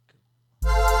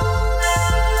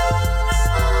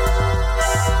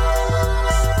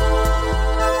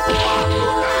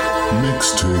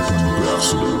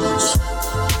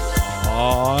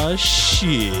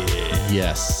shit.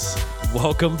 Yes.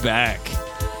 Welcome back.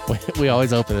 We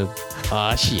always open it.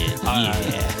 Aw, shit.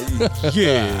 Yeah.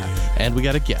 Yeah. And we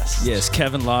got a guest. Yes,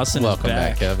 Kevin Lawson Welcome is back.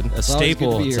 back, Kevin. A It's always good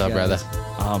staple. to be What's here, up, brother? guys.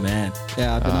 Oh, man.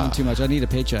 Yeah, I've been on too much. I need a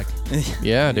paycheck.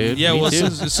 Yeah, dude. Yeah, Me well, too.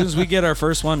 as soon as we get our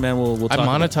first one, man, we'll I talk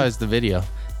about monetized the video.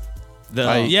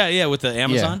 it. Yeah, with the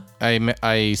Amazon. Yeah,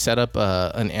 I set up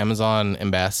an Amazon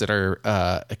ambassador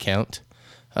account.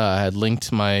 Had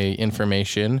linked my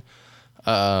information.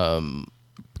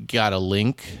 Got a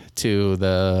link to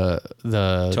the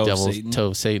Toe of Devil's Satan. Toe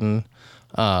of Satan,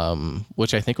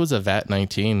 which I think was a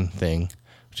VAT-19 thing,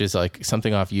 which is like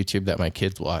something off YouTube that my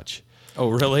kids watch. Oh,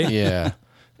 really? Yeah,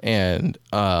 and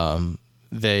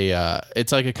they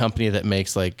it's like a company that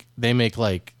makes like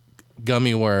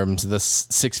gummy worms this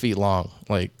 6 feet long.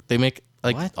 Like they make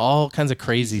like What? all kinds of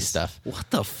crazy stuff. What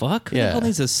the fuck? Who Yeah. the hell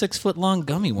needs a 6-foot-long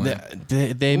gummy worm?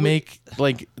 They make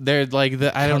like they're like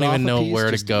I don't Cut off even a know piece where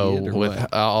to just to go eat it or with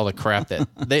what? all the crap that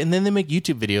and then they make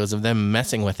YouTube videos of them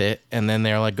messing with it, and then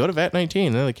they're like, go to VAT-19,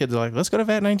 and then the kids are like, let's go to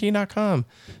VAT19.com,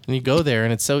 and you go there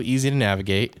and it's so easy to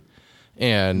navigate,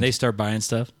 and They start buying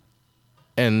stuff.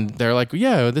 they're like,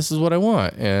 yeah, this is what I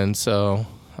want, and so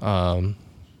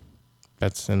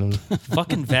that's and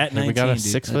Fucking VAT-19, we got a dude.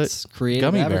 6 That's foot creative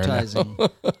gummy bear now. advertising.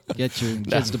 Get your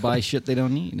kids to buy shit they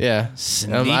don't need. Yeah,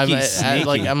 Sneaky,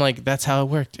 sneaky. I'm like that's how it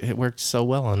worked. It worked so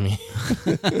well on me.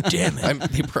 Damn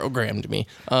it. They programmed me.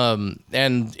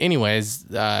 And anyways,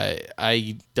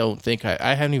 I don't think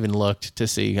I haven't even looked to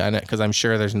see, because I'm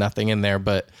sure there's nothing in there,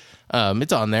 but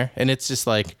it's on there, and it's just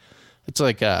like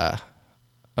I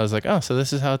was like, oh, so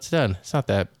this is how it's done. It's not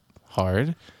that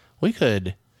hard. We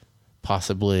could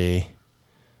possibly.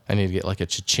 I need to get like a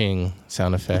cha-ching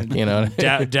sound effect, you know.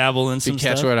 Dabble in To some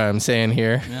catch stuff. what I'm saying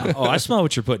here. Oh, I smell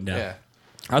what you're putting down. Yeah.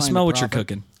 I smell the what you're profit.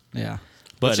 cooking. Yeah.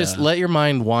 But Let's just let your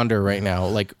mind wander right now.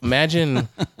 Like imagine,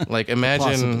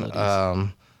 Possibilities.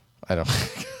 I don't.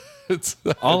 It's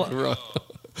all.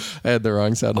 I had the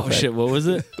wrong sound Oh effect. shit! What was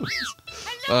it?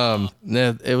 No,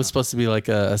 it was supposed to be like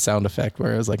a sound effect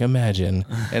where it was like imagine,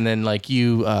 and then like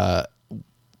you,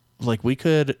 like we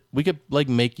could like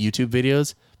make YouTube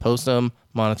videos, post them,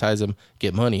 monetize them,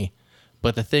 get money.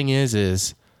 But the thing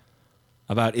is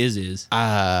About is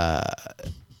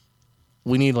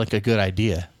we need like a good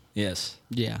idea. yes.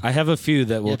 Yeah. I have a few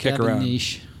that You will have to kick have a around.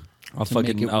 niche I'll to make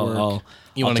fucking. it work. I'll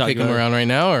You want to talk kick them about it. around right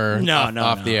now or No,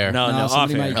 off the air? No, off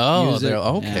somebody air. might Oh, use it. they're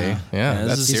okay. Yeah, this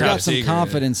that's is He's serious. top got some secret.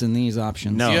 confidence in these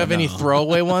options. No. Do you have any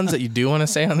throwaway ones that you do want to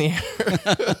say on the air?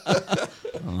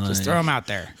 Just throw them out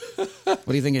there. What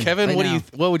do you think? Kevin, right what now?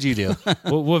 what would you do?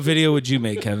 what video would you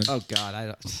make, Kevin? Oh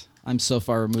God, I'm so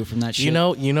far removed from that shit.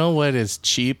 You know what is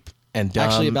cheap and dumb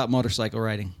actually about motorcycle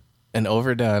riding. and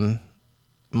overdone?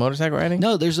 Motorcycle riding?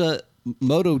 No, there's a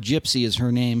Moto Gypsy is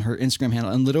her name, her Instagram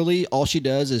handle, and literally all she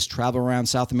does is travel around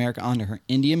South America on her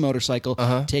Indian motorcycle,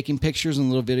 taking pictures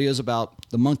and little videos about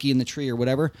the monkey in the tree or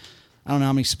whatever. I don't know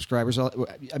how many subscribers. I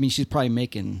mean, she's probably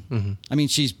making. I mean,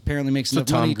 she's apparently makes enough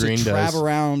Tom money Green to does. travel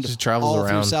around She travels all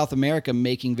around. through South America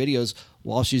making videos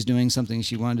while she's doing something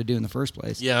she wanted to do in the first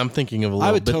place. Yeah, I'm thinking of a I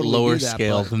little would bit totally lower do that,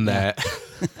 scale but- than yeah.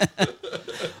 that.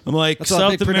 I'm like, That's a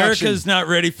South big production. America's not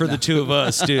ready for the two of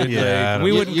us, dude. Yeah, I Like, don't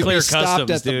we know. wouldn't You'd clear be stopped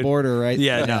customs, at the dude. border, right?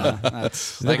 Yeah, no.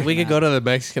 That's Like we could go to the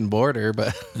Mexican border,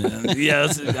 but Yeah,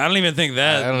 I don't even think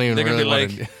that. I don't even They're gonna really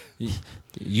be wanna like,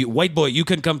 you white boy, you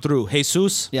can come through.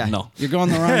 Jesus? yeah. No. You're going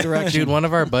the wrong direction. dude, one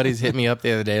of our buddies hit me up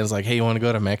the other day and was like, "Hey, you want to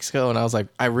go to Mexico?" And I was like,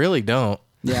 "I really don't."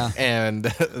 Yeah. And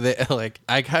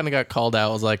I kind of got called out.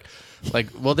 I was like,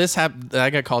 well, this happened. I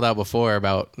got called out before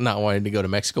about not wanting to go to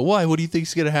Mexico. Why? What do you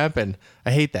think's gonna happen?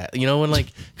 I hate that. You know, when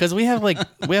because we have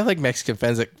Mexican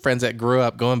friends that grew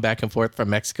up going back and forth from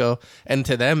Mexico, and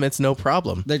to them it's no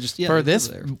problem. They're just for they this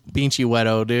live there. beachy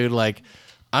wedo, dude. Like,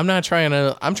 I'm trying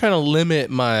to limit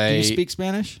my. Do you speak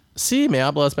Spanish? Sí, me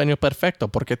hablo español perfecto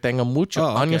porque tengo muchos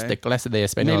Oh, okay. años de clase de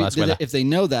español en la Maybe escuela. if they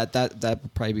know that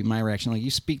would probably be my reaction. Like, you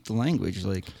speak the language,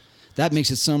 like that makes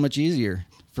it so much easier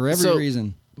for every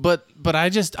reason. But I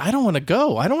don't want to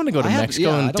go. I don't want to go to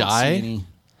Mexico I and don't see die. any-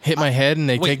 Hit my head and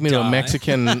they Wait, take me to a die?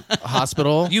 Mexican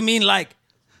hospital. You mean like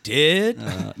did?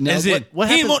 no, As in, what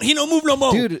he happens- won't, he don't move no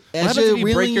more. Dude, What as happens you're if you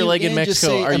break reeling your it leg in in, just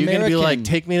Mexico? say Are you going to be like, American.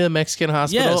 take me to the Mexican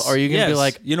hospital? Yes, Or are you going to be yes.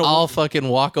 like, You know- I'll fucking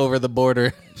walk over the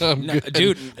border? I'm No, good.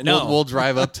 dude, no. We'll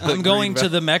drive up to I'm going to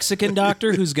the Mexican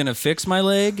doctor who's going to fix my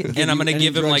leg, and I'm going to any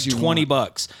give him like drugs you $20.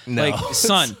 want. No. Like,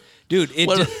 son, dude,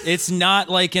 What- it's not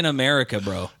like in America,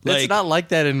 bro. Like, It's not like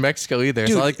that in Mexico either.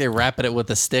 It's Dude. not like they wrap it with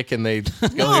a stick and they go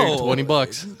No. here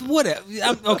 $20. What?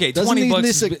 Okay, Doesn't $20 he bucks. need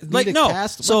is- to- like need a no.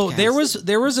 cast So webcast?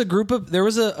 there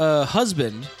was a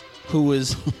husband who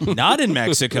was not in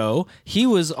Mexico. He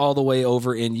was all the way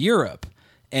over in Europe,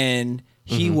 and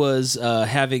he was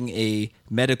having a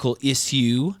medical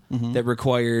issue that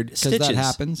required stitches. Because that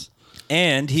happens.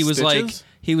 And he was Stitches?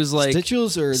 like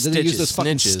Stitches, or did they use those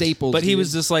fucking Snitches. staples? but he dude?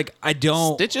 was just like, I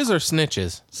don't. Stitches or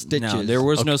snitches? Stitches. No, there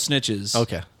was no snitches.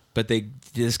 Okay. But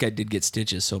this guy did get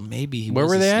stitches, so maybe he Where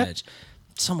was were a they at? snitch.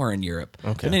 Somewhere in Europe.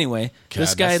 Okay. But anyway, God,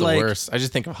 this guy that's the like worst. I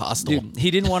just think of Hostel. dude,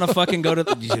 he didn't want to fucking go to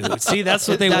the dude, see, that's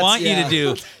what they want you to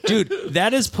do. Dude,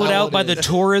 that is put How out by it the is.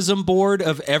 tourism board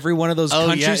of every one of those Oh, yeah,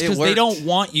 countries it because they worked. don't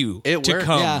want you It to worked.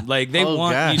 come. Yeah. Like they Oh,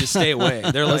 want God. you to stay away.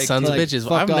 They're Those like, sons of like, bitches.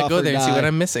 fuck I'm going to off go or there and see die. what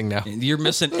I'm missing now. you're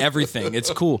missing everything. It's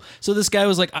cool. So this guy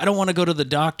was like, I don't want to go to the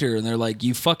doctor, and they're like,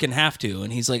 you fucking have to.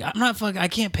 And he's like, I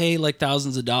can't pay like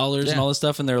thousands of dollars and Yeah. all this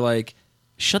stuff. And they're like,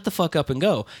 shut the fuck up and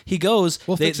go. He goes.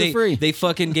 We'll fix it free. They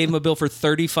fucking gave him a bill for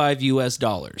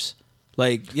 $35.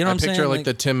 Like, you know what I I'm saying? picture like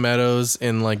the Tim Meadows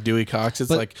and like Dewey Cox. It's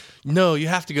But- like, no, you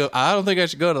have to go. I don't think I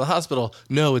should go to the hospital.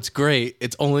 No, it's great.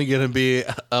 It's only going to be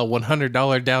a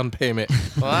 $100 down payment.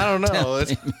 Well, I don't know. I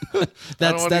don't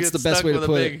That's wanna get the best stuck way to with a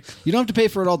put big- it. You don't have to pay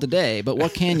for it all today, but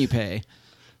what can you pay?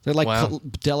 They're like Wow.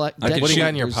 debt What do you got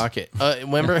in your shooters. pocket?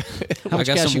 Remember? How I much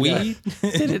got cash some you got?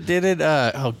 weed. did it?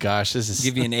 Oh gosh, this is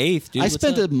Give you an eighth, dude. I What's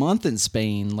spent up? a month in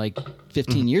Spain like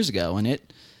 15 years ago, and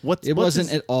it What's wasn't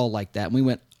his- at all like that. We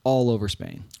went all over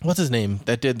Spain. what's his name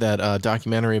that did that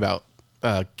documentary about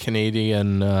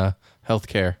Canadian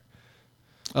healthcare?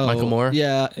 Oh, Michael Moore?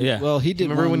 Yeah, Yeah. Well, he did.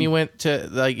 Remember one- when you went to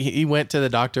like he went to the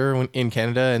doctor in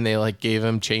Canada and they like gave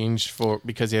him change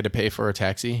because he had to pay for a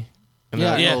taxi. And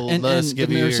Yeah, they're like, "Oh, and, let us and the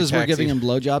give you your nurses were taxi." giving him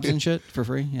blowjobs and shit for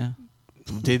free. Yeah.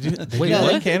 Did you? Did Wait, you what? go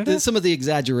In in Canada? Some of the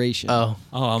exaggeration. Oh,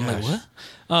 Oh, I'm like,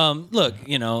 what? Look,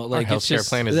 you know, like our it's healthcare just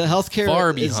plan is the healthcare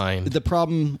far is- behind. The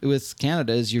problem with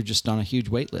Canada is you're just on a huge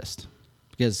wait list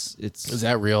because it's Is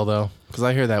that real though? Because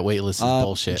I hear that wait list is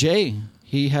bullshit. Jay,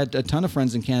 he had a ton of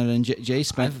friends in Canada, and Jay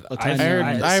spent a ton I've of heard-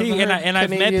 time. I've see, heard and I've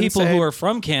met Canadians people say- who are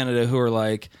from Canada who are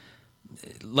like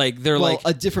they're Well,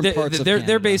 like different they're, parts of they're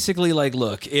Canada. basically like,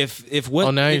 look, if what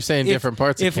Oh, now if, you're saying if- different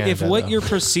parts of if Canada, what though. your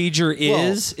procedure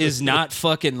is not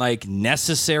fucking like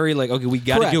necessary, like okay, we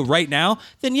got to Correct. do it right now,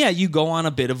 then yeah, you go on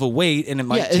a bit of a wait, and it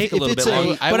might Yeah, take a if little it's bit a-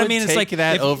 longer. I But I would mean, it's take like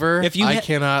that over. If you I ha-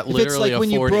 cannot If it's literally like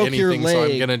when you afford broke your anything, so I'm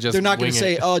leg, gonna just they're not going wing to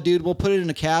say, it. "Oh, dude, we'll put it in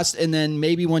a cast, and then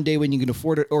maybe one day when you can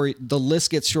afford it, or the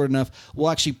list gets short enough, we'll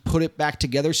actually put it back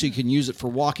together so you can use it for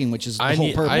walking," which is the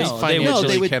whole purpose. I No,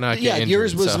 financially they cannot get yeah, injured.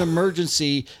 yours was so. an emergency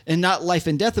and not life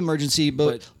and death emergency,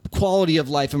 but quality of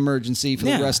life emergency for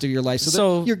Yeah. the rest of your life. So,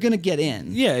 So- that you're going to get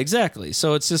in. Yeah, exactly.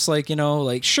 So it's just like, you know,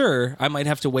 like sure, I might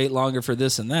have to wait longer for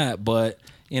this and that, but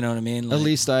you know what I mean? At Like,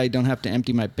 least I don't have to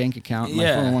empty my bank account, and my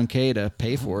Yeah. 401k to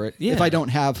pay for it. Yeah. If I don't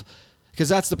have, because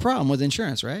that's the problem with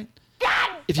insurance, right?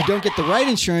 If you don't get the right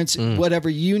insurance, whatever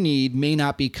you need may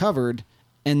not be covered,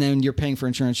 and then you're paying for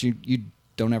insurance you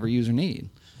don't ever use or need.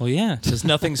 well, yeah, because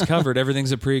nothing's covered.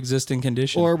 Everything's a pre-existing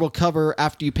condition. Or will cover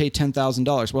after you pay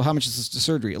 $10,000. Well, how much is the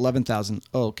surgery? $11,000.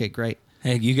 Oh, okay, great.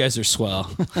 Hey, you guys are swell.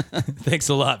 Thanks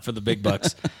a lot for the big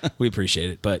bucks. We appreciate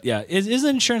it. But yeah, isn't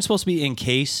insurance supposed to be in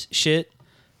case shit?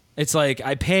 It's like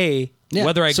I pay Yeah,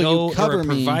 whether I so go you cover or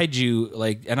me. provide you,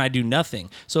 like, and I do nothing.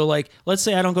 So like, let's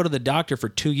say I don't go to the doctor for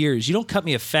 2 years. You don't cut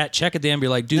me a fat check at the end. You're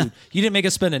like, dude, you didn't make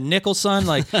us spend a nickel, son.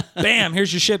 Like, bam,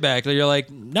 here's your shit back. You're like,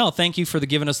 no, thank you for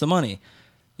giving us the money.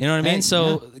 You know what I mean? Hey,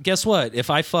 So guess what? If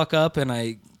I fuck up and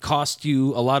I cost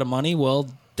you a lot of money, well,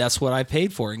 that's what I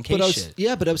paid for in case But I was, shit.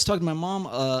 yeah, but I was talking to my mom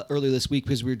earlier this week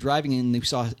because we were driving and we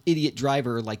saw an idiot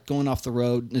driver like going off the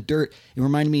road in the dirt. It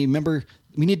reminded me, remember,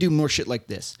 we need to do more shit like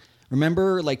this.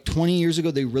 Remember, like 20 years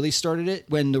ago, they really started it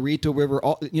when the Rito River,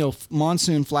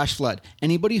 monsoon, flash flood.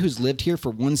 Anybody who's lived here for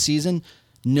one season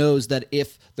knows that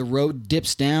if the road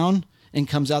dips down and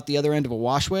comes out the other end of a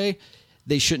washway,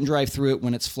 they shouldn't drive through it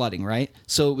when it's flooding, right?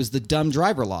 So it was the dumb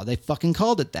driver law. They fucking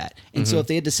called it that. And so if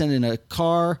they had to send in a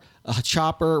car, a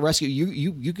chopper, a rescue,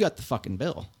 you got the fucking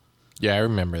bill. Yeah, I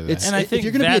remember that. It's, And I if think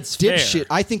you're going to be a that's fair. dipshit,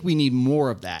 I think we need more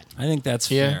of that. I think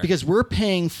that's Yeah. fair. Because we're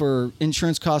paying for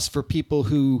insurance costs for people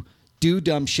who do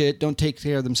dumb shit, don't take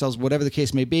care of themselves, whatever the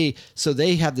case may be. So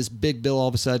they have this big bill all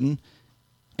of a sudden.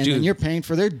 And then Dude. you're paying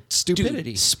for their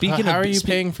stupidity. Dude, speaking how of are you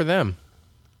paying for them?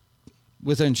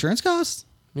 With insurance costs?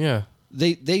 Yeah,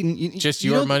 They just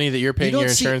you your don't- money that you're paying. you don't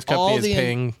Your see insurance all company is the-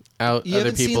 paying out You other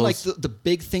haven't seen people's. like the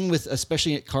big thing with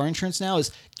especially at car insurance now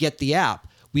is get the app.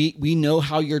 We know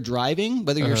how you're driving,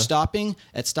 whether you're stopping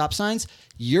at stop signs,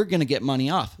 you're going to get money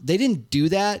off. They didn't do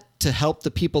that to help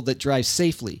the people that drive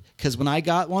safely. Because when I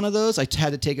got one of those, I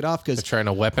had to take it off because They're trying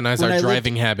to weaponize when our I lived-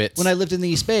 driving habits. When I lived in the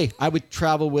East Bay, I would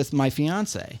travel with my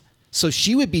fiance. So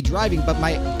she would be driving, but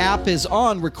my app is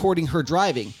on recording her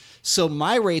driving. So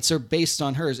my rates are based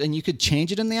on hers. And you could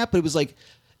change it in the app, but it was like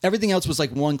everything else was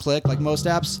like one click, like most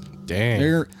apps.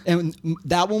 Dang. And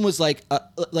that one was like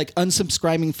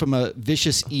unsubscribing from a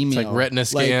vicious email. It's like retina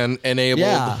scan enabled.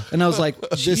 Yeah, and I was like,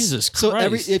 Jesus So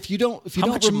Christ. if you don't How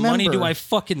much remember, money do I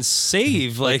fucking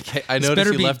save? Like, Hey, I this noticed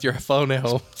better you be- left your phone at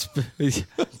home.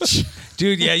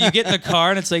 Dude, yeah, you get in the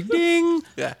car and it's like, ding.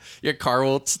 Yeah, your car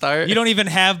won't start. You don't even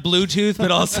have Bluetooth,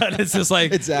 but all of a sudden it's just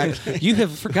like, Exactly. you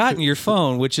have forgotten your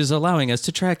phone, which is allowing us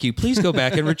to track you. Please go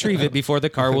back and retrieve it before the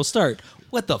car will start.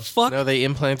 What the fuck? No, they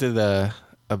implanted a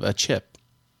chip.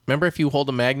 Remember if you hold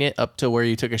a magnet up to where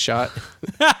you took a shot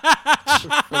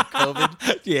from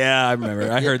COVID? Yeah, I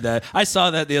remember. I heard that. I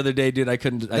saw that the other day, dude. I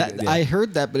couldn't. I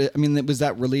heard that, but I mean, was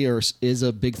that really or is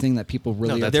a big thing that people really?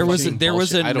 No, are that's there was pushing? there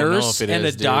was a bullshit. I don't know nurse if it and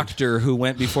is, a dude. doctor who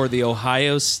went before the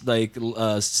Ohio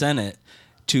Senate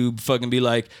to fucking be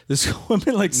like, this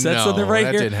woman like said No, something right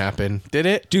that here. didn't happen. Did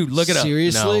it? Dude, look it up.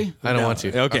 Seriously? No, I don't No. want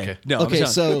to. Okay. No. I'm Okay,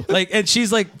 telling- so- like, and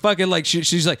she's like fucking like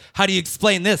she's like, how do you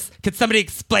explain this? Could somebody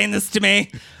explain this to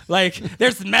me? Like,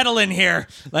 there's metal in here.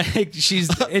 Like,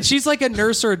 she's like a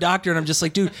nurse or a doctor, and I'm just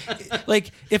like, dude,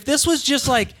 like, if this was just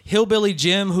like hillbilly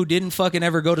Jim who didn't fucking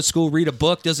ever go to school, read a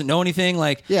book, doesn't know anything,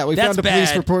 like, Yeah, we that's found a police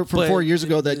bad, report from but- 4 years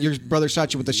ago that your brother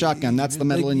shot you with a shotgun. That's the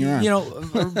metal in your arm. You know,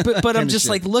 but I'm just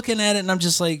like looking at it, and I'm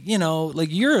just like, you know, like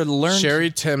you're a learned.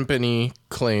 Sherry Tempany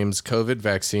claims COVID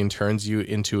vaccine turns you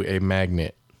into a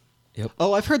magnet.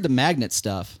 Oh, I've heard the magnet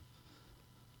stuff.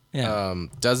 Yeah.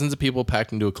 Dozens of people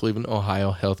packed into a Cleveland,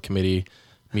 Ohio Health Committee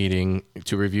meeting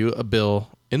to review a bill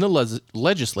in the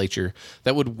legislature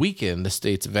that would weaken the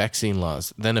state's vaccine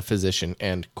laws. Then a physician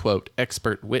and, quote,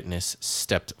 expert witness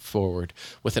stepped forward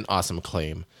with an awesome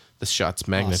claim. The shots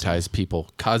magnetize people,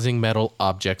 causing metal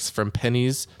objects from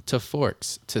pennies to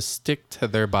forks to stick to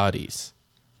their bodies.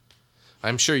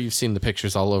 I'm sure you've seen the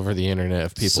pictures all over the internet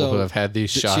of people So, who have had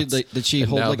these shots. Did she and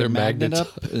hold now like a they're magnet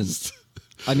up? magnetized.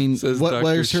 I mean, Says what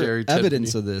Dr. is her Sherry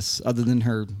evidence Timpany. of this other than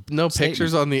her? No statement?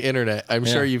 pictures on the internet. I'm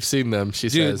sure you've seen them. She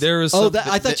Dude, says. there was Oh,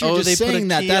 some- I thought you were just they put a saying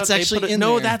that. key That's on- they actually put a- in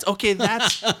no, there. that's okay.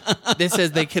 That's this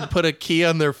says they can put a key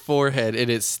on their forehead and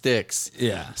it sticks.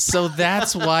 Yeah. So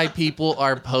that's why people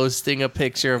are posting a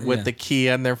picture with Yeah. the key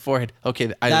on their forehead. Okay,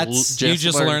 You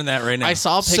just learned that right now. I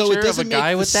saw a So it picture of a doesn't make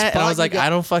guy the with that, and I spot was you like, got- I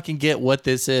don't fucking get what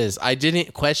this is. I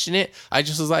didn't question it. I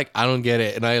just was like, I don't get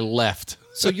it, and I left.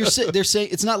 So they're saying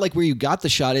it's not like where you got the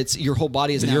shot. It's your whole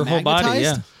body is now Your whole body,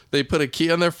 magnetized? yeah. They put a key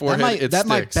on their forehead. might- it that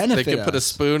might sticks. They benefit can put a us.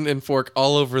 spoon and fork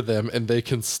all over them, and they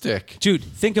can stick. Dude,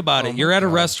 think about it. You're at a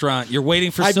restaurant. You're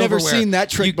waiting for I've never silverware. seen that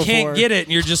trick You can't before. get it,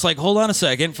 and you're just like, hold on a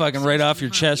second, fucking right off your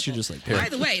chest. You're just like, By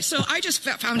the way, so I just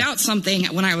found out something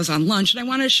when I was on lunch, and I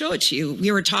wanted to show it to you. We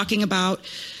were talking about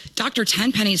Dr.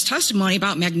 Tenpenny's testimony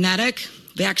about magnetic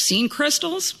vaccine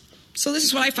crystals. So this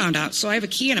is what I found out. So I have a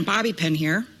key and a bobby pin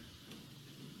here.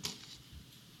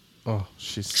 Oh,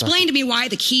 she's stuck. Explain to me why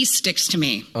the key sticks to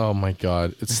me. Oh my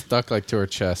god, it's stuck like to her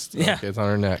chest. Yeah. Okay, it's on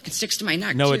her neck. It sticks to my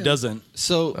neck, no, too. it doesn't.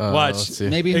 So Watch. let's see.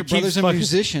 maybe her It keeps brother's a fucking-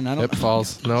 musician. I don't. It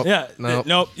falls. Nope. Yeah. Nope.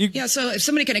 Nope. You, Yeah, so if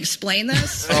somebody can explain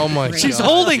this. Oh my Great. god. She's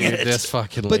holding dude, it. This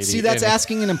fucking lady. But see, that's And-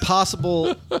 asking an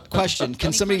impossible question.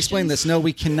 Can somebody explain this? No,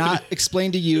 we cannot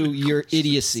explain to you your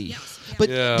idiocy. Yes. But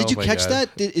Yeah, did oh you my catch God.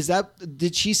 that?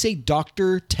 Did she say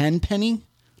Dr. Tenpenny?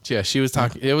 Yeah, she was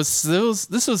talking. This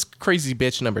was crazy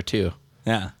bitch number 2.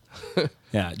 yeah.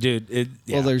 Yeah, dude. Yeah.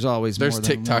 Well, there's always There's more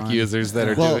than TikTok one. users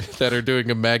that are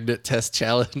doing a magnet test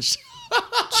challenge.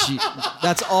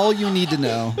 That's all you need to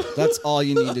know. That's all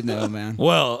you need to know, man.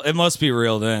 Well, it must be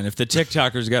real then. If the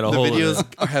TikTokers got a The hold of videos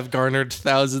it. have garnered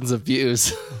thousands of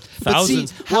views. But see,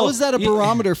 Thousands. how Well, is that a you-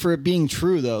 barometer for it being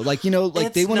true, though? Like, you know, like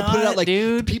It's they want to put it out not, like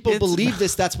dude. people It's believe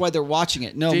this. That's why they're watching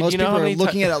it. No, Dude, most you know people how are many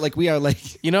looking at it like we are.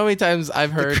 Like, You know how many times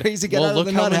I've heard, crazy get well, out of look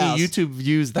the how nut many house." YouTube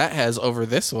views that has over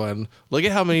this one. Look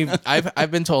at how many I've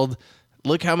been told.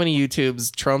 Look how many YouTube's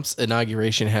Trump's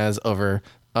inauguration has over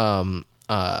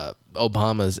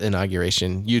Obama's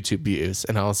inauguration YouTube views,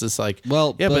 and I was just like,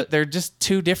 Well, yeah, but but- they're just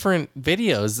two different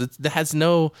videos. That has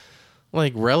no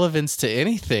like relevance to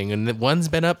anything, and one's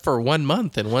been up for 1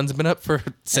 month, and one's been up for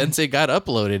since it got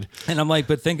uploaded. And I'm like,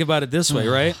 but think about it this way,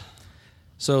 right?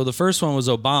 So the first one was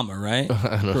Obama, right?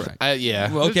 correct.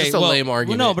 Yeah, Well, it's just a lame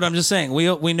argument. No, but I'm just saying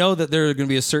we know that there are going to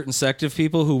be a certain sect of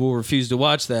people who will refuse to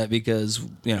watch that because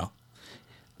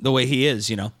the way he is,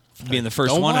 being the 1st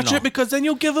don't one. watch and all. it because then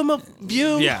you'll give them a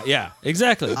view. Yeah,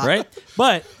 exactly, right?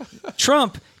 But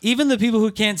Trump, even the people who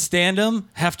can't stand him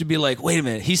have to be like, wait a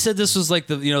minute, he said this was like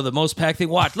the most packed thing.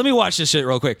 Let me watch this shit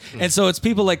real quick. And so it's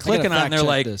people like gotta clicking on it and they're fact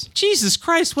like, check this. Jesus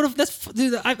Christ, what if that's,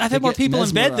 dude, I've had more get people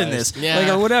in bed than this, mesmerized.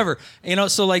 Yeah. or whatever.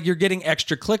 So like you're getting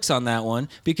extra clicks on that one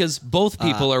because both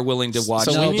people are willing to watch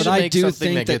so it. we No, need but to I make do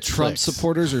something think that that gets Trump clicks.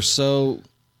 supporters are so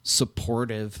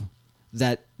supportive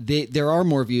that there are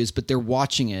more views, but they're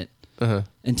watching it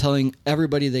and telling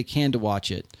everybody they can to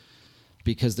watch it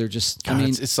because they're just. God, I mean,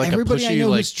 it's like everybody a pushy, I know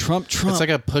like, who's Trump. It's like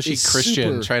a pushy is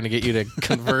Christian super- trying to get you to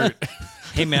convert.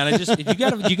 Hey man,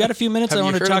 if you got a few minutes, Have I you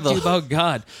want to heard talk of to you the- about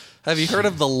God. Have you heard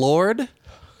of the Lord?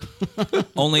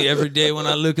 Only every day when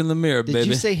I look in the mirror, Did baby.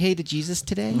 you say hey to Jesus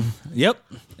today? Yep.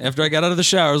 After I got out of the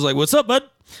shower, I was like, "What's up, bud?"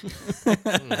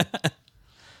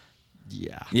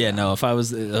 Yeah. Yeah, no. If I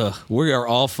was, we are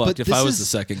all fucked. If this I was is- the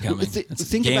second coming, It's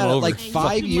think game about over. it. Like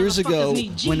 5 years ago,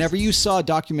 whenever you saw a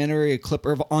documentary, a clip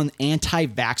on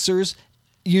anti-vaxxers,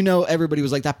 you know everybody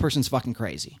was like, "That person's fucking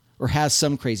crazy," or has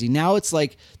some crazy. Now it's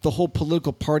like the whole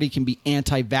political party can be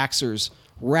anti-vaxxers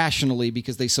rationally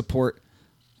because they support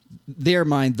their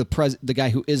mind the guy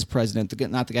who is president,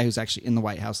 not the guy who's actually in the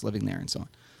White House living there and so on.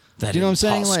 That Do you know what I'm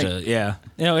saying? imposter. Like, yeah,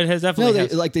 it has no,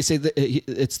 definitely. they say that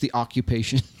it's the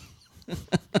occupation.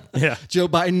 Yeah, Joe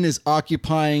Biden is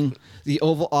occupying the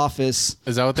Oval Office.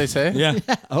 Is that what they say? yeah.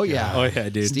 Oh yeah, Oh, yeah,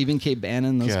 dude. Stephen K.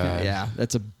 Bannon, those God. guys. Yeah,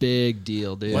 that's a big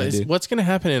deal, dude. What's going to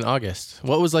happen in August?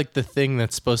 What was like the thing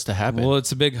that's supposed to happen? Well,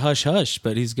 it's a big hush hush,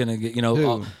 but he's gonna get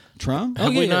Who? Trump?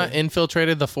 Have yeah, we yeah. not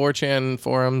infiltrated the 4chan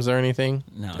forums or anything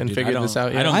No, and dude, figured I this don't-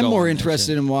 out I yet? don't I'm go more on that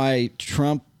interested shit. in why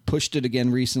Trump pushed it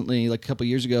again recently, like a couple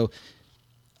years ago,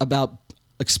 about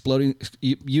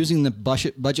using the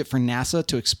budget for NASA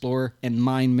to explore and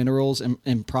mine minerals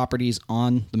and properties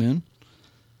on the moon.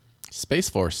 Space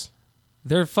Force.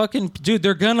 They're fucking dude.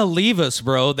 They're gonna leave us,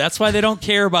 bro. That's why they don't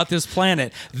care about this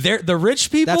planet. They're the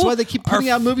rich people. That's why they keep putting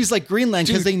are- out movies like Greenland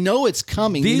because Dude, they know it's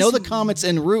coming. They these- know the comet's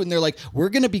en route, and they're like, "We're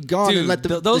gonna be gone Dude, and let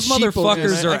those the sheeple motherfuckers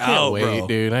just-" are I can't out, wait, bro.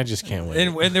 dude. I just can't wait.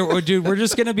 And dude, we're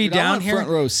just gonna be Dude, I down want here. front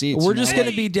row seats, We're you just know?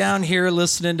 gonna be down here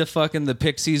listening to fucking the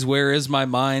Pixies. Where is my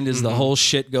mind? As the whole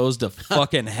shit goes to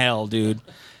fucking hell, dude.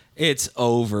 It's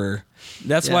over.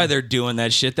 That's Yeah. why they're doing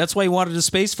that shit. That's why he wanted a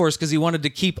Space Force, because he wanted to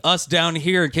keep us down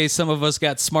here in case some of us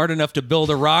got smart enough to build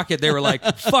a rocket. They were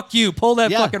like, "Fuck you, pull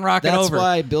that fucking rocket that's over."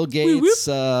 why Bill Gates,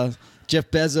 Jeff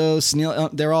Bezos, Neil,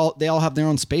 they all have their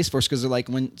own Space Force because they're like,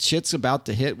 when shit's about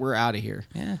to hit, we're out of here.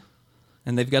 Yeah.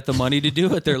 And they've got the money to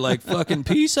do it. They're like, "Fucking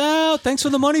peace out. Thanks for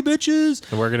the money, bitches."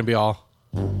 And we're going to be all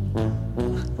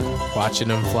watching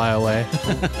them fly away.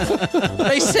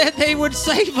 They said they would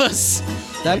save us.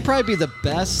 That'd probably be the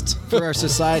best for our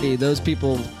society. Those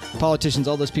people, politicians,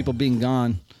 all those people being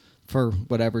gone for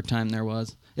whatever time there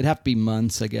was. It'd have to be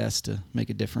months, I guess, to make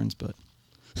a difference. But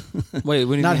Wait,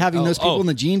 what do you not mean? having Oh, those people oh. in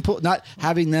the gene pool, not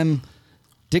having them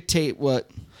dictate what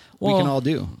we Well, can all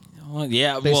do. Well,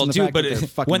 yeah, Based well, on the dude, fact but that they're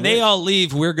fucking when they rich. all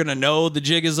leave, we're gonna know the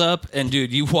jig is up, and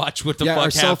dude, you watch what the Yeah, fuck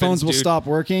our cell happens, phones will dude. stop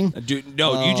working. Dude,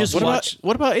 no, you just What watch.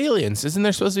 about aliens? Isn't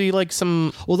there supposed to be like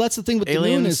some Well, that's the thing with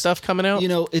alien the moon is stuff coming out? You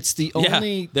know, it's the Yeah,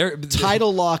 only they're-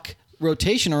 tidal lock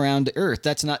rotation around Earth.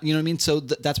 That's not, you know what I mean? So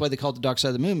that's why they call it the dark side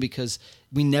of the moon, because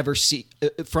we never see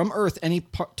from Earth, any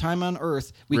time on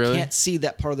Earth, we Really? can't see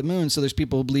that part of the moon. So there's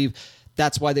people who believe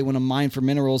that's why they want to mine for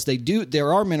minerals. They do.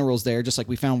 There are minerals there, just like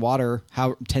we found water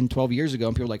 10, 12 years ago,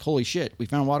 and people are like, holy shit, we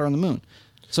found water on the moon.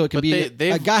 So it could But be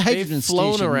a hydrogen they've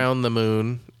flown station. around the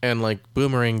moon and like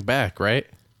boomerang back, right?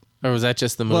 Or was that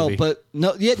just the movie? Well,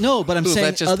 but no, but I'm Was saying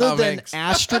that just other Tom than Hanks?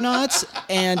 astronauts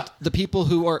and the people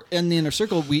who are in the inner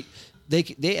circle,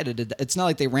 they edited. It's not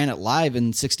like they ran it live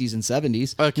in 60s and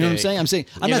 70s. Okay. You know what I'm saying?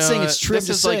 I'm You not know saying what? it's true. This I'm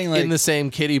just is like saying like in the same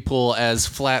kiddie pool as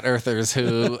flat earthers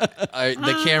who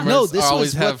the cameras no, this always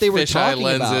was have what they were fisheye talking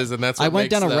lenses, about. and that's what I went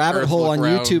makes down a the rabbit Earth hole look on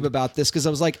round. YouTube about this because I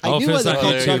was like, I Oh, knew if why it's they not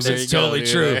called YouTube, trucks. it's totally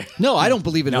true. No, I don't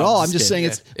believe it at No, all. I'm I'm just just saying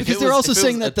kidding. it's If because it they're was- also if it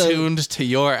saying was that the attuned to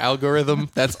your algorithm,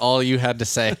 that's all you had to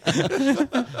say.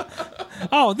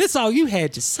 Oh, that's all you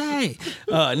had to say.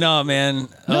 No, man.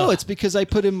 No, it's because I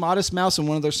put in Modest Mouse and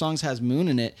one of their songs has moon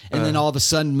in it, and then all of a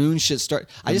sudden moon shit start.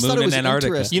 I just moon thought it in was Antarctica.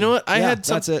 interesting. You know what?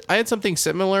 That's it. I had something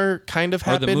similar kind of Or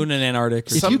happen. the moon in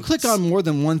Antarctica. If you click on more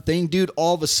than one thing, dude,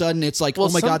 all of a sudden it's like, oh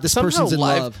my god, this somehow person's in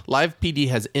live, love. Live PD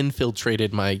has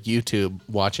infiltrated my YouTube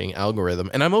watching algorithm,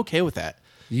 and I'm okay with that.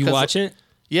 You 'Cause- watch it?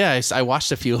 Yeah, I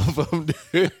watched a few of them,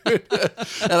 dude.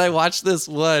 And I watched this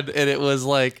one, and it was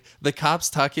like the cops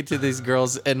talking to these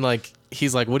girls, and like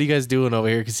he's like, "What are you guys doing over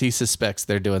here?" Because he suspects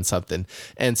they're doing something,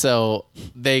 and so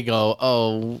they go,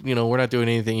 "Oh, we're not doing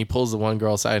anything." He pulls the one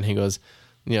girl aside, and he goes,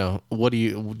 "What do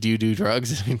you do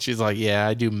drugs?" And she's like, "Yeah,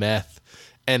 I do meth."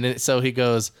 And then, so he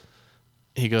goes,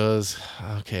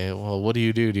 "Okay, well, what do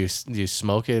you do? Do you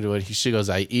smoke it?" She goes,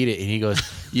 "I eat it." And he goes,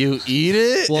 "You eat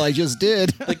it?" Well, I just did.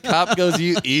 The cop goes,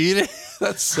 "You eat it?"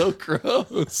 That's so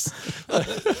gross.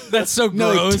 That's so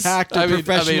No gross. tact or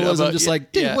professionalism. about- Just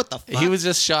like, dude, yeah. what the fuck? He was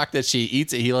just shocked that she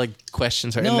eats it. He like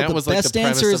questions her, No, and that the was like best the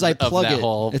premise answer is of, I of plug that it.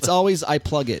 whole. It's always I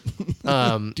plug it. Do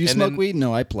you and smoke then- weed?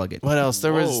 No, I plug it. What else?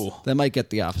 There was Whoa. That might get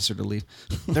the officer to leave.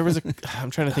 there was a. I'm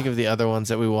trying to think of the other ones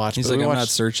that we watched. He's but like, we I'm not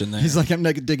watched- searching there. He's like, I'm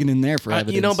not digging in there for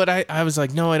evidence. You know, but I was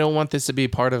like, no, I don't want this to be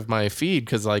part of my feed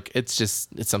because like it's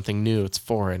something new, it's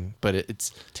foreign, but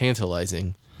it's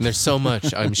tantalizing. And there's so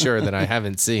much I'm sure that I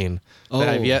haven't seen that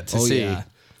I've yet to see. Yeah.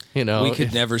 You know, we could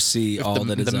if- never see if all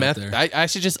that is out there. I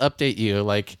should just update you,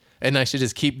 like, and I should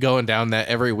just keep going down that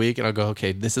every week, and I'll go,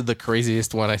 okay, this is the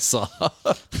craziest one I saw.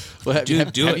 Well,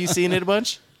 Dude, do have it. you seen it a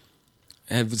bunch?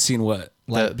 Have seen what?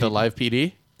 The live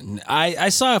PD? I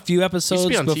saw a few episodes.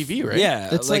 be on TV, right? Yeah,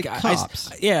 It's like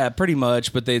Cops. yeah, pretty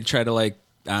much. But they try to like,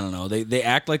 I don't know. They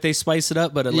act like they spice it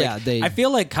up, but Yeah, I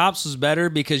feel like Cops was better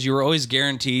because you were always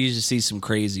guaranteed to see some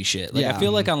crazy shit. Like Yeah. I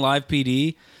feel like on live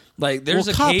PD, like there's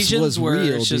Well, Cops occasions was where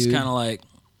real, it's just dude. kind of like,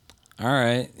 all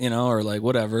right, or like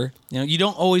whatever. You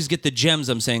don't always get the gems.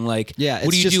 I'm saying like, Yeah, what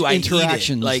it's do you just do? I eat it.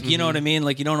 interactions. Like you know what I mean?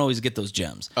 Like you don't always get those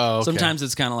gems. Oh, okay. Sometimes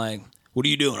it's kind of like, what are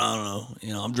you doing? I don't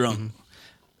know. I'm drunk.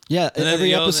 Yeah, then,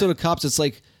 every you know, episode of Cops, it's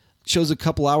like shows a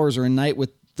couple hours or a night with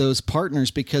those partners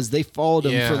because they followed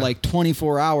them for Yeah. like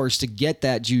 24 hours to get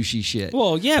that juicy shit.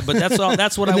 Well, yeah, but that's all.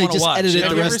 That's what I And they want to just watch. edited you know?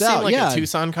 Have the you ever rest seen out, like yeah. a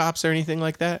Tucson Cops or anything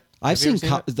like that? I've Have you seen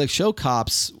ever it? the show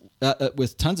Cops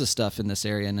with tons of stuff in this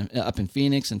area and up in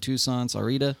Phoenix and Tucson,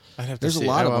 Sahuarita. I'd have to There's see. a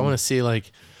lot of I them. want to see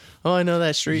like, oh, I know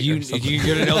that street. or something. You're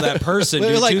gonna know that person.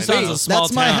 They're Dude. like, Tucson's wait, a small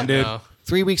that's my- town, dude. No.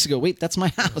 3 weeks ago. Wait, that's my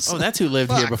house. Oh, that's who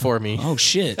lived here before me. Oh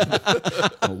shit!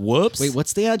 Whoops. Wait,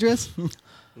 what's the address?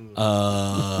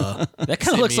 That kind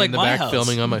See of looks me like in the my back house.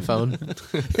 filming on my phone.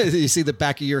 You see the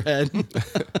back of your head.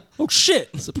 Oh shit!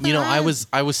 You know, I was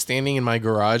standing in my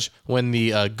garage when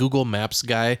the Google Maps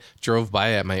guy drove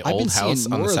by at my I've been old seeing house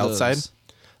on more the of south those.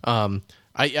 side.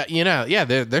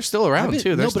 They're still around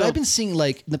too. They're No, still, but I've been seeing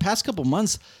like in the past couple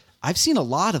months, I've seen a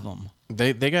lot of them.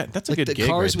 they got that's a Like good the gig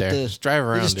cars right with there. the Just drive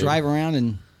around. They just dude. drive around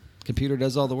and computer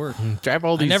does all the work. Drive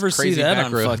all I these never see crazy that back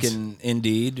on roads. fucking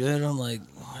Indeed. And I'm like,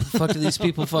 why the fuck do these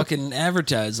people fucking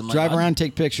advertise? I'm like, Drive around,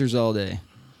 take pictures all day.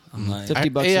 I'm like, 50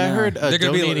 bucks I an hour. heard They're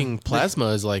gonna be donating like- plasma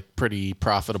is like pretty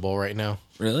profitable right now.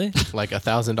 really? Like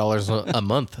 $1,000 a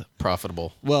month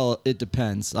profitable. Well, it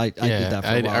depends. I did Yeah, that for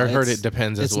I- a while. I heard It's- it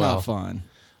depends as it's well. not fun.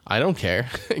 I don't care.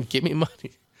 Give me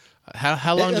money.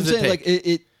 How long I'm does it saying, take?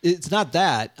 like it's not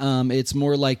that. It's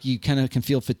more like you kind of can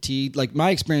feel fatigued. Like my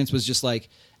experience was just like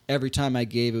every time I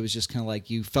gave, it was just kind of like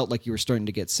you felt like you were starting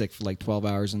to get sick for like 12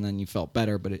 hours, and then you felt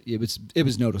better, but it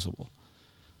was noticeable.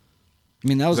 I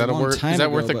mean, that was Is that, a long time is that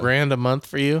ago, worth but- $1,000 a month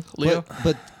for you, Leo?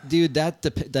 But dude,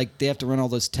 like they have to run all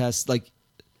those tests. Like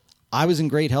I was in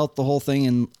great health the whole thing,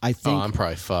 and I Oh, think I'm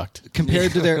probably fucked.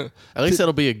 compared to their At least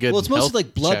it'll be a good. well, it's mostly health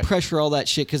like blood check. pressure, all that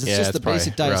shit, because it's Yeah, just it's the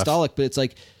basic probably rough. diastolic. But it's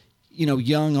like,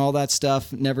 young, all that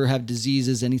stuff, never have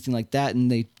diseases, anything like that, and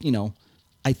they,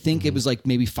 I think Mm-hmm. it was like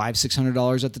maybe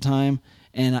 $500-600 at the time,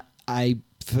 and I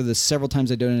for the several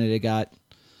times I donated, I got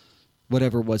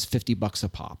whatever it was $50 a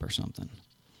pop or something.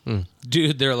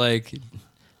 Dude, they're like,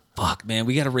 fuck, man,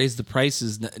 we got to raise the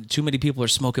prices. Too many people are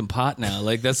smoking pot now.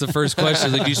 Like, that's the first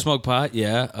question. Like, do you smoke pot?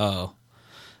 Yeah. Oh.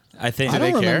 I think I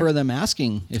don't they care? remember them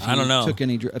asking if I don't know. took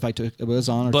any if I took it was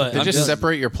on or But took They I'm just just-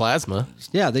 separate your plasma.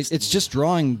 yeah, it's just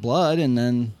drawing blood and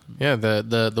then Yeah,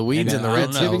 the weeds And and the I red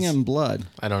don't know. cells. giving him blood.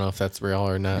 I don't know if that's real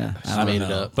or not. Yeah, I I made don't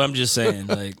it know. up. But I'm just saying,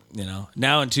 like,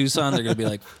 now in Tucson, they're going to be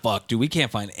like, fuck, dude, we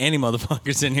can't find any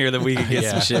motherfuckers in here that we can get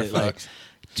Yeah, some shit. Like, fuck.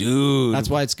 dude, That's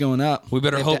why it's going up. We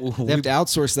better They have hope- to, they have to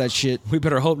outsource that shit. we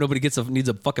better hope nobody needs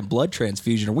a fucking blood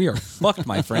transfusion or we are fucked,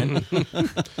 my friend.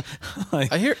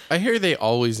 I hear they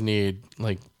always need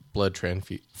like blood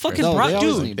transfusion. Fucking No, bro- they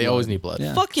always dude. need They always need blood.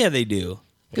 Yeah. Fuck yeah, they do.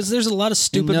 Because there's a lot of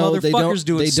stupid No, motherfuckers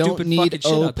doing they stupid don't need fucking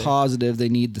shit O out there. positive. They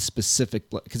need the specific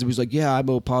blood. Because it was like, yeah, I'm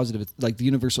O positive. It's like the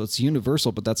universal. It's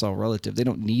universal, but that's all relative. They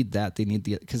don't need that. They need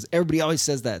the because everybody always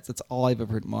says that. That's all I've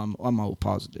ever heard. Well, I'm O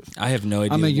positive. I have no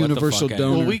idea. I'm a what the universal fuck I am.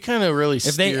 donor. Well, we kind of really If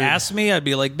they steered- asked me, I'd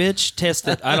be like, bitch, test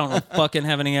it. I don't fucking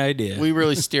have any idea. we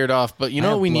really steered off. But you know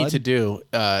I what have we need blood. to do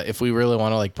if we really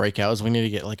want to like break out is we need to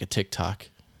get like a TikTok.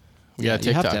 We got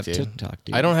you have TikTok, to have dude. TikTok,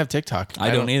 dude. I don't have TikTok.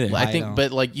 I don't either. I I think, don't.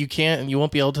 but like you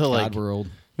won't be able to like God world.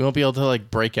 you won't be able to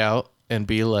like break out and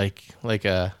be like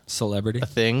a Celebrity.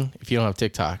 thing if you don't have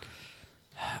TikTok.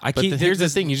 I But keep here's the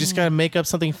this, thing: you just gotta make up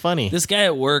something funny. this guy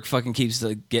at work fucking keeps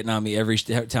like getting on me every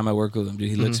time I work with him, dude.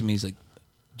 He looks at me, he's like,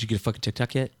 "Did you get a fucking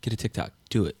TikTok yet? Get a TikTok.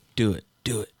 Do it. Do it.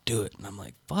 Do it. Do it." And I'm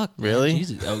like, "Fuck, man, Really?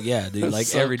 Jesus. Oh yeah, dude. Like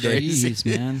so every day." crazy. Jeez,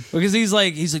 man. Because he's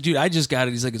like, dude, I just got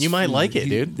it. He's like, it's You might funny. like it,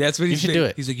 dude. That's what You he should said. do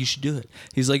it. He's like, you should do it.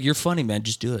 He's like, you're funny, man.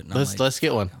 Just do it. And I'm like, Let's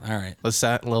get one. all right,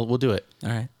 We'll do it. all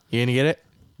right. You gonna get it?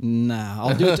 Nah,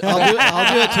 I'll do it.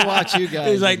 I'll do it to watch you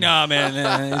guys. He's like, nah,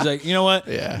 man. He's like, you know what?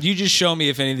 Yeah. You just show me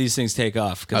if any of these things take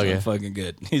off because Okay. I'm fucking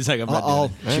good. He's like, I'm not I'll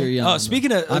doing it. cheer you on. Oh,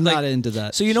 speaking of, I'm like, not into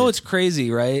that. So you know shit. what's crazy,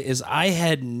 right? Is I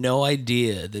had no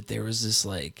idea that there was this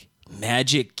like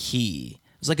magic key.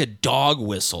 It was like a dog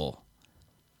whistle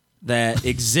that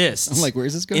exists. I'm like,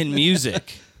 where's this going? in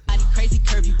music?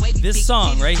 This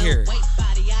song right here.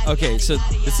 Okay, so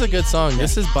This is a good song.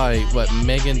 This is by what,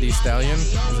 Megan Thee Stallion?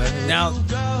 Is that her? now,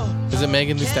 Is it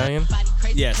Megan Thee Stallion?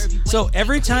 yes. So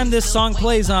every time this song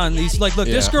plays on, these like, look,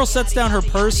 this Yeah. girl sets down her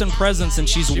purse and presents, and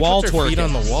she's She wall puts her feet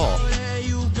twerking. on the wall.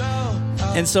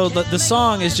 And so the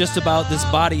song is just about this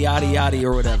body yaddy yaddy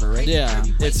or whatever, right? Yeah.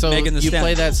 It's So Megan Thee you Stallion.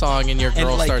 play that song and your girl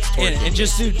and like, starts twerking. and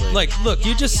just do, basically. like, look,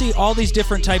 you just see all these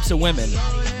different types of women,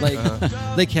 like,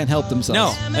 They can't help no,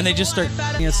 themselves. and they just start.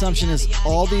 The assumption is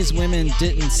all these women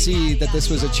didn't see that this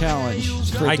was a challenge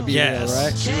for it I to be guess. real,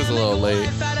 right? She was a little late.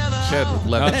 She had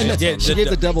left And the yeah, chance She on gave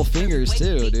the double fingers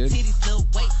too, dude.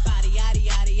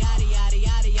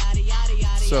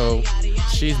 So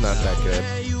she's not that good.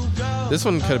 This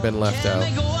one could have been left out.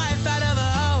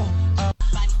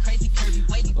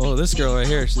 Oh, this girl right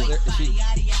here, she's Doing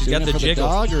got it the for jiggle.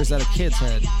 dog, or is that a kid's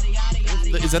head?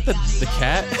 Is that the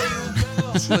cat?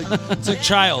 It's a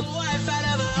child.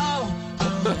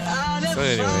 So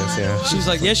anyways, yeah. She's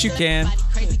like, yes, you can.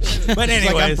 But It's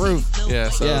like, I'm anyways, proof. Yeah,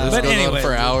 so Yeah. this but goes anyway, on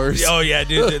for hours. Oh yeah,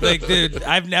 dude. Like, dude,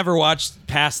 I've never watched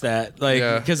past that, like,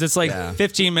 Yeah. because it's like Yeah.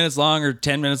 15 minutes long or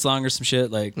 10 minutes long or some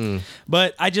shit, like. Mm.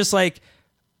 But I just like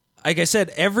I said,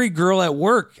 every girl at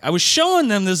work, I was showing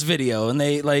them this video, and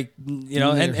they like, you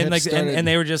know, Their and hips like, started- and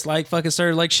they were just like fucking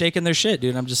started like shaking their shit,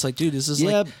 dude. I'm just like, dude, this is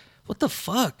Yeah. like, what the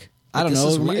fuck? I don't Like, know.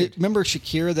 this is weird. Remember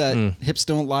Shakira, that "Hips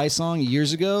Don't Lie" song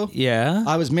years ago? Yeah.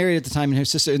 I was married at the time, and her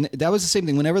sister, and that was the same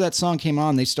thing. Whenever that song came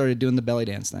on, they started doing the belly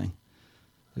dance thing.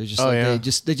 It was just Oh, like yeah.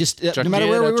 they just no matter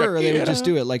where we Shakira, were, they would Shakira. just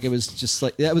do it. Like it was just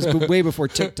like that was way before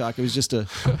TikTok. It was just a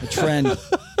trend.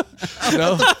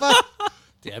 No.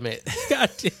 Damn it. God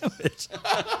damn it.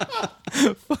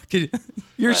 Fucking,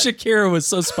 your Shakira was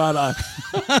so spot on.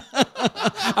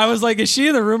 I was like, is she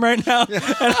in the room right now? And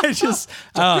I just,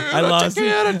 I lost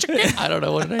it. I don't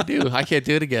know. What did I do? I can't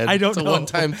do it again. I don't it's a know.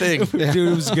 one-time thing. Dude,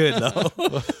 it was good, though.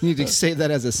 You need to save that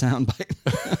as a soundbite.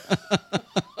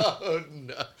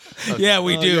 Yeah,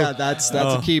 we do. Yeah, that's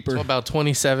a keeper. About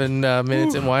 27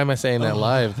 minutes, and why am I saying that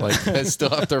live? Like, I still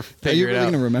have to figure really it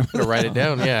out. gonna remember? I'm gonna write it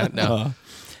down. Yeah, no.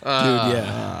 Dude,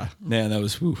 yeah. Man, that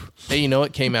was, whew. Hey, you know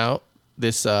what came out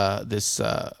this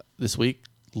week?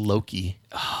 Loki.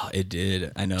 Oh, it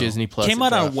did. I know. Disney Plus, came it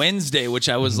out on dropped. Wednesday, which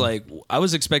I was like, I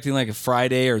was expecting like a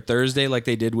Friday or Thursday, like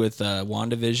they did with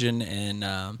WandaVision and.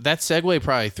 That segue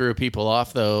probably threw people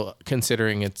off, though,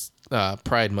 considering it's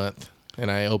Pride Month. And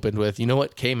I opened with, you know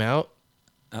what came out?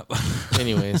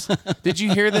 Anyways, did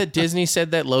you hear that Disney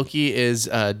said that Loki is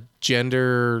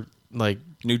gender like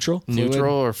Neutral.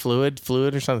 neutral or fluid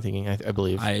or something? I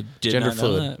believe I did gender not know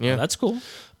fluid. that. Yeah, Oh, that's cool.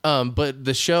 but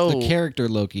the show, The character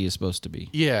Loki is supposed to be.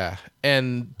 yeah,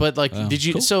 but like, did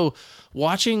you? cool. So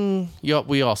watching,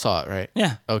 we all saw it, right?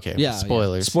 Yeah. Okay. Yeah,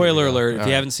 Spoilers. Spoiler Here we go. alert! If All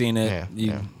you right. haven't seen it, Yeah,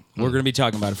 yeah. we're going to be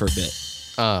talking about it for a bit.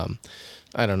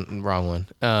 Wrong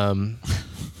one.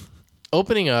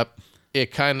 Opening up,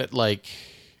 it kind of like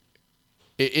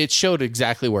it showed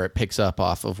exactly where it picks up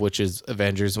off of, which is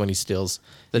Avengers when he steals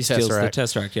the He steals the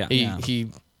Tesseract. Tesseract, yeah.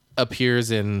 He appears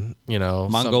in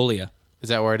some- Mongolia. is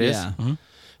that where it is? Yeah.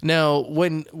 Now,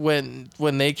 when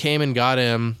they came and got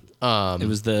him, It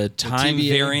was the time TVA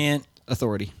variant.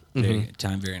 Authority.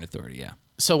 Time variant authority, yeah.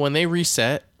 so when they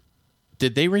reset,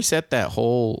 did they reset that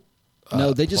whole?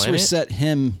 No, they just planet? reset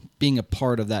him being a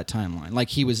part of that timeline. Like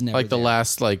he was never Like the there.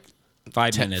 last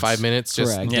 5 minutes. 5 minutes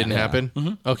just Correct. didn't Yeah.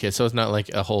 happen. Okay, so it's not like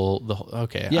the whole.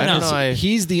 Okay, Yeah, I don't no, know.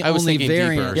 he's the I was only thinking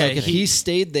variant. deeper. Like if he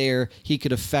stayed there, he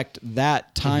could affect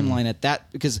that timeline at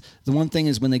that. Because the one thing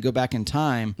is when they go back in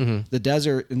time, the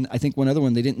desert, and I think one other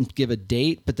one, they didn't give a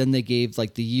date, but then they gave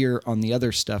like the year on the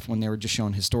other stuff when they were just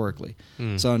shown historically.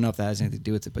 So I don't know if that has anything to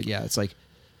do with it, but yeah, it's like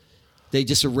they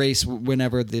just erase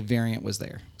whenever the variant was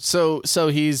there.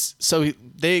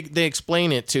 They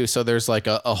explain it too. So there's like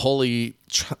a holy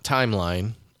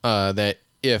timeline that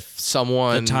if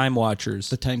someone The Time Watchers.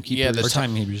 The timekeepers. Yeah, the or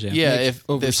Time Keepers, yeah. yeah, They if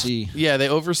oversee. they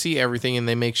oversee everything and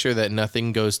they make sure that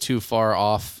nothing goes too far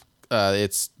off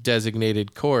its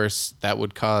designated course. That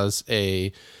would cause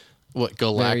a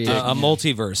galactic A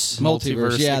multiverse.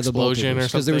 multiverse yeah, explosion or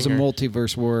because there was a something, or-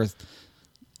 multiverse worth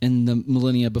in the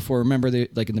millennia before. Remember,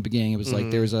 like in the beginning, it was like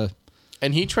there was a.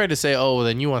 And he tried to say, "Oh, well,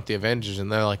 then you want the Avengers,"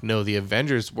 and they're like, "No, the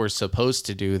Avengers were supposed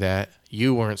to do that.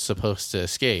 You weren't supposed to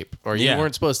escape, or you Yeah.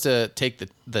 weren't supposed to take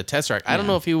the Tesseract." I don't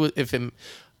know if he was,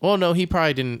 Well, no, he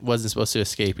probably wasn't supposed to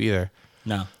escape either.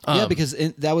 No. Yeah, because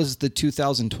that was the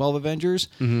 2012 Avengers,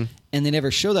 and they never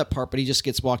show that part. But he just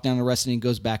gets walked down, arrested, and he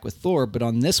goes back with Thor. But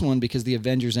on this one, because the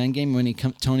Avengers Endgame, when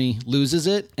Tony loses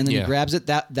it and then he grabs it,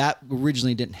 that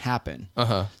originally didn't happen.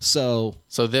 So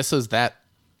this was that.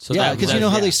 So yeah, that- because you know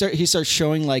how yeah. he starts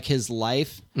showing like his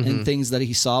life and things that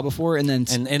he saw before, and then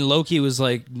And Loki was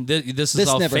like, this is This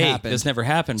all never fake. happened. This never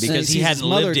happened So because he he sees hadn't his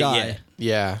mother lived it die. yet.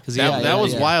 Yeah. he That, had- that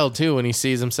was yeah. wild, too, when he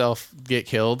sees himself get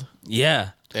killed. Yeah.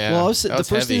 Yeah. well, that the was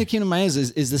first thing heavy. that came to mind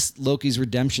is this Loki's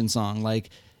redemption song. Like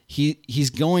he's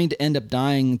going to end up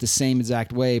dying the same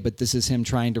exact way, but this is him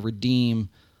trying to redeem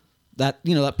that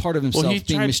that part of himself he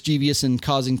being tried- mischievous and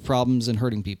causing problems and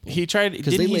hurting people. He tried.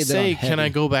 Because Didn't they he laid that on say, heavy. "Can I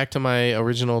go back to my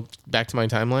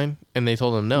timeline?" And they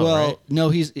told him no. Well, right?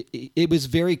 no, it was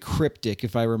very cryptic,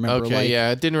 if I remember. Okay. Like,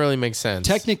 Yeah, it didn't really make sense.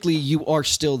 technically, you are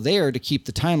still there to keep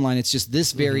the timeline. It's just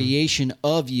this variation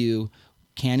of you.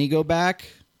 Can he go back?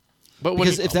 But when,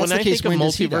 because if that's when the I case, think of when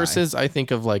does he die? multiverses, I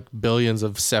think of like billions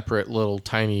of separate little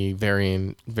tiny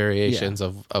variations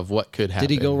of what could happen.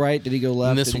 Did he go right? Did he go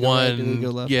left? And this Did he go right? Did he one, go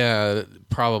left? yeah,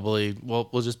 probably. Well,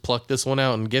 we'll just pluck this one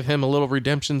out and give him a little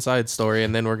redemption side story,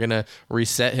 and then we're gonna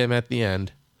reset him at the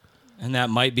end. And that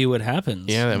might be what happens.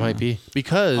 Yeah, that might be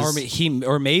because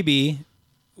Or maybe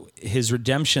his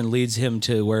redemption leads him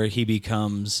to where he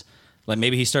becomes like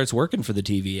maybe he starts working for the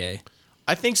TVA.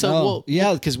 I think so. Oh, Well,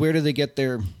 yeah, because where do they get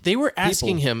their? they were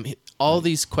asking him all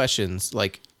these questions,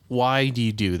 like, "Why do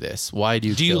you do this? Why do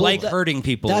you? Do you kill like them?" hurting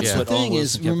people? That's is the what thing Owen is,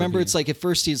 Wilson kept remember, repeating. it's like at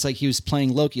first it's like he was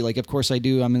playing Loki. Like, of course I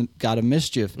do. I'm a god of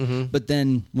mischief. But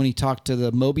then when he talked to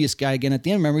the Mobius guy again at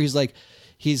the end, remember he's like,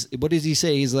 what does he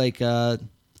say? He's like a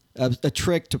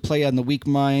trick to play on the weak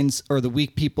minds or the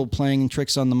weak people playing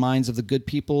tricks on the minds of the good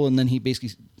people. And then he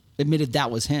basically admitted that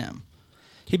was him.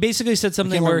 He basically said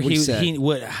something can't where remember what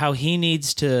he said. how he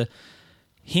needs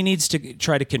to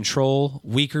try to control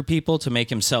weaker people to make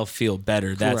himself feel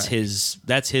better. That's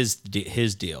Correct.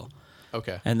 his deal.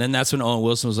 Okay. And then that's when Owen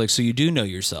Wilson was like, "So you do know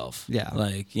yourself?" Yeah.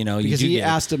 like you Because do he get it.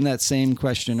 asked him that same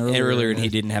question earlier and he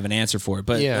didn't have an answer for it.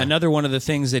 But Yeah. another one of the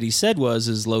things that he said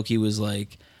is Loki was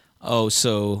like, "Oh,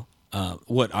 so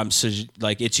what?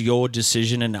 Like it's your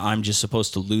decision and I'm just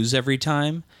supposed to lose every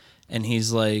time?" And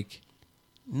he's like,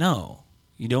 "No,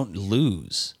 you don't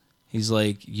lose." He's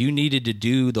like, "You needed to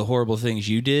do the horrible things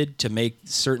you did to make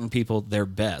certain people their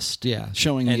best." Yeah,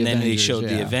 showing and the then they Avengers, showed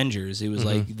the yeah. Avengers. It was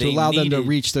like to they allow them to needed-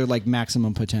 reach their like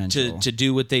maximum potential. to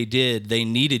do what they did, they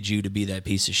needed you to be that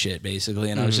piece of shit,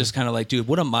 basically. And I was just kind of like, dude,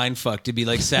 what a mind fuck to be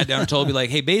like sat down and told me like,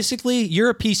 hey, basically, you're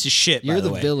a piece of shit. You're by the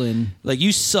way. villain Like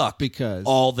you suck because-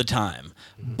 all the time,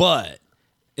 but.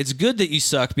 It's good that you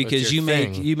suck because your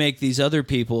thing. you make these other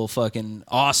people fucking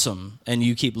awesome, and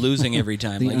you keep losing every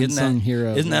time. The like, isn't unsung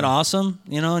heroes, isn't that man. awesome?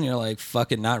 You know, and you're like,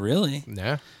 fucking not really.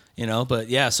 Yeah. You know, but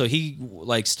yeah, so he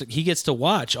like he gets to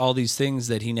watch all these things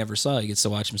that he never saw. He gets to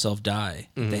watch himself die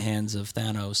at the hands of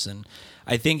Thanos, and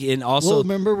I think in also Well,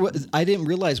 remember what I didn't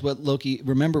realize what Loki.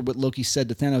 Remember what Loki said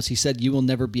to Thanos. He said, "You will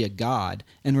never be a god."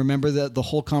 And remember that the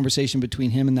whole conversation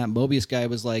between him and that Mobius guy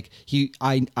was like,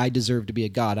 I deserve to be a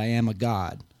god. I am a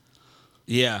god."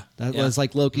 yeah, That yeah. was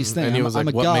like Loki's thing. And he I'm, was I'm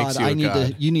like, a "What god. makes you I a need god?"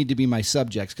 to. You need to be my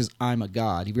subjects because I'm a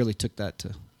god. He really took that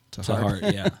to to heart.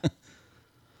 Yeah,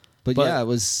 But But- yeah, it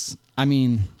was. I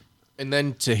mean, And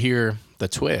then to hear the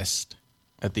twist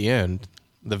at the end,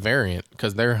 the variant,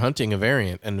 because they're hunting a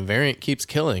variant, and the variant keeps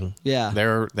killing. Yeah.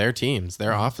 their teams, their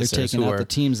they're officers taking who out are the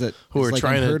teams that who is, are like,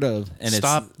 trying unheard to of And it's-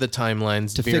 stop the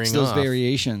timelines to veering fix those off.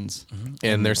 variations.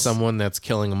 And there's someone that's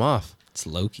killing them off, it's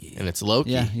Loki. and it's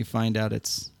Loki. Yeah, you find out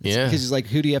it's Yeah. because he's like,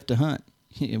 who do you have to hunt?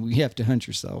 We have to hunt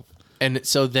yourself. And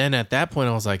so then at that point,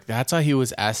 I was like, that's how he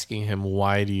was asking him,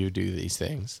 why do you do these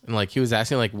things? And like he was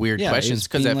asking like weird Yeah, he questions was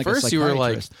because being at like a first you were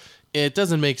like, psychiatrist. it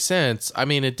doesn't make sense. I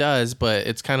mean, it does, but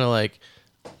it's kind of like,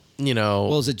 you know,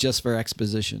 Well, is it just for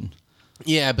exposition?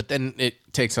 yeah. But then it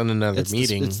takes on another It's the-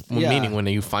 meeting. yeah. Meaning when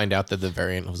you find out that the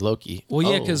variant was Loki. Well,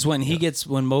 yeah, Oh, because when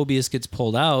Mobius gets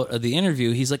pulled out of the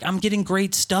interview, he's like, "I'm getting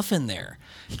great stuff in there,"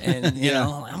 and you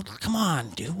know, come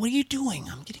on, dude, what are you doing?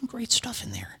 I'm getting great stuff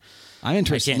in there. I'm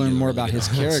interested can't to learn do it more really about good. his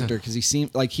character because he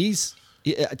seemed like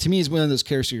to me, he's one of those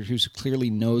characters who clearly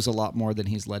knows a lot more than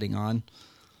he's letting on.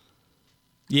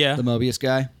 Yeah, The Mobius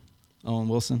guy, Owen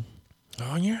Wilson.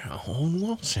 Oh yeah, Owen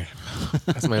Wilson.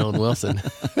 That's my Owen Wilson.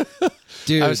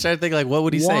 Dude, I was trying to think like, what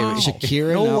would he Wow. say?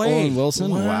 Shakira, No not way. Owen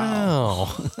Wilson. Wow.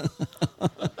 Wow.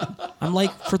 I'm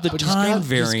like for the But he's time got- he's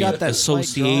variant got that slight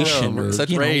association draw. or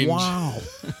Such you know, range. wow,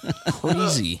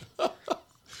 crazy.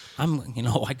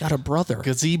 I got a brother.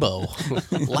 Gazebo.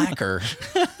 Lacquer.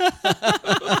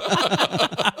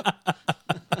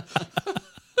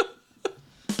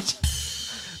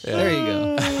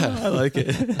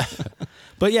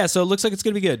 But yeah, so it looks like it's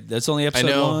gonna be good. That's only I episode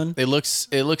know 1. it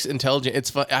looks intelligent.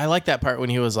 It's fun. I like that part when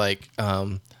he was like,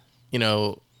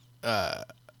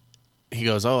 he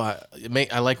goes, "Oh,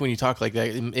 I like when you talk like that.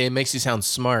 It makes you sound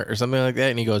smart or something like that."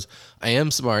 And he goes, "I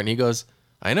am smart." And he goes,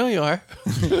 "I know you are."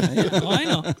 Oh, I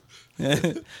know.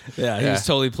 Yeah, he was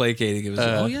totally placating. It was like,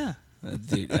 oh yeah,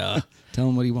 dude. Tell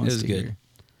him what he wants It was to good. hear.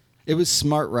 It was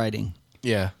smart writing.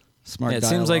 Yeah. Smart. Yeah, it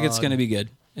seems like it's dialogue. going to be good.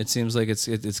 It seems like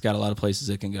it's got a lot of places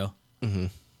it can go. Mm-hmm.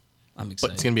 I'm But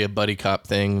excited. it's gonna be a buddy cop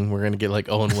thing. We're gonna get like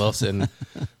Owen Wilson,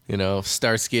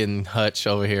 Starsky and Hutch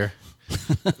over here,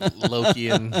 Loki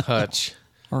and Hutch.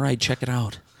 All right, check it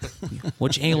out.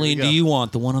 Which alien do you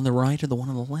want? The one on the right or the one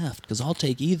on the left? Because I'll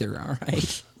take either. All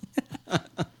right.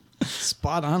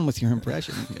 spot on with your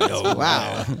impression.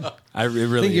 Wow. It I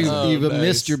really think is. you've nice.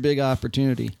 missed your big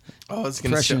opportunity. Oh, I was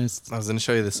gonna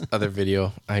show you this other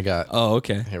video I got. Oh,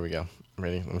 okay. Here we go.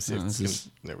 Ready? Let me see. If this it's is-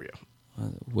 there we go.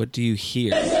 What do you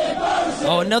hear?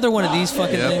 Oh, another one of these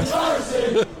fucking Yep. things.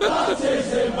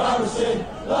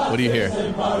 What do you hear?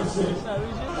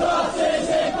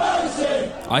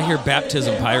 I hear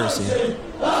baptism piracy.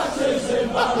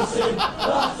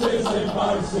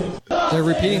 They're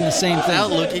repeating the same Without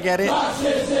thing. looking at it.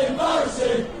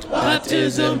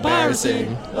 Baptism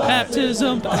embarrassing.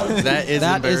 Baptism. That is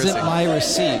That embarrassing. isn't my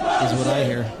receipt, is what I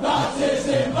hear.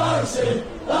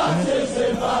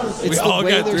 It's We the all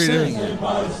way got they're three saying it.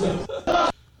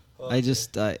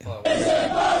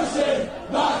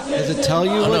 Does it tell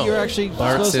you Oh, what no. you're actually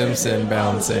Bart supposed to? Simpson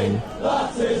bouncing.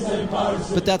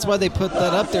 But that's why they put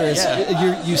that up there. Is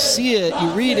Yeah. you see it, you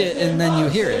read it, and then you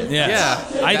hear it. Yeah.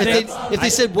 Yeah. I think. If they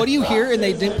said, "What do you hear?" and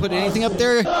they didn't put anything up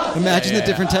there, imagine the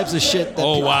different types of shit. That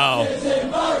Oh people- wow.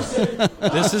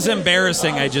 This is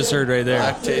embarrassing. I just heard right there.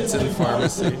 Lactates in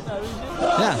pharmacy.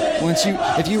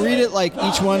 Yeah. If you read it like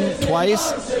each one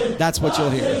twice, that's what you'll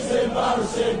hear.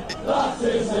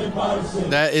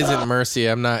 That isn't mercy.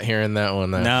 I'm not hearing that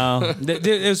one. Though. No,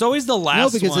 it was always the No,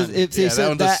 last because one. if they Yeah, that said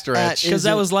one's a that, stretch. Because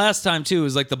that was last time too. It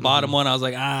was like the bottom one. I was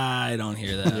like, I don't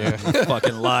hear that. You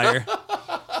fucking liar.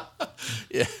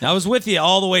 Yeah. I was with you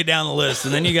all the way down the list,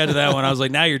 and then you got to that one. I was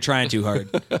like, now you're trying too hard.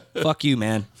 Fuck you,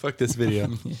 man. Fuck this video.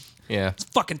 Yeah. This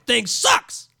fucking thing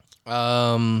sucks.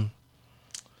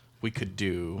 We could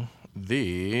do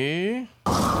the.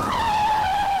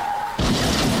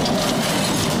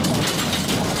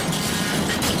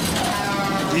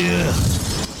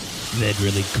 That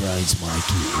really grinds my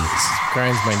gears.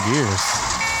 Grinds my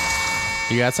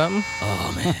gears. You got something?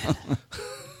 Oh man.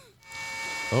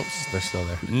 Oops, they're still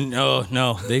there.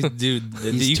 No, they dude.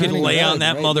 You can turning lay on red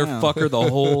that right motherfucker the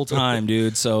whole time,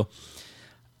 dude. So,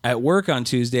 at work on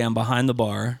Tuesday, I'm behind the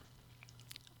bar.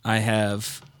 I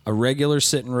have a regular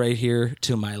sitting right here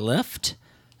to my left,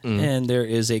 and there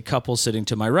is a couple sitting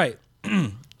to my right.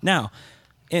 Now,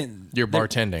 You're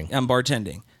bartending. I'm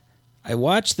bartending. I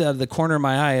watch the corner of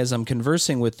my eye as I'm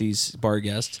conversing with these bar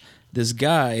guests. This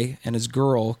guy and his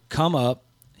girl come up.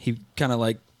 He kind of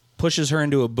like pushes her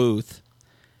into a booth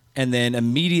and then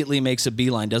immediately makes a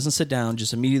beeline. Doesn't sit down,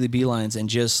 just immediately beelines and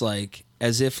just like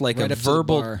as if like Right a up to the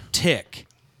verbal bar. tick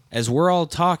as we're all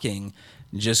talking,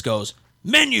 just goes,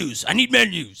 menus. I need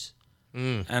menus.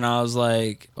 And I was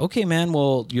like, okay, man,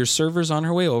 well, your server's on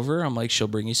her way over. I'm like, she'll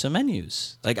bring you some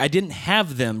menus. Like, I didn't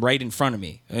have them right in front of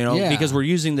me, Yeah. because we're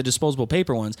using the disposable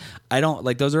paper ones. I don't,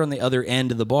 like, those are on the other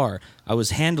end of the bar. I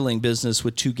was handling business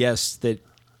with two guests that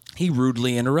he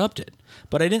rudely interrupted.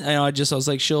 But I didn't, I was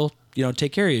like, she'll,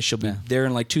 take care of you. She'll be there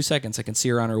in like 2 seconds. I can see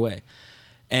her on her way.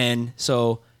 And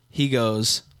so he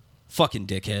goes, fucking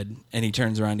dickhead. And he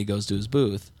turns around, he goes to his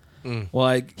booth. Well,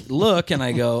 I look and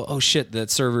I go, oh shit, that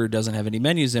server doesn't have any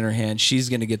menus in her hand. She's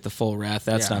going to get the full wrath.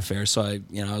 That's not fair. So I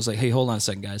was like, hey, hold on a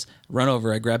second, guys. Run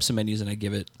over. I grab some menus and I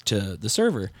give it to the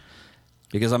server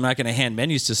because I'm not going to hand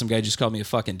menus to some guy who just called me a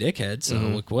fucking dickhead. So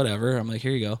like, whatever. I'm like,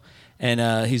 here you go.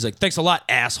 And he's like, thanks a lot,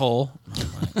 asshole.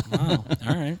 I'm like, wow.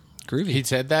 All right. Groovy. He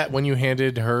said that when you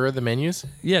handed her the menus?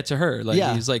 Yeah, to her. Like,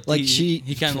 Yeah, he's like, she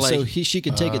kind of like, she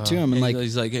could take it to him and like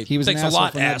he's like, hey, he was an thanks a asshole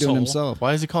lot, for not asshole. doing himself.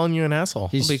 Why is he calling you an asshole?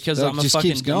 He's- because that I'm a just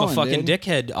keeps fucking going, dude.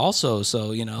 dickhead also. So,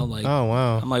 like, Oh,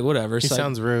 wow. I'm like, whatever. He So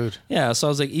sounds rude. yeah. So I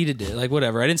was like, eat it, like,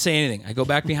 whatever. I didn't say anything. I go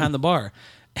back behind the bar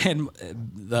and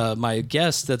my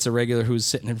guest that's a regular who's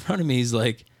sitting in front of me, he's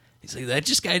like,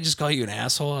 that guy just called you an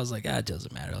asshole. I was like, it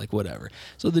doesn't matter. Like, whatever.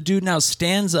 So the dude now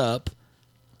stands up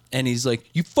and he's like,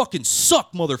 you fucking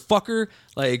suck, motherfucker.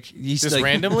 Like, he's Just like,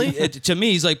 randomly? to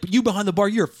me, he's like, but you behind the bar,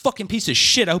 you're a fucking piece of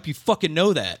shit. I hope you fucking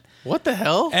know that. What the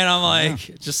hell? And I'm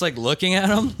like, just like looking at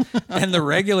him. And the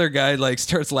regular guy like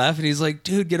starts laughing. He's like,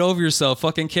 dude, get over yourself.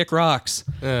 Fucking kick rocks.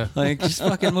 Yeah. Like, just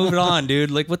fucking move it on,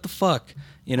 dude. Like, what the fuck?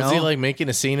 You know, Was he like making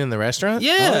a scene in the restaurant?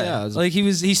 yeah, yeah, it was- like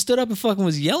he stood up and fucking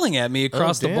was yelling at me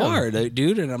across the damn. bar,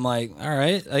 dude. And I'm like, all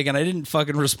right, like, and I didn't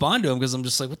fucking respond to him because I'm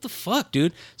just like, what the fuck,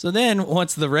 dude. So then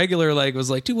once the regular like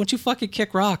was like, dude, why don't you fucking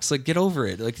kick rocks? Like, get over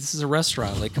it. Like, this is a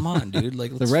restaurant. Like, come on, dude.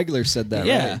 Like, The let's- regular said that,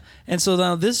 yeah. right? And so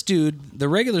now this dude, the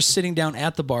regular's sitting down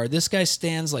at the bar. This guy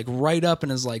stands like right up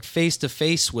and is like face to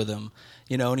face with him,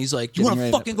 you know, and he's like, you Getting want to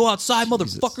ready to- fucking go outside,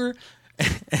 motherfucker?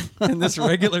 And this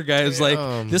regular guy was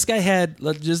like, this guy had,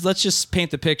 let's just paint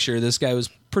the picture. This guy was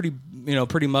pretty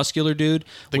muscular dude.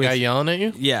 The with- guy yelling at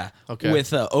you? Yeah. Okay.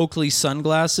 With Oakley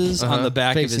sunglasses on the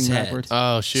back of his Facing head. backwards.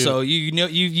 Oh shoot. So you know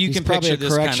you can probably picture a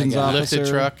this kind of corrections guy. officer.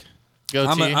 lifted truck.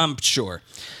 Goatee. I'm sure.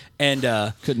 And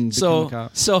Couldn't so become a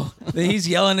cop. so he's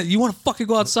yelling at you want to fucking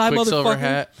go outside, Quicksilver motherfucker.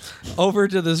 hat. Over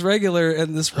to this regular,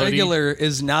 and this Hoodie. regular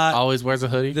is not. Always wears a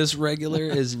hoodie. This regular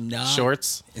is not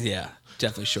Shorts. Yeah,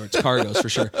 definitely shorts, cargos for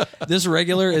sure. This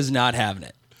regular is not having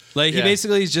it. Like he Yeah.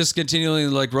 basically he's just continually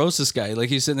like roast this guy. Like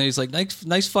he's sitting there, he's like,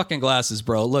 nice fucking glasses,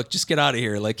 bro. Look, just get out of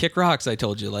here. Like kick rocks. I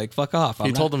told you. Like fuck off.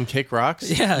 You told him kick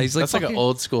rocks? Yeah, he's like That's like an fucking-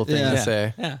 old school thing Yeah. to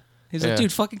say. Yeah. He's Yeah. like,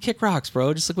 dude, fucking kick rocks,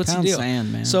 bro. Just like, what's Pound the deal?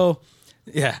 sand, man. So,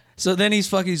 yeah. So then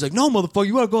he's like, no, motherfucker,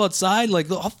 you want to go outside?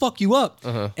 Like, I'll fuck you up.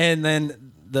 And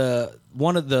then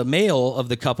one of the male of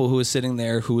the couple who was sitting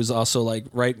there, who was also like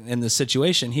right in the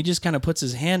situation, he just kind of puts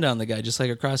his hand on the guy, just like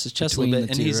across his chest a Between little bit.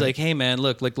 the And two, he's right? like, hey, man,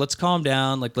 look, like, let's calm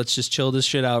down. Like, let's just chill this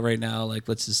shit out right now. Like,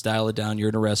 let's just dial it down. You're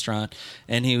in a restaurant.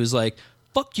 And he was like,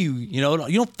 fuck you. You know,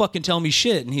 you don't fucking tell me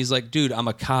shit. And he's like, dude, I'm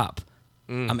a cop.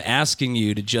 I'm asking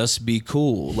you to just be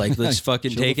cool. Like, let's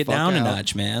fucking Chill take the it fuck down a out.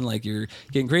 notch, man. Like, you're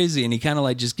getting crazy. And he kind of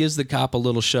like just gives the cop a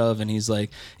little shove, and he's like,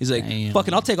 Damn.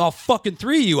 fucking, I'll take all fucking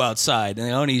three of you outside. And,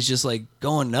 you know, and he's just like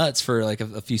going nuts for like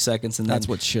a few seconds, and That's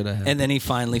then what should have happened. and then he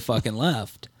finally fucking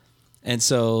left. And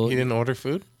so He didn't order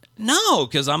food? no,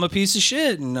 because I'm a piece of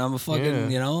shit, and I'm a fucking, Yeah.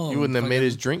 you know, You wouldn't have made fucking-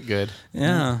 his drink good.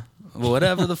 yeah. Well,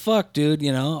 whatever the fuck, dude.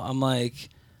 You know, I'm like,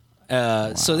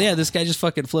 so yeah, this guy just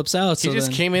fucking flips out. He So just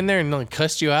then- came in there and like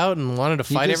cussed you out and wanted to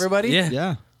fight just- everybody? Yeah.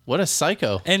 Yeah. What a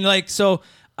psycho. And like, so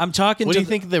I'm talking What to do you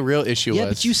think the real issue Yeah,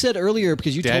 was? but you said earlier,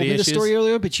 because you told Daddy me the issues? story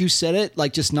earlier, but you said it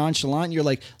like just nonchalant. You're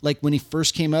like when he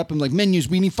first came up and like menus,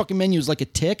 we need fucking menus, like a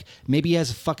tick. Maybe he has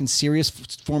a fucking serious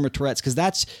form of Tourette's, because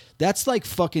that's like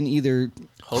fucking either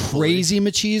crazy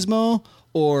machismo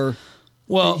or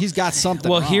well, he's got something.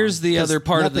 Well, wrong, here's the 'cause other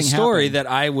part of the nothing story happened. that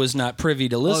I was not privy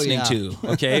to listening yeah. to.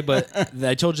 Okay, but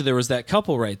I told you there was that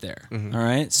couple right there. All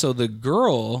right, so the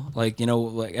girl, like, you know,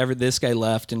 like this guy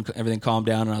left and everything calmed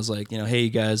down, and I was like, you know, hey, you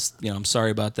guys, you know, I'm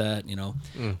sorry about that, you know,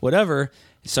 whatever.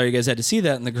 Sorry you guys had to see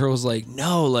that. And the girl was like,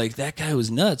 no, like that guy was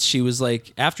nuts. She was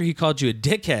like, after he called you a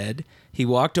dickhead, he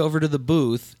walked over to the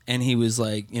booth and he was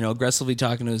like, you know, aggressively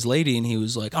talking to his lady, and he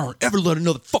was like, I don't ever let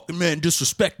another fucking man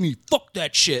disrespect me. Fuck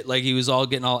that shit. Like, he was all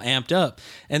getting all amped up.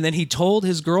 And then he told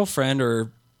his girlfriend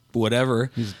or whatever,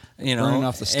 you know, burning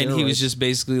off the and he was steroids. just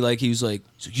basically like, he was like,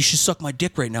 so you should suck my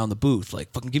dick right now in the booth.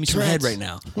 Like, fucking give me some head Tourette's. right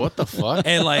now. What the fuck?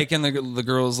 And like, and the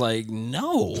girl's like,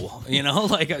 no, you know,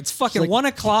 like it's fucking like- 1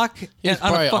 o'clock He's on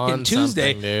a probably fucking on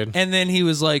Tuesday, something, dude. and then he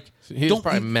was like, He was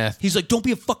probably meth. He's like, don't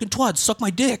be a fucking twat, suck my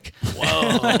dick.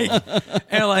 Whoa.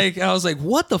 and like, I was like,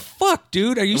 what the fuck,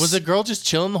 dude? Are you? Was the girl just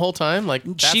chilling the whole time? Like,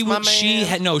 that's she my was. She man?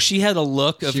 had no. She had a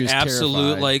look of She was absolute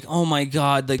terrified. like, oh my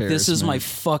god, like this is my Embarrassment.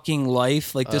 fucking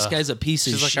life. Like this guy's a piece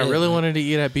of She's like, shit. I really wanted to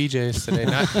eat at BJ's today,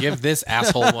 not give this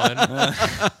asshole one.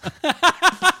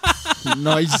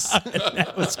 nice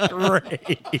was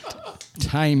great.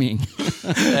 timing.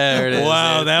 There it is.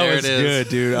 Wow, dude. that There was it is. good,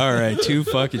 dude. All right, too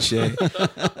fucking shit.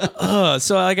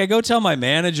 So like, I go tell my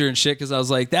manager and shit because I was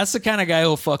like, that's the kind of guy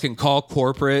who'll fucking call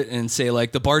corporate and say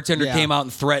like, the bartender Yeah. came out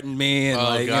and threatened me, and Oh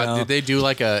like, god, you know, did they do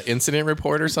like a incident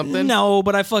report or something? no,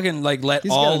 but I fucking like let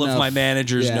He's got all of enough- my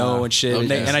managers yeah, know and shit,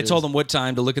 and, okay. and I told them what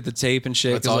time to look at the tape and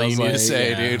shit. That's 'cause all I you was need to like,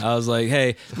 say, dude. I was like,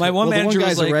 hey, my one Well, the one manager guy's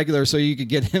was like, a regular, so you could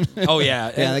get him. oh yeah,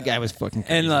 yeah, and- that guy was fucking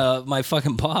crazy. And my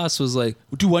fucking boss was like,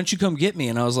 dude, why don't you come get me?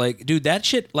 And I was like, dude, that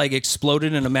shit like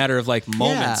exploded in a matter of like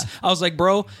moments. Yeah. I was like,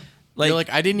 bro, You're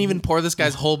like, I didn't even pour this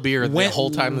guy's whole beer the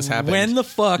whole time this happened. When the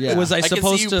fuck Yeah. was I, I can see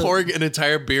supposed you to? pouring an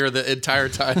entire beer the entire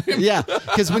time. Yeah,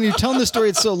 because when you're telling the story,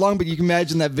 it's so long, but you can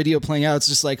imagine that video playing out. It's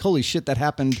just like, holy shit, that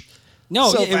happened. No,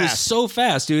 so it was fast. so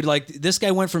fast, dude. Like this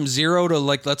guy went from 0 to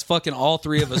like, let's fucking all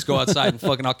three of us go outside and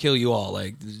fucking I'll kill you all.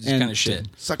 Like this And kind of shit.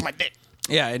 Suck my dick.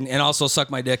 Yeah, and also suck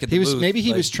my dick at the He was booth. maybe he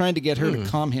Like, was trying to get her to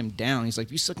calm him down. He's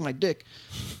like, "You suck my dick."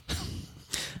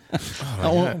 I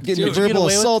won't get Dude, into could you get verbal away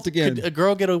with- assault again. Could a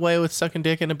girl get away with sucking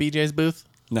dick in a BJ's booth?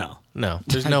 no. No,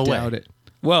 there's I no way. doubt it.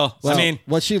 Well, Well, I mean,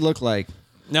 what she looked like?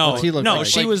 no, What's he look no, like?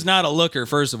 she Like- was not a looker.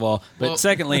 First of all, but Well,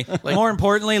 secondly, more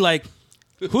importantly, like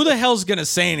who the hell's gonna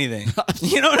say anything?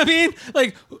 You know what I mean?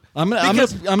 Like, I'm gonna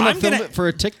film it for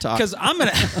a TikTok. because I'm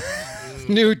gonna.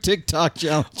 New TikTok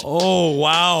challenge. Oh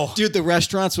wow, Dude, the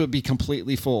restaurants would be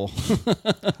completely full.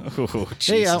 oh,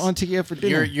 Hey, I want to take you out for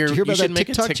dinner. Did you hear you about should that make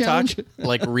TikTok a TikTok challenge?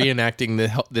 like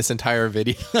reenacting this entire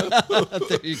video,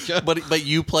 There you go. but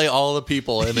you play all the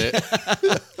people in it.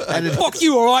 Fuck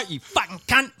you, all right, you fucking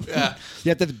cunt. You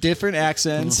have to have different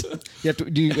accents. You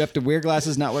have to wear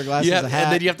glasses, not wear glasses, Yeah, a hat.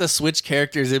 and then you have to switch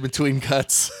characters in between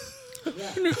cuts.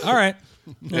 All right.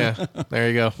 Yeah, there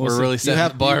you go. We're really you setting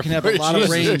the bar. you can have for a lot of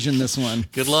you. range in this one.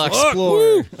 Good luck.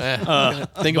 Explore.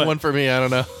 Think of one for me. I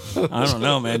don't know. I don't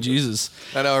know, man. Jesus.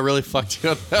 I know I really fucked you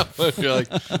on that one. You're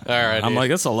like, all right. I'm dude. like,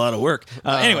 that's a lot of work.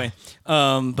 Anyway,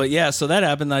 but yeah, so that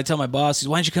happened. And I tell my boss, he's,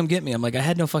 why didn't you come get me? I'm like, I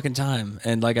had no fucking time.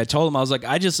 And like, I told him, I was like,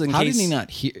 I just in How case. did he not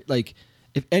hear? Like,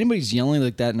 if anybody's yelling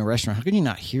like that in a restaurant, how can you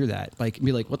not hear that? Like,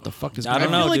 be like, what the fuck is I going don't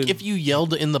on? know. I feel like dude. if you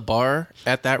yelled in the bar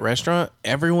at that restaurant,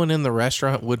 everyone in the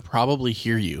restaurant would probably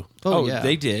hear you. Oh, yeah.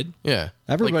 they did. Yeah,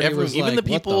 Everybody was even like,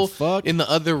 the "What the people fuck?" in the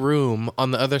other room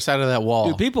on the other side of that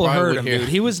wall. Dude, people probably heard would him, hear. dude.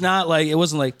 He was not like, it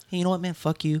wasn't like, hey, you know what, man,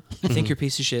 fuck you. I think you're a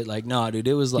piece of shit. Like, no, dude,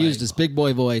 it was like, He used his big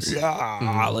boy voice.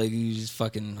 like, he just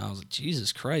fucking, I was like,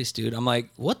 Jesus Christ, dude. I'm like,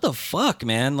 what the fuck,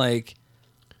 man? Like,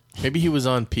 Maybe he was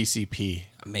on PCP.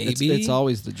 maybe. It's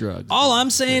always the drugs. All I'm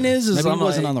saying is Maybe I'm he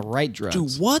wasn't like, on the right drugs.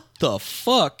 dude, what the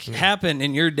fuck happened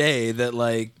in your day that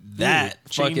like that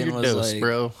Change fucking your was dose, like,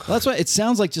 bro. Well, that's why it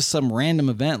sounds like just some random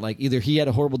event. Like either he had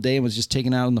a horrible day and was just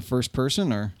taken out in the first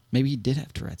person, or maybe he did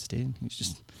have Tourette's, dude.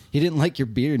 He didn't like your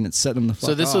beard and it set him the fuck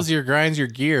So this off. was your grinds your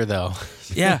gear though.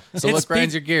 Yeah. So It's what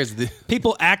grinds pe- your gears?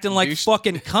 people acting like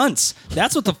fucking cunts.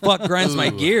 That's what the fuck grinds my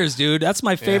gears, dude. That's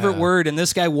my favorite Yeah. word, and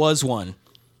this guy was one.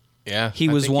 Yeah, He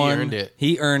I was think one. He earned it.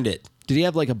 He earned it. Did he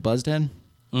have like a buzzed head?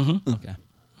 Mm-hmm. Okay.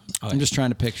 I'm just trying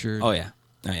to picture. Oh yeah.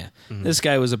 Oh yeah. This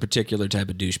guy was a particular type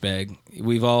of douchebag.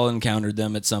 We've all encountered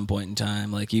them at some point in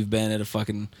time. Like you've been at a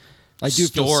fucking I do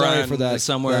feel store sorry on- for that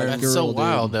somewhere. that That's so girl, dude.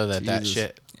 wild though that Jesus.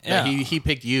 shit. Yeah. That he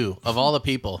picked you of all the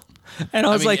people. And I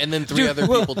was mean, like, and then three dude, other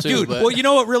well, people, too, Dude, but- well, you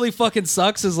know what really fucking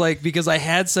sucks is like because I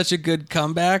had such a good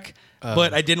comeback,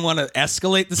 but I didn't want to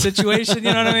escalate the situation.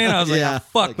 You know what I mean? I was like, Yeah. oh,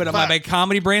 fuck. Like, But fuck. my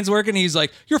comedy brain's working. He's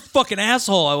like, you're a fucking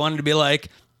asshole. I wanted to be like,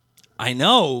 I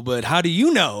know, but how do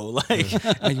you know?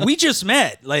 Like we just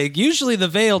met. Like usually the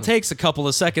veil takes a couple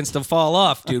of seconds to fall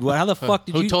off, dude. How the fuck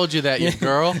did Who you? told you that, you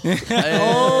girl?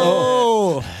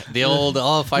 Oh, The old,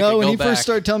 if I No, could when go he back. first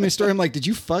started telling me a story, I'm like, "Did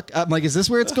you fuck?" I'm like, "Is this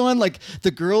where it's going?" Like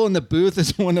the girl in the booth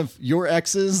is one of your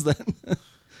exes,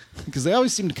 because they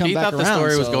always seem to come he back thought around. the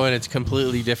story was so- going a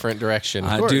completely different direction.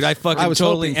 course. dude, I fucking I was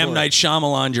totally hoping M for Night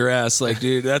Shyamalan your ass. Like,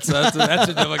 dude, that's what the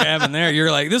fuck happened there.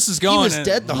 You're like, this is He going. was and-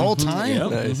 dead the whole time. Yep.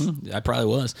 Mhm. I probably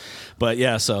was. But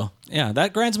yeah, so yeah,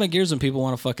 that grinds my gears when people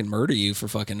want to fucking murder you for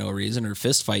fucking no reason or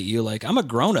fist fight you. Like, I'm a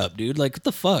grown up, dude. Like, what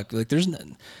the fuck? Like, there's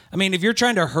I mean, if you're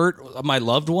trying to hurt my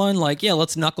loved one, like, yeah,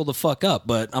 let's knuckle the fuck up.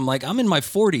 But I'm like, I'm in my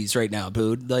 40s right now,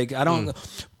 dude. Like, I don't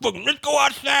fucking let's go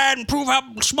outside and prove how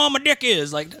small my dick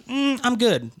is. Like, I'm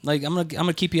good. Like, I'm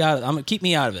gonna keep you out. I'm gonna keep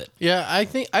me out of it. Yeah,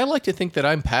 I like to think that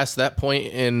I'm past that point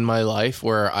in my life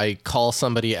where I call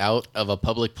somebody out of a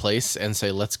public place and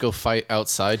say, "Let's go fight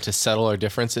outside to settle our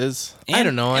differences." I And-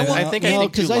 don't know. and I think I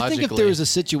think too because I think if there logically. was a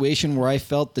situation where I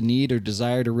felt the need or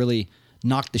desire to really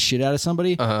knock the shit out of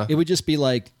somebody, it would just be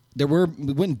like it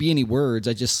wouldn't be any words.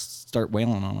 I just start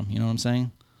wailing on them. You know what I'm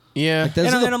saying? Yeah,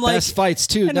 Those are the I'm like- best fights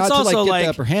too. And Not it's to also like get the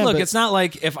upper hand. look, but it's not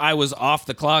like if I was off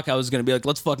the clock, I was going to be like,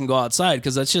 let's fucking go outside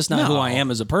because that's just not who I am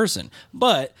as a person.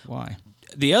 But why?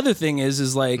 the other thing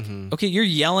is like, okay, you're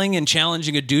yelling and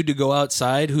challenging a dude to go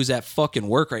outside who's at fucking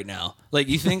work right now. Like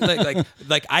you think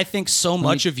like I think so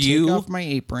much of Take you off my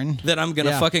apron. that I'm gonna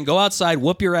Yeah. fucking go outside,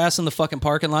 whoop your ass in the fucking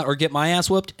parking lot, or get my ass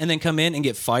whooped, and then come in and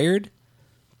get fired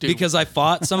because I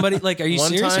fought somebody. Like, are you one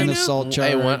serious time, right now? assault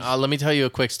charge. Hey, let me tell you a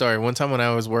quick story. One time when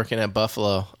I was working at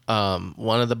Buffalo,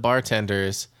 one of the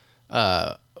bartenders,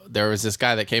 there was this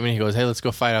guy that came in. He goes, "Hey, let's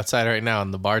go fight outside right now."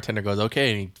 And the bartender goes,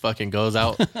 "Okay," and he fucking goes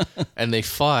out, and they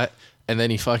fought. And then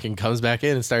he fucking comes back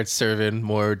in and starts serving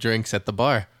more drinks at the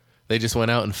bar. They just went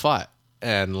out and fought,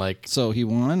 and like So he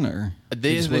won, or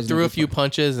they he just wasn't threw a good few fight?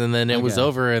 punches, and then it was Okay.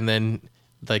 over. And then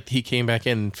like he came back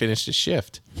in and finished his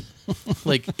shift.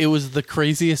 Like it was the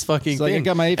craziest fucking like, I thing.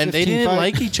 got my And they 8:15 didn't fight.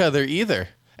 like each other either.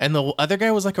 And the other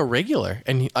guy was like a regular,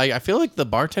 and I feel like the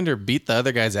bartender beat the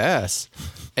other guy's ass,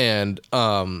 and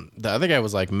the other guy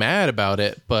was like mad about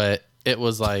it, but it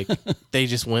was like they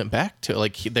just went back to it.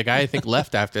 Like the guy I think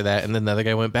left after that, and then the other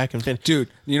guy went back and finished. Dude,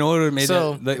 you know what would have made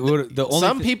So the only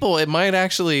some people, it might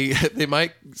actually they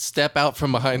might step out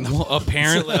from behind the wall.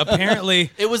 Apparently,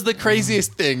 It was the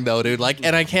craziest thing, though, dude. Like,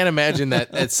 and I can't imagine that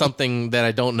it's something that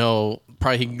I don't know.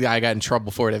 Probably I got in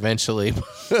trouble for it eventually.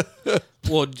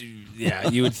 well, yeah,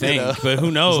 you would think, but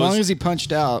who knows? As long as he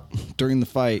punched out during the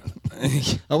fight.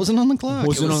 I wasn't on the clock. It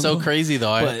was so crazy,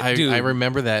 though. But, I dude-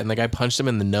 remember that, and the guy punched him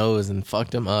in the nose and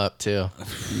fucked him up too.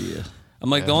 Yeah. I'm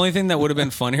like, the only thing that would have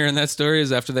been funnier in that story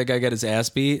is after that guy got his ass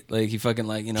beat, like he fucking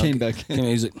like, you know, Came back.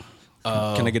 He's like,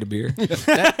 can I get a beer?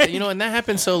 That, and that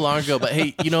happened so long ago. But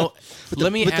hey,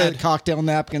 let me With add the cocktail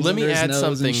napkins let me under his add nose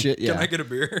something. and shit. Yeah. Can I get a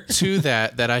beer? to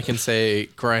that I can say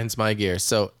grinds my gears.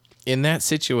 So in that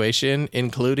situation,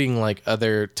 including like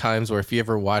other times where if you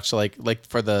ever watch like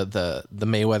for the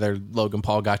Mayweather Logan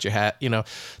Paul got your hat,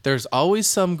 there's always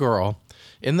some girl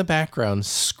in the background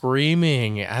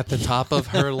screaming at the top of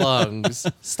her lungs,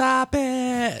 "Stop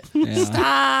it! Yeah.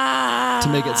 Stop!" To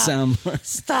make it sound more.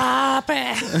 Stop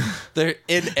it. They're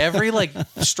in every like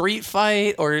street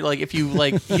fight or like if you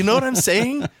like, you know what I'm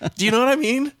saying? Do you know what I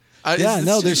mean? Yeah,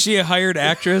 no, Is there's she a hired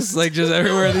actress? Like just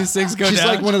everywhere these things go she's down.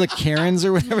 like one of the Karens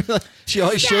or whatever. Like, she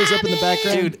always shows up in the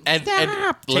background. Dude, and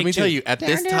let me tell you, at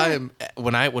this time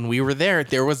when we were there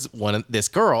was this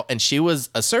girl, and she was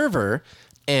a server,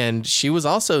 and she was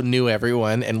also knew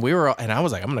everyone, and I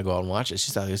was like, I'm gonna go out and watch it.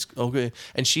 She's like, okay,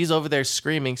 and she's over there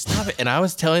screaming, "Stop it!" And I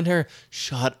was telling her,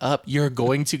 "Shut up! You're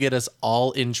going to get us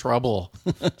all in trouble.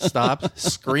 Stop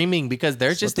screaming," because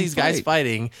there's just them these guys fight.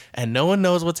 fighting, and no one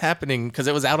knows what's happening because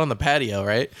it was out on the patio,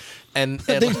 right? And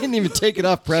They didn't even take it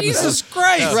off premises. Jesus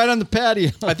Christ. Right on the patio.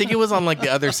 I think it was on like the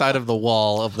other side of the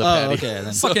wall of the patio. Oh, okay.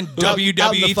 Then. fucking Out in the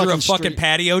WWE through a fucking fucking street.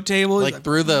 patio table. Like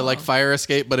through the like fire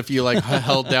escape, but if you like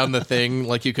held down the thing,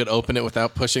 like you could open it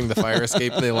without pushing the fire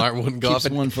escape, and the alarm wouldn't go Keeps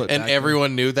off. one foot And back.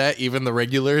 everyone knew that, even the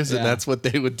regulars, and Yeah. that's what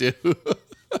they would do.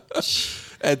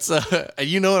 It's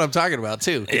you know what I'm talking about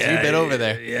too, because you've been over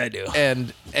there. Yeah, I do.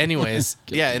 And anyways,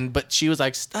 but she was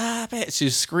like, "Stop it!" She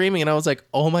was screaming, and I was like,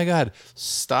 "Oh my god,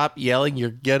 stop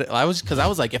yelling! I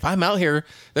was like, if I'm out here,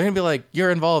 they're gonna be like, you're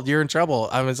involved, you're in trouble.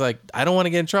 I was like, I don't want to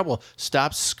get in trouble.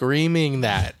 Stop screaming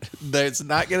that. That's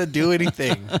not gonna do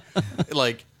anything.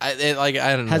 I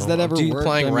don't know. Has that ever Do you worked?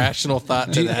 applying I mean- rational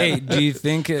thought to that? Hey, do you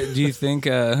think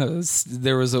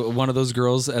there was one of those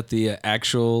girls at the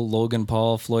actual Logan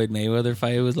Paul Floyd Mayweather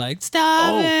fight who was like,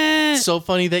 "Stop it"? So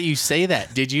funny that you say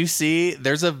that. Did you see?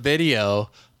 There's a video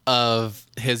of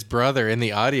his brother in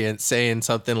the audience saying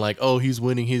something like, "Oh, he's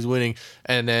winning,"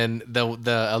 and then the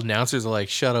announcers are like,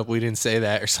 "Shut up, we didn't say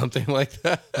that," or something like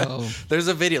that. Oh. There's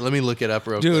a video. Let me look it up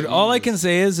real Dude, quick. all I can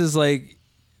say is like,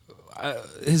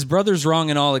 his brother's wrong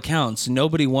in all accounts.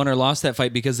 Nobody won or lost that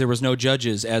fight because there was no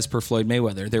judges, as per Floyd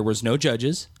Mayweather. There was no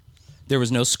judges. There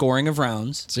was no scoring of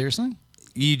rounds. Seriously?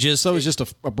 You just So it was just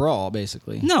a brawl,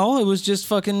 basically. no. It was just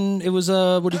fucking. It was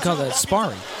what do you call that?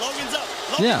 Sparring. Logan's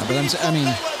up. Yeah, but I mean-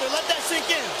 Mayweather, let that sink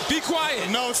in. Be quiet.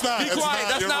 No, it's not. Be It's quiet. not.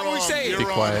 That's You're not what we wrong. say. You're Be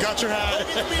wrong. quiet. Got your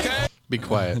hat. Be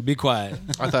quiet. Be quiet.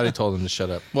 I thought he told him to shut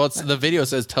up. Well, the video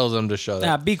tells him to shut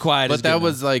Nah, up. be quiet. But is that good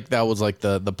was like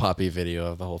the poppy video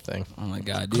of the whole thing. enough. Oh my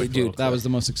god, dude. That was the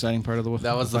most exciting part of the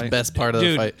That was the fight. best part of the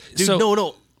Dude, fight. Dude, so-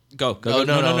 no. Go. Oh,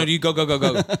 no. You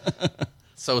go.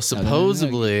 So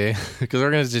supposedly, because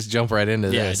we're gonna just jump right into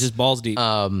Yeah, this. just balls deep.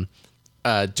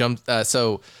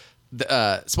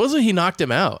 Supposedly he knocked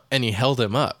him out and he held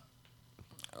him up.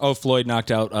 Oh, Floyd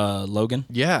knocked out Logan,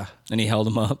 Yeah. and he held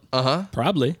him up. Uh-huh.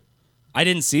 Probably. I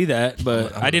didn't see that,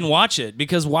 but I didn't watch it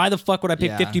because why the fuck would I pay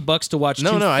Yeah. $50 to watch?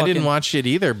 No, two I didn't fucking- watch it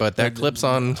either, but that clip's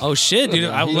on. Oh shit, dude! He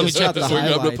Let me just check got this. the One. I'm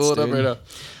gonna highlights, pull it up dude. right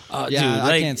now. Yeah, dude, I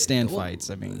like- can't stand fights.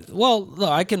 I mean, Well, look,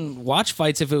 I can watch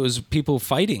fights if it was people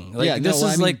fighting. Like Yeah, this no,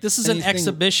 is I mean, like this is an anything-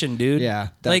 exhibition, dude. Yeah,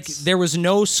 like that's- there was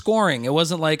no scoring. It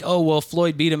wasn't like, oh well,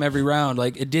 Floyd beat him every round.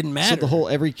 Like it didn't matter. so the whole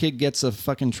every kid gets a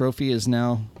fucking trophy is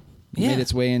now Yeah. made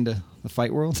its way into the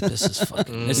fight world. This is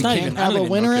fucking. It's You not can't even. I have don't a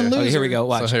even- winner and Okay. Oh, loser. here we go.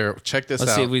 Watch. So here, check this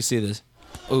Let's out. see if we see this.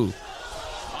 Ooh.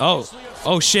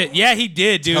 Oh shit! Yeah, he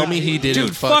did, dude. Tell me he didn't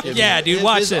Dude, fuck fucking- yeah, dude.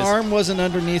 Watch his this. arm wasn't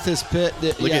underneath his pit.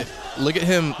 Look at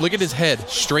him. Look at his head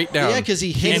straight down. Yeah, because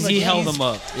he hit And him he again. held him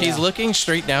up. He's looking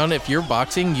straight down. If you're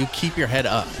boxing, you keep your head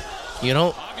up. You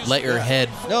don't let your head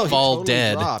No, he fall totally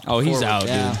dead. dropped Oh, he's forward. out,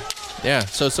 Yeah. dude. Yeah.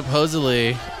 So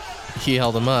supposedly he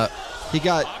held him up. He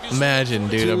got Imagine,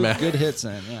 dude. two Imagine. good hits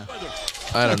in. Yeah.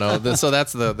 I don't know. So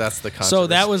that's the controversy. So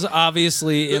that was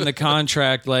obviously in the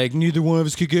contract. Like neither one of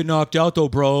us could get knocked out, though,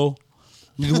 bro.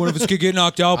 Neither one of us could get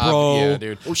knocked out, bro. Yeah,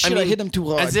 dude. Oh, shit, I hit him too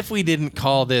hard. As if we didn't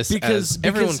call this Because as,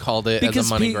 everyone called it as a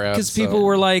money grab. Because so. people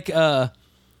were like,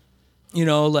 you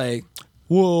know, like,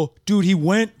 well, dude, he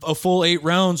went a full 8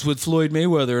 rounds with Floyd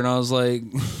Mayweather, and I was like,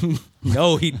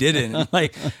 no, he didn't.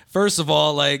 Like, first of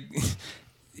all, like.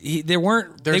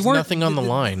 There's nothing on the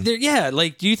line. Yeah,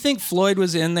 like, do you think Floyd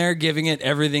was in there giving it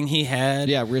everything he had?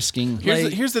 Yeah, risking.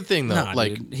 Here's the thing, though. Nah,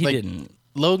 like, dude, he didn't.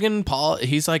 Logan Paul,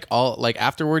 he's like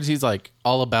afterwards, he's like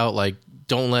all about like,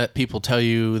 don't let people tell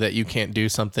you that you can't do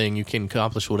something. You can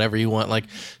accomplish whatever you want. Like,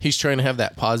 he's trying to have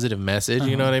that positive message.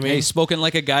 You know what I mean? He's spoken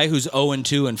like a guy who's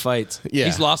 0-2 in fights. Yeah.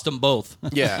 He's lost them both.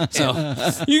 Yeah. So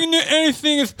you can do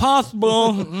anything is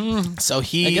possible. So I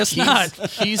guess not.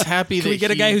 He's happy that Can we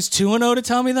get a guy who's 2-0 to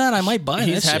tell me that? I might buy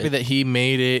he's that happy shit. that he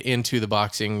made it into the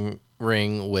boxing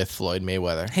ring with Floyd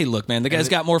Mayweather. Hey, look, man, the guy's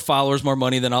got more followers, more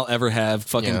money than I'll ever have.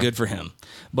 Fucking Yeah. good for him.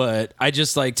 But I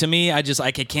just, like, to me, I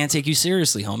can't take you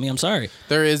seriously, homie. I'm sorry.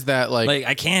 There is that like Like,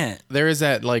 I can't. there is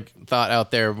that like thought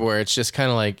out there where it's just kind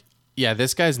of like, yeah,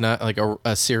 this guy's not like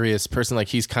a serious person. Like,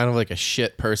 he's kind of like a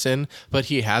shit person, but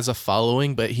he has a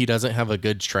following, but he doesn't have a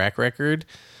good track record.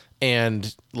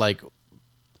 And like,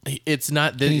 it's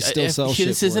not Can he still sell shit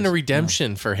this for isn't a us?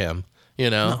 redemption for him, you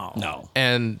know? No.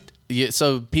 And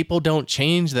so people don't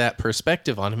change that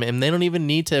perspective on him, and they don't even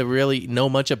need to really know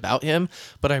much about him.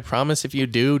 But I promise, if you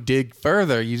do dig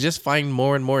further, you just find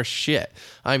more and more shit.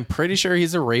 I'm pretty sure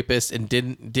he's a rapist. And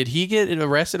did he get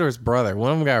arrested, or his brother?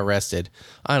 One of them got arrested.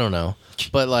 I don't know,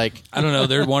 but like, I don't know.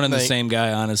 They're one and the Like- same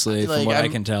guy, honestly, from like, what I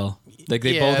I'm- can tell. Like,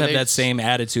 they Yeah, both have they- that same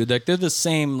attitude. Like, they're the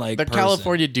same, like, they're person.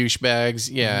 California douchebags,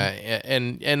 yeah,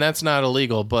 and that's not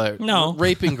illegal, but No.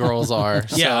 raping girls are.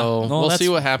 Yeah. So Well, we'll that's- see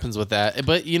what happens with that.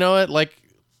 But you know what, like.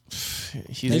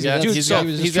 He's got, Dude, he's so got,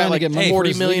 he was he's just got trying to like get money for $40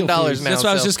 his million legal now. fees. That's what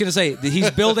I was so- just gonna say. He's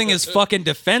building his fucking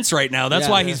defense right now. That's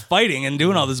Yeah, why yeah. he's fighting and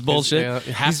doing all this bullshit. Yeah,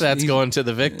 half that's going to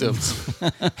the victims.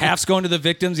 Half's going to the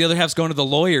victims, the other half's going to the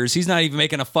lawyers. He's not even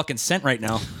making a fucking cent right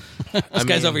now. This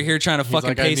guy's over here trying to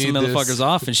fucking like, I pay some need this. motherfuckers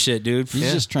off and shit, dude.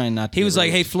 He's just trying not to. He get was like,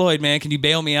 rich. "Hey Floyd, man, can you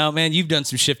bail me out, man? You've done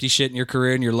some shifty shit in your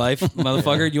career and your life,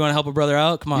 motherfucker. You want to help a brother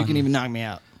out? Come on, you can even knock me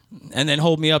out. and then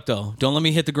hold me up though. Don't let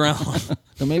me hit the ground."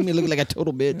 Don't make me look like a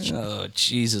total bitch. Oh,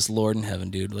 Jesus, Lord in heaven,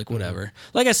 dude. Like, whatever.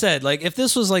 Like I said, like, if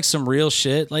this was like some real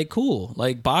shit, like, cool.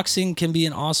 Like, boxing can be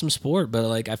an awesome sport, but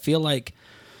like, I feel like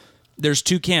there's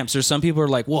two camps. There's some people who are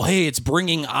like, well, hey, it's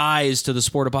bringing eyes to the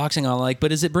sport of boxing. I'm like,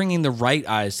 but is it bringing the right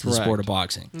eyes to the Correct. sport of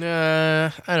boxing?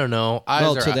 I don't know. Eyes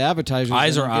Well, are, to the advertisers,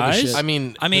 Eyes they are don't give a eyes? shit. I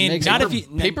mean, I mean, makes not it- if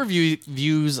you. pay-per-view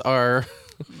views are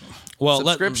Well,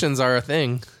 subscriptions are a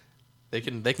thing. They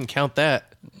can count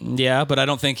that. Yeah, but I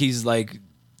don't think he's like,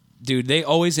 dude. They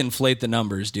always inflate the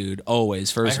numbers, dude. Always.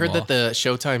 First, I heard of all. that the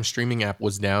Showtime streaming app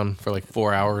was down for like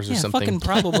 4 hours or yeah, something. fucking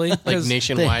probably Like 'cause-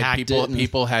 nationwide, hacked people it and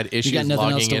people had got issues nothing else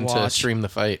logging to in to watch. stream the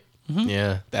fight. Mm-hmm.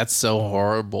 Yeah, that's so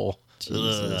horrible.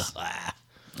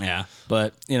 Yeah,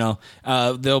 but you know,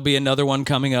 there'll be another one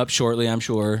coming up shortly. I'm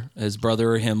sure his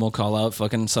brother or him will call out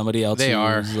fucking somebody else. They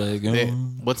are. who's like,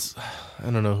 I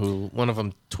don't know who. One of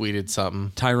them tweeted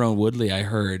something. Tyrone Woodley. I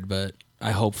heard, but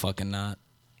I hope fucking not.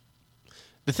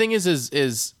 The thing is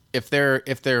if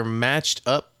they're matched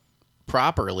up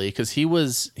properly, because he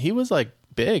was like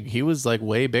big. He was like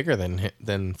way bigger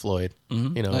than Floyd.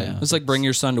 Mm-hmm. You know. yeah. It's like bring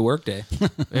your son to work day.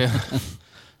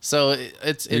 So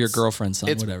it's Or your girlfriend's son,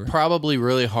 it's whatever. probably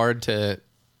really hard to.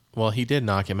 Well, he did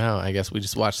knock him out. I guess we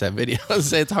just watched that video.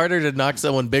 It's harder to knock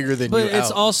someone bigger than But you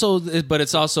it's out. also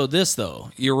this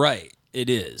though. You're right. It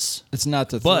is. it's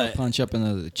not to throw but- a punch up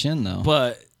in the chin, though.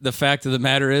 But the fact of the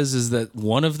matter is that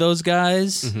one of those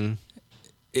guys Mm-hmm.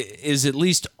 is at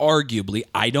least arguably,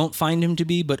 I don't find him to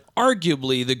be, but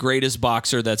arguably the greatest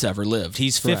boxer that's ever lived.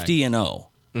 He's 50 and 0.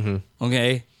 Mm-hmm.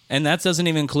 Okay? And that doesn't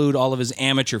even include all of his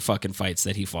amateur fucking fights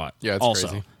that he fought. Yeah, it's also.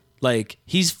 crazy. Like,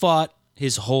 he's fought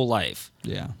his whole life.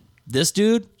 yeah. This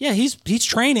dude, yeah, he's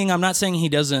training. I'm not saying he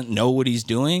doesn't know what he's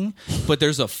doing, but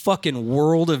there's a fucking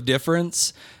world of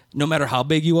difference, no matter how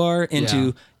big you are,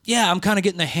 into I'm kind of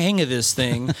getting the hang of this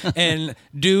thing. And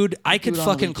dude, I could it on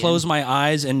the fucking weekend. close my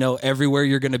eyes and know everywhere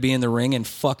you're going to be in the ring and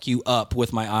fuck you up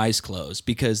with my eyes closed,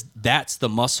 because that's the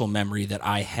muscle memory that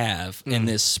I have in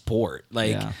this sport.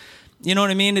 Like, Yeah. you know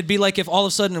what I mean? It'd be like if all of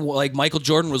a sudden, like, Michael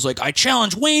Jordan was like, I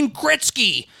challenge Wayne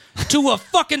Gretzky to a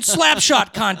fucking slap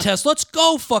shot contest. Let's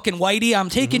go, fucking Whitey. I'm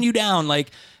taking you down.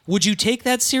 Like, would you take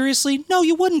that seriously? No,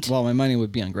 you wouldn't. Well, my money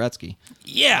would be on Gretzky.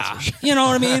 Yeah. You know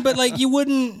what I mean? But, like, you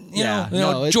wouldn't, you Yeah,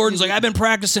 know, no, Jordan's it's- like, I've been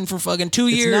practicing for fucking 2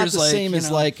 It's years. not the like, same you as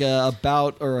know. like a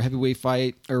bout or a heavyweight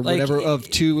fight or Like, whatever of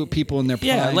two people in their prime.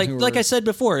 Yeah, who like are- I said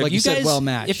before, if like you you said, guys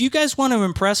well-matched. if you guys want to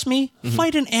impress me,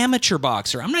 fight an amateur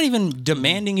boxer. I'm not even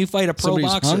demanding you fight a pro Somebody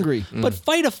who's boxer, hungry. but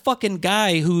fight a fucking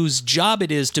guy whose job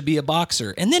it is to be a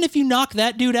boxer. And then if you knock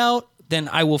that dude out, then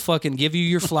I will fucking give you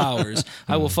your flowers.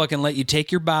 I will fucking let you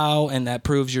take your bow, and that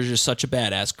proves you're just such a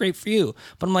badass. Great for you.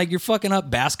 But I'm like, you're fucking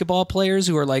up basketball players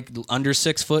who are like under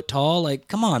 6 foot tall. Like,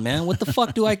 come on, man. What the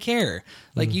fuck do I care?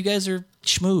 Like, you guys are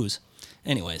schmooze.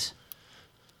 Anyways.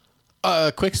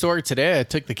 Quick story today. I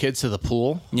took the kids to the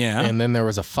pool. Yeah. And then there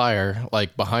was a fire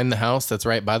like behind the house that's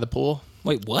right by the pool.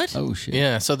 Wait, what? Oh shit.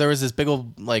 Yeah. So there was this big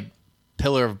old like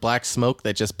pillar of black smoke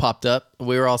that just popped up.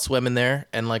 We were all swimming there,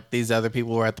 and like these other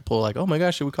people were at the pool like, oh my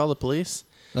gosh, should we call the police?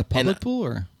 A public pool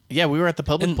or Yeah, we were at the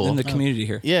public pool. In the community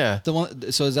here. Yeah. the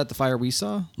one? So is that the fire we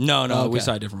saw? No, Oh, we okay.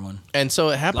 saw a different one. And so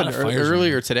it happened of fires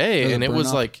earlier around. today, Does it and it burn was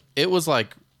up? like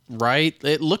right.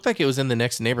 It looked like it was in the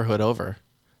next neighborhood over.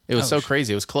 It was so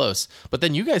crazy. It was close. But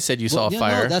then you guys said you saw a Yeah,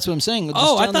 fire. No, that's what I'm saying. Just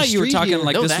Oh, I down the thought you were street talking here-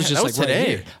 like No, this that- was just that like was right today.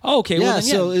 here. Oh, okay. Yeah, Well, then,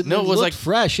 so it, No, it was looked like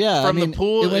fresh. Yeah, from I mean, the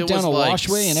pool. it went down was a like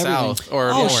washway and everything. south or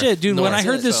Oh north. shit, dude! When I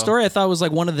heard this So- story, I thought it was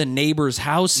like one of the neighbors'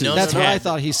 houses. No, That's no, what no. I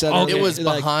thought he said. Okay. It was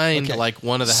Like, behind okay. like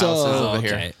one of the So- houses Oh, over okay.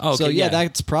 here. Okay, so yeah, yeah.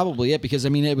 that's probably it because I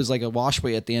mean it was like a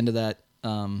washway at the end of that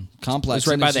complex. It was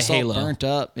right and by it's the just all Halo. burnt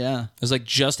up. Yeah, It was like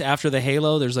just after the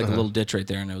Halo. There's like a little ditch right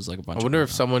there, and it was like a bunch. I wonder of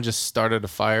if someone just started a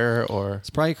fire or it's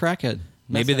probably a crackhead.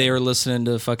 maybe they were listening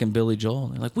to fucking Billy Joel.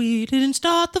 And they're like, we didn't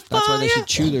start the fire. That's why they should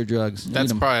chew their drugs. Eat that's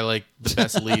 'em. probably like the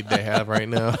best lead they have right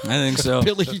now. I think so.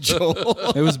 Billy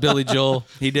Joel It was Billy Joel.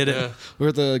 He did it.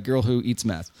 or the girl who eats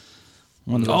meth.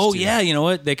 One of those Oh two. yeah, you know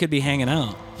what? They could be hanging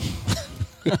out.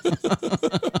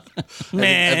 I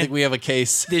Man, think we have a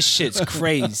case. this shit's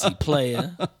crazy,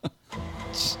 player.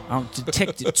 I'm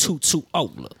Detective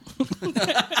 220.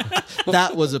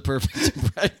 That was a perfect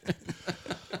impression.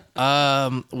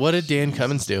 What did Dan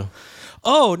Cummins do?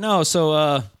 Oh no! So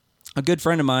a good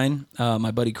friend of mine,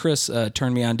 my buddy Chris,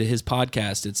 turned me on to his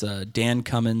podcast. It's Dan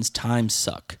Cummins Time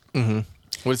Suck.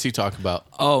 What does he talk about?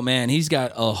 Oh man, he's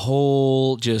got a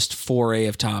whole just foray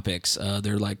of topics.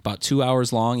 They're like about 2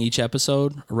 hours long each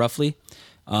episode, roughly.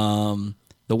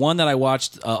 The one that I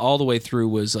watched all the way through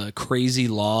was Crazy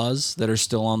Laws that are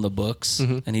still on the books,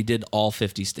 and he did all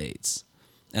 50 states.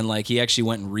 And like he actually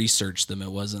went and researched them. It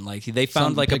wasn't like they found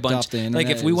Something like a picked bunch. off the Like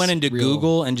if internet we is went into real.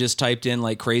 Google and just typed in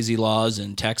like crazy laws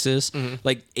in Texas,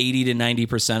 like 80 to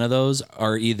 90% of those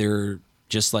are either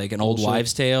just like an old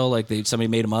wives' tale, like somebody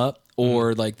made them up,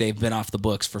 or like they've been off the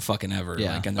books for fucking ever.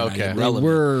 Yeah. Like and they're not Okay. even They relevant.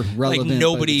 were relevant, Like but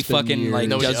nobody it's been fucking years. like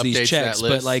Nobody does these updates checks, that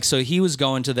but list. like so he was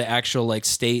going to the actual like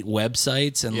state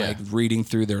websites and Yeah. like reading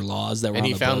through their laws that were And on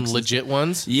he the found books. legit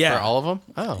ones Yeah. for all of them?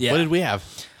 Oh, Yeah. what did we have?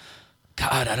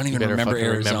 God, I don't even better remember fucking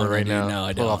remember Arizona right dude. now. No,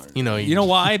 I Pull don't. off- you know, you know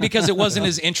why? Because it wasn't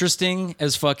as interesting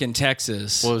as fucking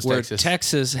Texas. What was where Texas?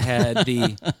 Texas had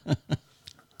the.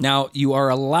 Now you are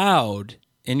allowed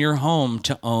in your home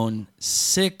to own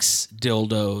 6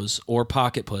 dildos or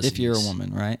pocket pussies. If you're a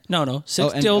woman, right? No, 6 Oh,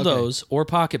 and- dildos or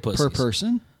pocket pussies Per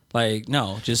person. Like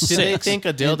no, just Do 6. they think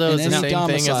a dildo In is the any same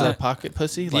thing as a domicile. pocket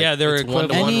pussy? Yeah, they're it's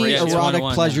equivalent. one-to-one Any ratio. it's erotic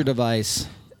 1-to-1, pleasure yeah. device.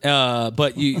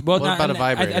 But you. Well, What not, about a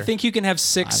vibrator? I think you can have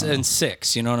 6 and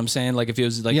 6. You know what I'm saying? Like if it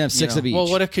was like You have 6 of each. Well,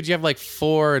 what if could you have like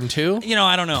 4 and 2? You know,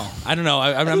 I don't know. I'm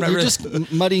not You're really.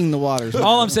 just muddying the waters.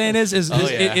 All I'm saying is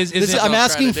yeah. is This- it, I'm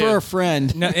asking trying to do. for a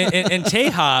friend. no, in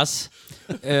Tejas,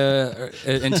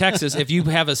 in Texas, if you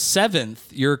have a 7th,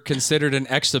 you're considered an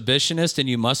exhibitionist, and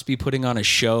you must be putting on a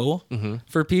show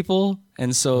for people,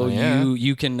 and so yeah.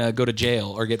 you can go to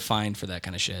jail or get fined for that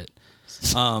kind of shit.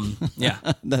 Yeah,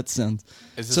 That sounds.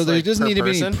 Is this So there like doesn't per need to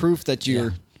be person? any proof that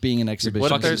you're being an exhibition. What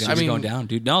if fucking there's- things I mean, going down,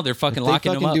 dude. No, they're fucking if they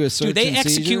locking them fucking up. do a search Dude, they and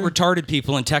execute seizure- retarded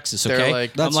people in Texas. They're Okay, like-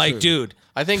 I'm That's like, true. dude,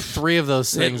 I think 3 of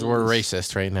those things were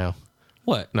racist right now.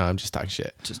 what? No, I'm just talking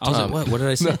shit. I was like, what? What did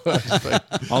I say?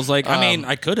 I was like, I mean,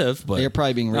 I could have, but They're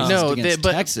probably being racist No, against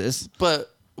but- Texas,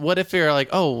 But what if you're like,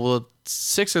 oh, well,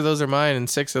 6 of those are mine and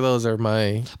 6 of those are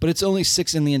my. but it's only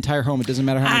 6 in the entire home. It doesn't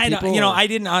matter how I many don't, people. you know, or- I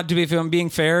didn't. To be, if I'm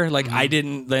being fair, like I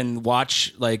didn't then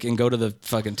watch like and go to the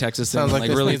fucking Texas thing. Sounds and, like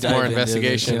this really needs dive more into this,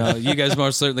 investigation. You know, you guys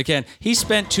most certainly can. He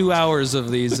spent 2 hours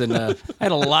of these, and I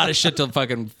had a lot of shit to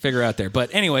fucking figure out there.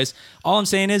 But anyways, all I'm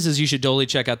saying is you should totally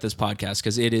check out this podcast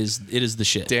because it is the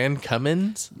shit. Dan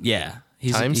Cummins? Yeah.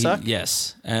 Time Suck?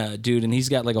 Yes, dude, and he's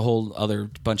got like a whole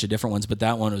other bunch of different ones, but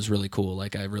that one was really cool.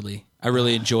 Like I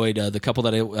really enjoyed the couple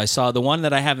that I saw. The one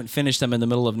that I haven't finished, I'm in the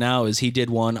middle of now, is he did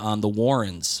one on the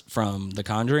Warrens from The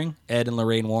Conjuring, Ed and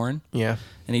Lorraine Warren, Yeah.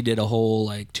 and he did a whole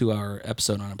like 2-hour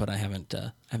episode on it, but I haven't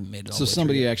made it all So the way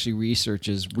somebody through yet. actually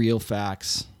researches real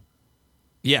facts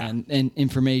Yeah, and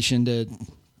information to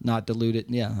not dilute it.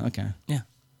 Yeah. Okay. yeah,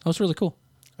 that was really cool.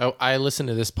 Oh, I listened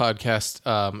to this podcast,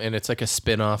 and it's like a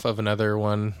spin-off of another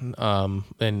one,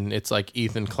 and it's like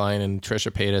Ethan Klein and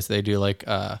Trisha Paytas. They do like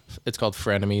it's called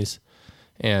Frenemies,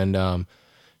 and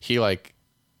he like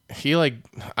he like,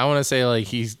 I want to say like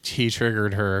he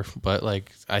triggered her, but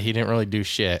like he didn't really do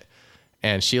shit.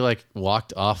 And she like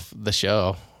walked off the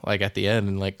show like at the end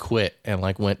and like quit and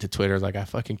like went to Twitter like, I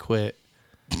fucking quit.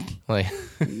 Like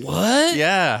What?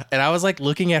 yeah. And I was like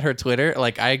looking at her Twitter,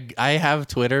 like I have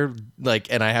Twitter, like,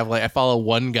 and I have like I follow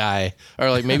one guy or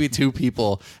like maybe two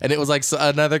people, and it was like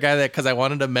another guy that because I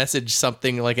wanted to message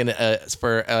something like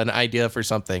for an idea for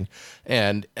something,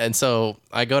 and so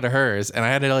I go to hers and I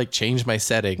had to like change my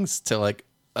settings to like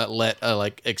let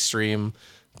like extreme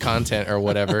content or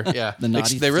whatever. Yeah, The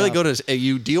naughty they really stuff. go to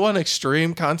you. Do you want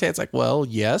extreme content? It's like, well,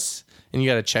 yes, and you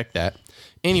got to check that.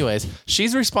 Anyways,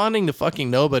 she's responding to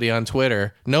fucking nobody on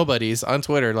Twitter. Nobody's on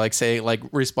Twitter, like say, like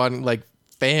responding, like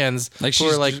fans, Like who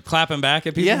she's are like, clapping back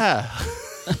at people. yeah.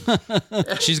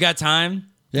 She's got time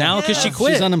now because she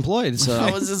quit. She's unemployed, so I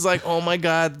was just like, oh my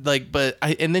god, like,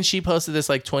 and then she posted this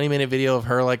like 20-minute video of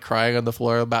her like crying on the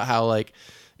floor about how like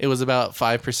it was about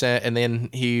 5%, and then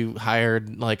he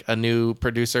hired like a new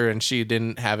producer and she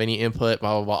didn't have any input,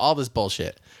 blah blah blah, all this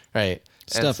bullshit, right?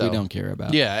 And stuff we so- don't care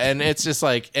about. Yeah, and it's just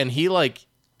like, and he like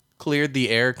cleared the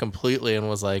air completely and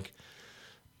was like,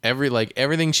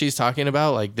 everything she's talking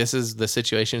about, like this is the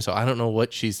situation, so I don't know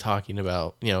what she's talking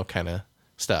about, kind of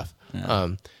stuff.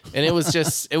 And it was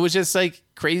just like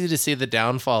crazy to see the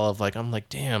downfall of like, I'm like,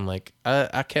 damn, like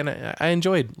I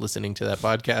enjoyed listening to that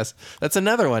podcast. That's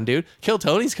another one, dude. Kill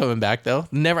Tony's coming back though.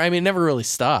 Never really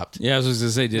stopped. Yeah, I was just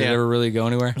gonna say, did it Yeah. ever really go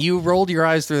anywhere? You rolled your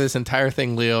eyes through this entire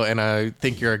thing, Leo, and I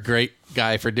think you're a great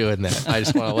guy for doing that. I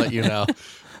just want to let you know.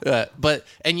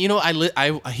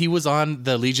 He was on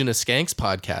the Legion of Skanks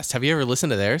podcast. Have you ever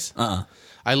listened to theirs?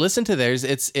 I listened to theirs.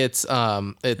 It's Big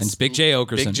J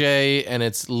Okerson. Big J, and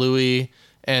it's Louis,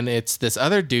 and it's this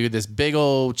other dude, this big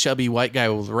old chubby white guy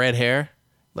with red hair,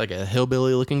 like a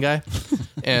hillbilly looking guy.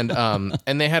 And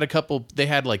they had they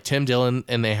had like Tim Dillon,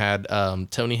 and they had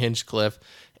Tony Hinchcliffe,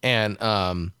 and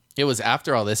it was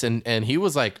after all this, and he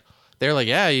was like, they're like,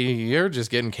 yeah, you're just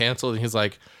getting canceled. And he's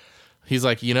like,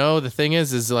 the thing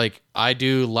is like, I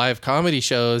do live comedy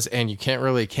shows and you can't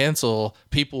really cancel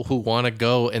people who want to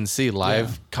go and see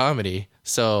live comedy.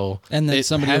 So, And then it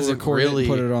somebody will hasn't record it and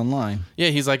put it online. Yeah.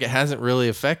 He's like, it hasn't really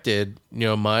affected,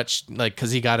 much, like, cause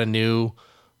he got a new,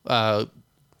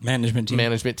 Management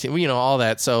team. all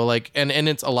that. So like, and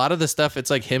it's a lot of the stuff, it's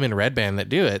like him and Red Band that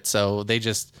do it. So they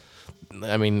just,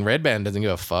 Red Band doesn't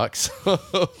give a fuck, so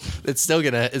it's still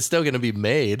gonna be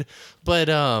made. But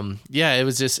it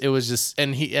was just,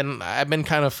 and I've been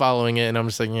kind of following it, and I'm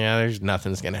just like, yeah, there's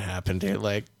nothing's gonna happen, dude.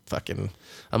 Like fucking,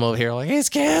 I'm over here like, he's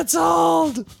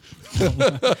canceled,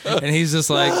 And he's just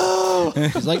like,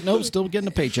 He's like, nope, still getting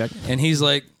a paycheck. and he's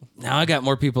like, now I got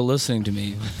more people listening to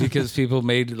me because people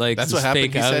made like that's this what happened.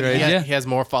 fake He said outrage. he has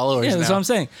more followers. Yeah, that's now. what I'm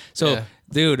saying. So, Yeah.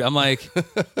 dude, I'm like,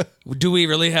 do we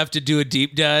really have to do a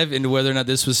deep dive into whether or not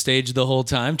this was staged the whole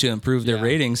time to improve their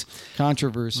ratings?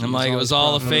 Controversy. I'm like, it was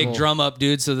all a fake drum up,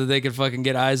 dude, so that they could fucking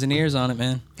get eyes and ears on it,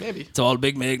 man. Maybe. It's all a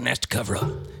big Meg nasty cover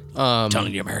up.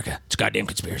 Telling you, America, it's a goddamn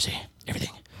conspiracy.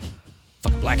 Everything.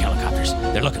 Fucking black helicopters.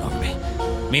 They're looking over me.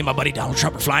 Me and my buddy Donald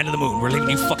Trump are flying to the moon. We're leaving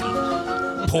you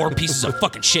fucking poor pieces of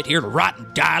fucking shit here to rot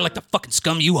and die like the fucking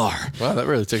scum you are. Wow, that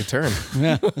really took a turn.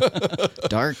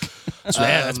 dark. So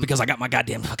that's because I got my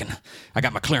goddamn I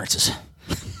got my clearances.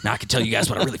 Now I can tell you guys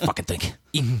what I really fucking think.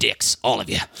 Eat dicks, all of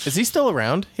you. Is he still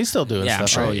around? He's still doing Yeah, stuff. I'm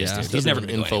sure right? he is, dude. Still He's never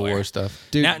doing gonna go anywhere. InfoWars stuff.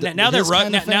 Dude, Now that his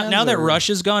kind of fans now that are- Rush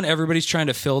is gone, everybody's trying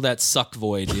to fill that suck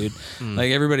void, dude.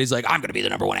 Like everybody's like, I'm gonna be the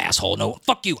number one asshole. No,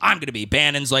 fuck you. I'm gonna be.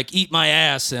 Bannon's like, eat my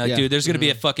ass, Yeah. dude. There's gonna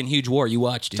be a fucking huge war. You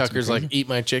watch, dude. It's Tucker's gonna like, be eat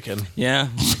my chicken. crazy. yeah.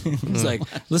 He's like,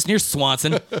 listen here,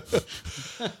 Swanson.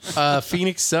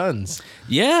 Phoenix Suns.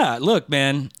 Yeah, look,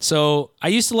 man. So I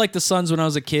used to like the Suns when I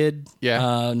was a kid.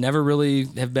 Yeah. Never really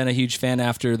have been a huge fan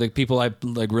after the people I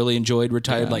like really enjoyed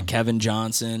retired, like Kevin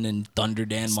Johnson and Thunder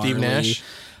Dan Steve Marley. Nash.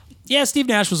 Yeah, Steve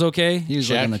Nash was okay. He was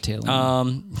like Shaq. on the tail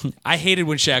end. I hated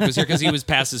when Shaq was here because he was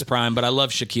past his prime, but I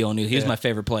love Shaquille O'Neal. He was my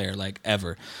favorite player, like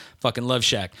ever. Fucking love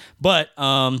Shaq. But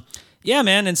yeah,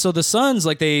 man. And so the Suns,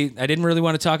 like I didn't really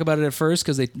want to talk about it at first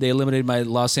because they eliminated my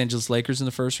Los Angeles Lakers in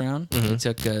the first round. They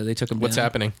took them. What's down.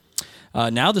 happening?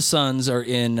 Now the Suns are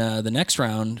in the next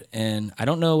round, and I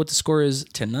don't know what the score is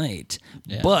tonight,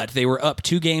 but they were up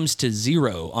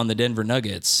 2-0 on the Denver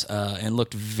Nuggets and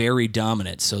looked very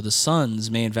dominant. So the Suns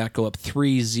may in fact go up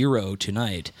 3-0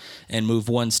 tonight and move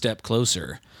one step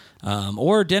closer.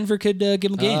 Or Denver could give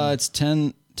them a game. It's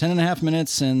 10 and a half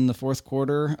minutes in the fourth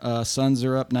quarter. Suns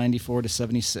are up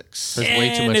 94-76. There's way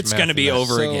too and much it's math going to in be that.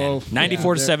 over So, again. yeah,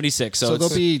 94 to they're- 76. So, So they'll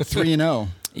it's, be 3-0.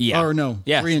 yeah. Or no.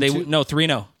 Yeah. 3-2. No,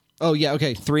 3-0. Oh yeah,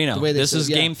 okay. 3-0. The way they This said- is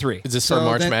yeah. game 3. Is this for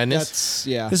March Madness? That's,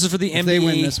 yeah. This is for the NBA. If they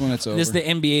win this one, it's over. This is the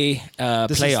NBA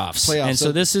This is playoffs. playoffs, And so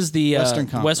so this is the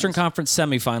Western Conference.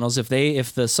 semifinals.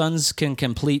 If the Suns can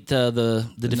complete the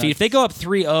defeat, that's- if they go up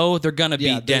 3-0, they're gonna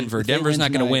Yeah, beat Denver. if they Denver's win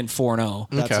not gonna tonight, win 4-0.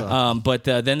 That's Okay. a- But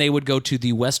then they would go to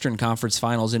the Western Conference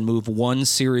Finals and move one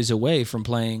series away from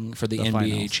playing for the NBA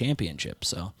finals. championship.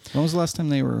 So when was the last time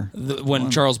they were?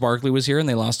 when Charles Barkley was here and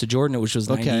they lost to Jordan, which was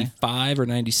Okay. 95 or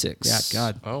 96. Yeah,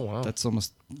 God. Oh, wow. That's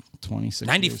almost 26.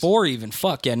 94 even.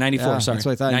 Fuck yeah, 94. Yeah, sorry, that's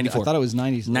what I thought. 94. I thought it was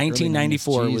 90s. like early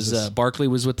 1994 90s. was Jesus. Barkley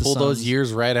was with the Pull Suns. those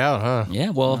years right out, huh? Yeah,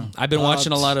 well, I've been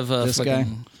watching a lot of this fucking guy.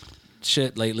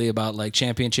 shit lately about like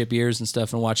championship years and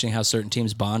stuff, and watching how certain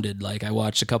teams bonded. Like I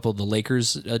watched a couple of the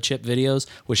Lakers chip videos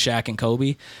with Shaq and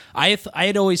Kobe. I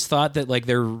had always thought that like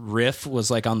their riff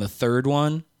was like on the third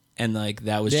one, and like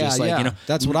that was Yeah, just like yeah. you know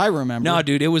That's what I remember. No,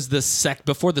 dude, it was the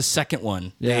before the second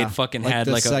one. They Yeah, had fucking like had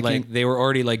the like second they were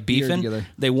already like year beefing. together.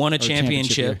 They won a Or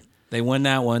championship year. championship. They win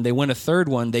that one. They win a third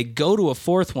one. They go to a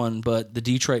fourth one, but the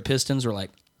Detroit Pistons were like,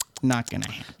 Not gonna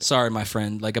happen. sorry, my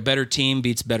friend. Like a better team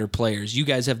beats better players. You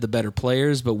guys have the better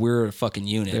players, but we're a fucking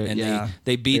unit. They're- And yeah,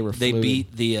 they beat were they fluid.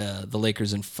 beat the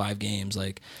Lakers in 5 games.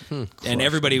 Like, and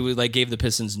everybody was like gave the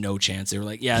Pistons no chance. They were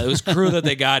like, yeah, it was crew that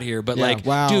they got here, but Yeah, like,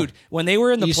 wow. dude, when they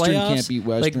were in the Eastern playoffs, can't beat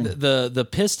like Western. the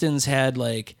Pistons had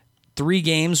like 3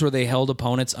 games where they held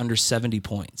opponents under 70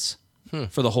 points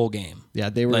for the whole game. Yeah,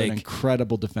 they were an Like,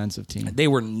 incredible defensive team. they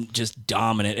were just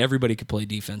dominant. Everybody could play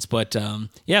defense, but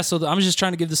yeah. So I'm just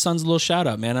trying to give the Suns a little shout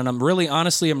out, man. And I'm really,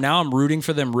 honestly, I'm rooting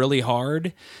for them really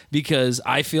hard because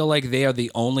I feel like they are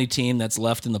the only team that's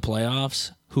left in the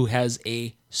playoffs who has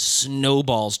a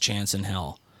snowball's chance in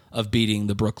hell of beating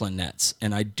the Brooklyn Nets,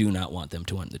 and I do not want them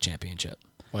to win the championship.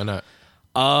 Why not?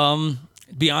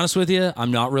 Be honest with you,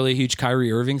 I'm not really a huge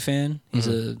Kyrie Irving fan. He's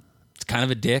kind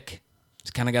of a dick.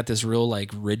 He's kind of got this real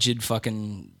like rigid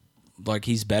fucking like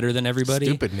he's better than everybody.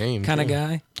 Stupid name, kind of too.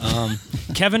 guy.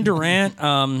 Kevin Durant,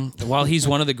 while he's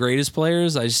one of the greatest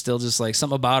players, I still just like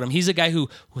something about him. He's a guy who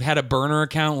had a burner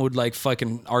account and would like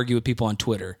fucking argue with people on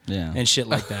Twitter and shit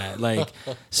like that. Like,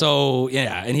 so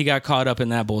yeah, and he got caught up in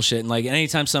that bullshit. And like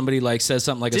anytime somebody like says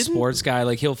something like a sports guy,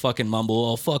 like he'll fucking mumble,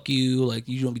 "Oh fuck you," like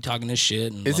you don't be talking this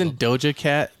shit. And Isn't Doja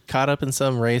Cat caught up in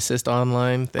some racist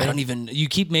online thing? I don't even. You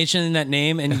keep mentioning that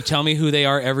name, and you tell me who they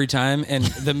are every time, and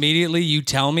immediately you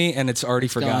tell me, and it's already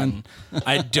forgotten.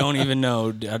 I don't even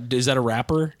know. Is that a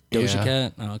rapper? Doja Yeah.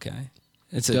 Cat. Oh, okay.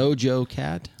 It's a Dojo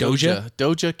Cat. Doja.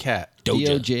 Doja Cat.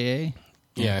 DOJA.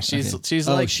 Yeah, she's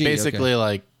Oh, like she, basically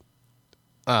like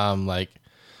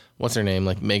what's her name?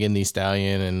 Like Megan Thee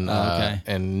Stallion and okay.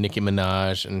 and Nicki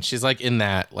Minaj, and she's like in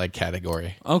that like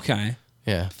category. Okay.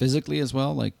 Yeah. Physically as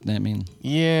well. Like I mean,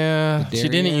 Yeah, she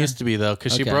didn't Derriere? used to be though,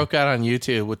 because she Okay. broke out on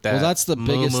YouTube with that. well, that's the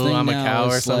biggest Moo thing I'm a now. cow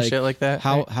or is, some shit like that.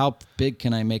 How big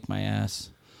can I make my ass?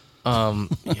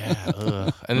 Yeah,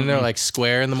 ugh. And then they're like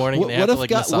square in the morning. What, and they have to,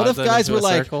 like, massage what if them guys into were a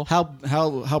like, circle.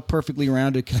 how perfectly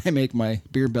rounded can I make my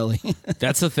beer belly?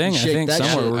 That's the thing. I Shake think that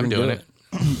somewhere shit. we're I'm gonna doing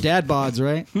do it. Dad bods,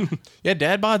 right? Yeah,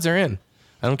 dad bods are in.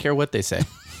 I don't care what they say.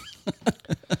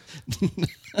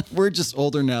 We're just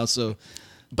older now, so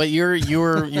But you're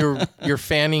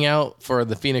fanning out for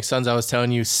the Phoenix Suns. I was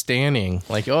telling you, standing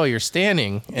like, oh, you're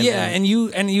standing. And Yeah, and you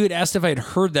had asked if I had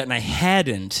heard that, and I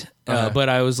hadn't. But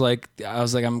I was like,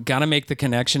 I'm gonna make the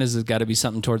connection. Is it got to be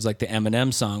something towards like the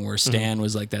Eminem song where Stan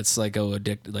was like that psycho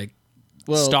addicted, like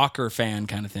stalker fan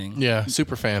kind of thing. yeah,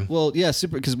 super fan. well, yeah,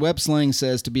 super. Because web slang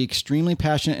says to be extremely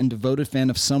passionate and devoted fan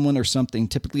of someone or something,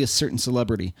 typically a certain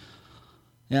celebrity.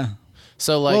 Yeah.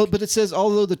 So like, Well, but it says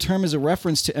although the term is a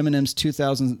reference to Eminem's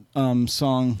 2000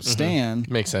 song "Stan."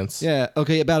 makes sense. Yeah.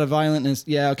 Okay. About a violentness.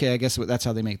 Yeah. Okay. I guess that's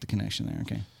how they make the connection there.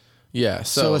 Okay. Yeah.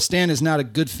 So a Stan is not a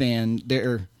good fan.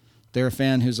 They're a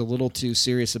fan who's a little too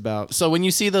serious about. So when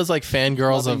you see those like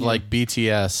fangirls Loving of you. like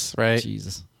BTS, right?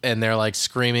 Jesus. And they're like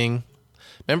screaming.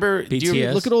 Remember? Do you,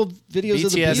 BTS? Look at old videos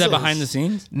of the BTS. Beatles. Is that behind the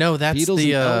scenes? no, that's Beatles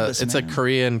the. and Elvis, It's a man.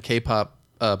 Korean K-pop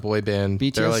boy band.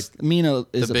 BTS. They're like Mina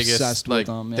is the biggest, obsessed like, with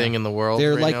them. Yeah. thing in the world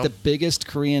They're right like now. the biggest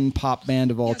Korean pop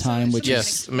band of all time, which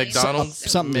yes. is McDonald's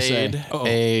something to say. made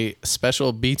a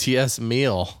special BTS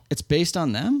meal. it's based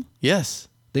on them. Yes.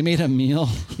 They made a meal.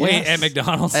 Wait, Yes. at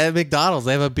McDonald's. At McDonald's,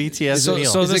 they have a BTS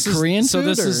meal. Is this it Korean So food,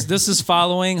 this or- is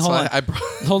following. Hold So on, I brought-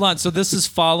 hold on. So this is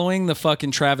following the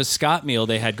fucking Travis Scott meal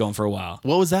they had going for a while.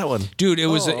 What was that one? Dude, it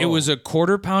was a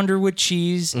quarter pounder with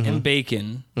cheese and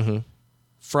bacon,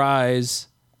 fries,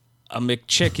 a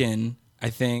McChicken, I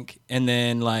think, and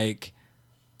then like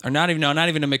or not even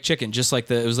a McChicken, just like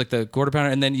it was like the quarter pounder,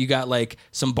 and then you got like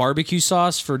some barbecue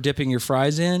sauce for dipping your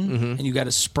fries in, and you got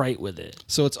a Sprite with it.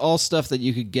 So it's all stuff that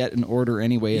you could get and order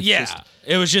anyway. It's just,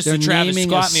 it was just they're the Travis naming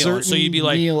Scott a meal. So certain you'd be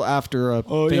like, meal after a.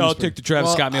 oh yeah, I'll take the Travis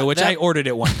Well, Scott meal, which that- I ordered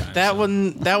it one time.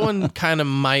 That one kind of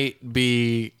might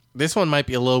be. This one might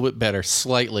be a little bit better,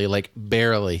 slightly, like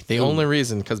barely. The only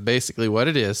reason, because basically what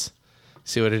it is.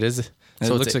 See what it is? It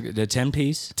So looks it's like a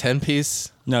 10-piece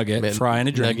 10-piece nugget, fry and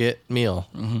a drink. nugget meal.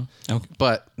 Okay.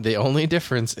 But the only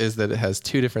difference is that it has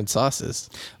 2 different sauces.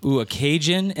 Ooh, a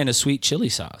Cajun and a sweet chili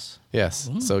sauce. Yes.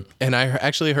 So, and I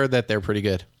actually heard that they're pretty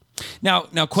good. Now,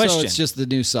 So question. it's just the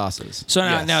new sauces. So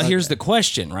now, Yes. now here's the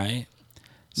question, right?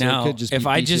 So it now, could just if be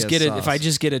I just BTS get it, sauce. if I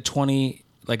just get a 20,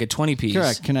 like a 20 piece,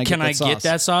 Correct. Can I get that sauce?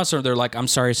 that sauce? Or they're like, I'm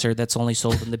sorry, sir, that's only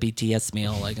sold in the BTS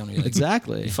meal. Like, I'm gonna be like,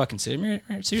 Exactly. You fucking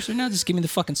seriously now? Just give me the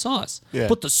fucking sauce. Yeah.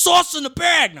 Put the sauce in the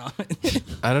bag. No.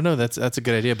 I don't know. That's a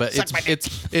good idea, but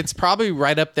it's probably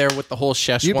right up there with the whole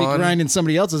Szechuan. You'd be grinding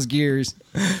somebody else's gears.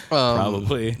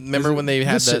 Probably. Remember when they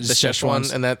had the Szechuan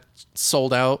Szechuan and that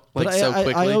sold out like But so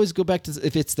quickly? I always go back to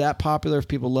if it's that popular, if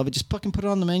people love it, just fucking put it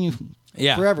on the menu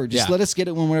Yeah. forever. Just Yeah. let us get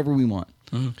it whenever we want.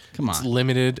 Come It's on.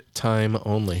 limited time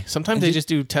only. Sometimes they just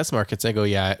do test markets. They go,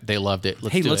 yeah, they loved it.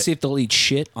 Hey, let's see if they'll eat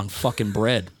shit on fucking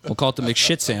bread. We'll call it the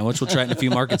McShit sandwich. We'll try it in a few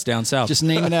markets down south. Just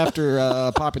name it after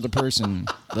a popular person.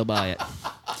 They'll buy it.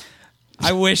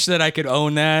 I wish that I could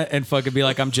own that and fucking be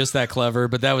like, I'm just that clever,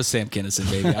 but that was Sam Kinison,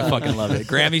 baby. I fucking love it.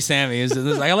 Grammy Sammy is.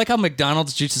 I like how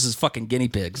McDonald's juices his fucking guinea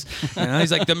pigs. You know,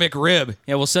 he's like the McRib.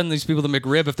 Yeah, we'll send these people the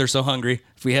McRib if they're so hungry.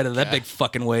 If we had that big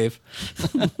fucking wave.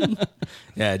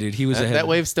 Yeah, dude, he was ahead. that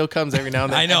wave still comes every now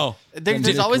and then. I know.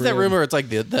 There's always that rumor. It's like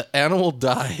the animal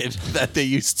died that they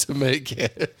used to make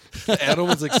it. The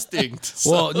animal's extinct.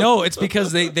 So- Well, no, it's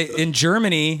because they in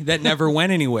Germany that never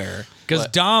went anywhere. Because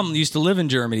What? Dom used to live in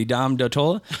Germany, Dom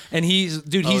Dotola, and he's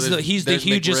the there's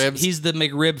hugest McRibs. He's the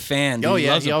McRib fan. Oh, He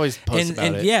yeah, loves he them. always posts about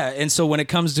and it. Yeah, and so when it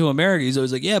comes to America, he's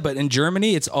always like, yeah, but in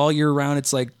Germany, it's all year round.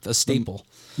 It's like a staple.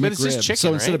 But it's just McRib. chicken,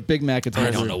 So instead right? of Big Mac, it's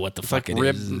I don't know what the It's fuck like it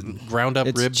rib, is. ground up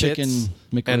It's rib chicken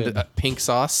bits McRib. and pink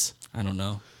sauce. I don't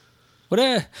know. What?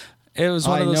 It was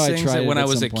one I of those know I things tried that it when at I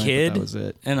was some a point, but kid, that was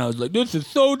it. and I was like, "This is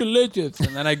so delicious,"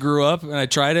 and then I grew up and I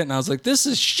tried it, and I was like, "This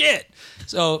is shit."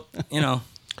 So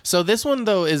So this one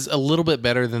though is a little bit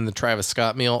better than the Travis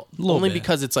Scott meal, Little only bit.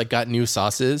 because it's like got new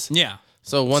sauces. yeah.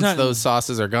 So once not- those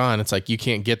sauces are gone, it's like you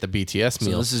can't get the BTS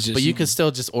meal. this is just- but you can still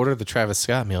just order the Travis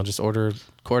Scott meal. Just order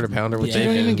quarter pounder with Yeah. You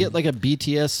bacon. don't even get like a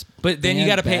BTS. But then you band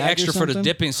got to pay bag or extra for the something?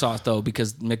 dipping sauce though,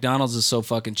 because McDonald's is so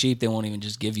fucking cheap. They won't even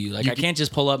just give you I can't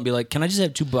just pull up and be like, "Can I just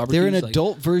have 2 barbecues?" They're an Like,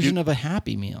 adult version of a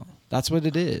Happy Meal. That's what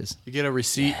it is. You get a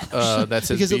receipt that says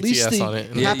Because at least BTS the on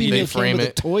it. And Happy they Meal came frame with a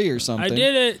it. toy or something. I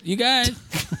did it, you guys.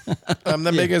 I'm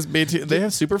the biggest BTS. They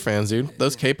have super fans, dude.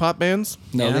 Those K-pop bands,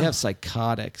 No, Yeah. they have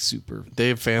psychotic super. they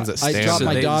have fans that I stand. dropped So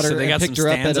my they- daughter so they and got picked some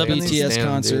her up stands at a up in these? BTS Stand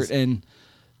concert, dudes. and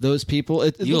those people.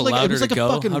 It You looked like, allowed it was her like to a go?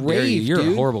 fucking How dare you? rave. You're a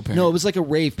dude. horrible parent. No, it was like a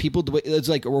rave. People, it's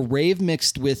like a rave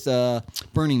mixed with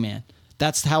Burning Man.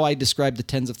 That's how I described the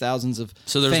tens of thousands of.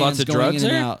 So there's fans lots of going drugs in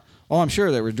and there? out. Oh, I'm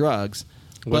sure there were drugs.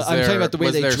 Was But I'm talking about the way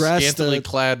was they there dressed. scantily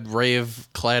clad,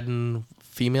 rave-clad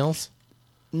females.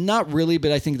 Not really,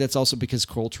 but I think that's also because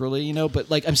culturally,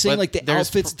 But like I'm saying, But like the there's-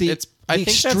 outfits, I the think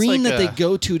that's extreme like that they a-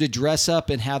 go to dress up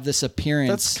and have this appearance.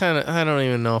 That's kind of. I don't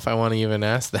even know if I want to even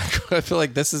ask that. I feel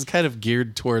like this is kind of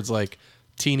geared towards like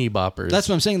teeny boppers. That's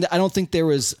what I'm saying. I don't think there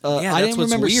was. Yeah, I that's didn't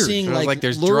what's remember weird. seeing It was like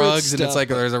there's lurid drugs and it's stuff. like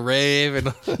there's a rave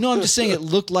and No, I'm just saying it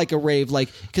looked like a rave, like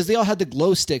because they all had the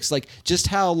glow sticks, like just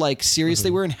how like serious they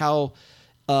were and how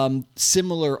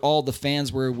similar all the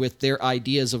fans were with their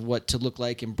ideas of what to look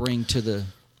like and bring to the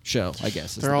show. I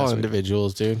guess is they're the all best way to-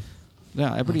 individuals, dude.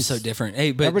 Yeah, everybody's so different.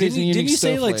 Hey, but Everybody's didn't a you unique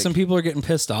say like snowflake. some people are getting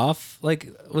pissed off like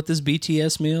with this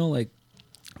BTS meal? Like,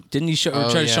 didn't you show,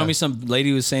 Oh, try to show yeah. me some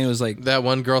lady was saying it was like That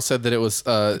one girl said that it was.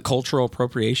 cultural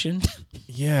appropriation?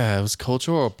 Yeah, it was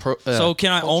cultural. So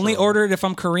can I only cultural. order it if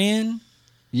I'm Korean?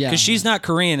 yeah. Because she's not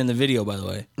Korean in the video, by the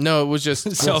way. No, it was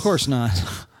just. Well, of course not.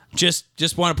 Just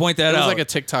want to point that It was out. like a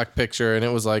TikTok picture, and it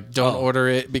was like, "Don't Oh. order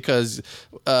it because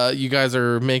you guys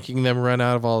are making them run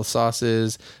out of all the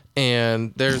sauces."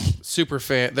 And there's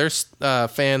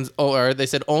fans. Oh, or they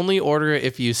said only order it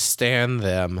if you stan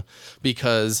them,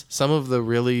 because some of the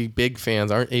really big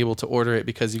fans aren't able to order it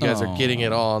because you guys are getting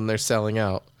it all and they're selling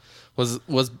out. was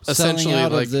Selling essentially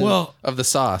out of like the- of the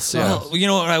sauce. Yeah, Well, you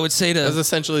know what I would say it was to.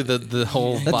 essentially the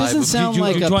whole That vibe. doesn't sound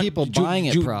like you a want- people do- buying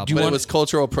do- it problem. do you but it want- was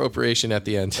cultural appropriation at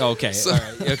the end. Okay, So- all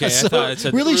right, okay. So, I thought it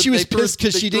said, really, she was they threw- pissed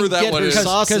because they she threw didn't that get one her in.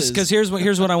 sauces. Because here's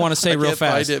what I want to say I real can't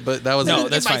fast. find it, but that was No,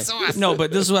 it. that's fine. No,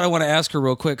 but this is what I want to ask her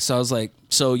real quick. So I was like,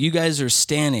 so you guys are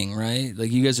standing, right?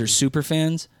 Like you guys are super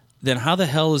fans. Then how the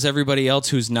hell is everybody else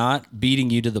who's not beating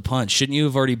you to the punch? Shouldn't you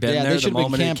have already been Yeah, they there the should have been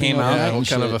moment it camping came overnight out? Yeah, what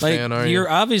kind of a Like, fan are you? you're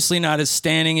obviously not as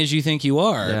standing as you think you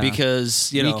are Yeah.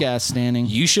 because you know Weak ass standing.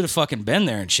 you should have fucking been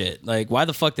there and shit. Like, why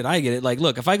the fuck did I get it? Like,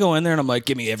 look, if I go in there and I'm like,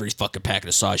 give me every fucking packet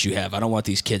of sauce you have. I don't want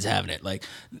these kids having it. Like,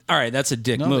 all right, that's a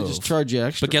dick No, move. they just charge you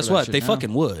extra. But guess for that what? shit They now.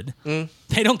 fucking would.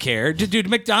 They don't care. Dude,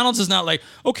 McDonald's is not like,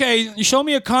 okay, you show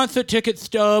me a concert ticket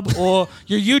stub or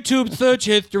your YouTube search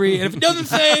history, and if it doesn't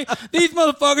say these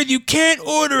motherfuckers, you can't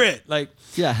order it. Like,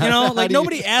 Yeah, you know, how like do you-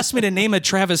 nobody asked me to name a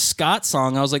Travis Scott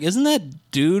song. I was like, isn't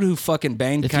that dude who fucking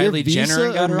banged If your Kylie Visa Jenner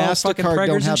and got or her all fucking MasterCard don't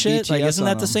preggers have and shit? Like, BTS isn't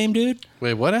that on the them. same dude?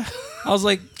 Wait, what? I was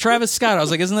like, Travis Scott. I was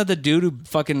like, isn't that the dude who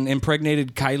fucking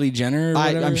impregnated Kylie Jenner or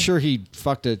whatever? I'm sure he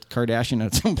fucked a Kardashian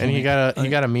at some point. And he got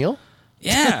a meal?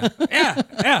 Yeah,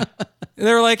 yeah.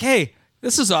 They were like, hey,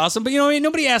 this is awesome. But, you know, I mean,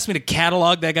 nobody asked me to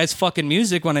catalog that guy's fucking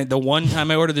music when the one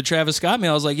time I ordered the Travis Scott meal.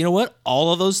 I was like, you know what?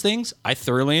 All of those things I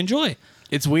thoroughly enjoy.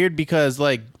 It's weird because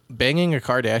like banging a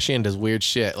Kardashian does weird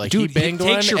shit. Like Dude, he banged it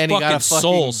one takes your and he got a fucking fucking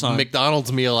soul, son.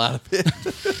 McDonald's meal out of it.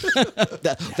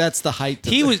 That's the height.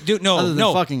 He was, dude, other no, than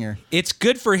no. fucking her. It's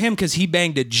good for him because he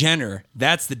banged a Jenner.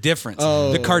 That's the difference.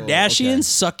 Oh, the Kardashians okay.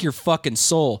 suck your fucking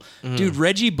soul. Dude,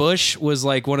 Reggie Bush was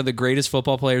like one of the greatest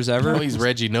football players ever. Oh, he's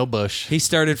Reggie No Bush. He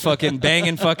started fucking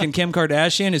banging fucking Kim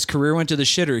Kardashian. His career went to the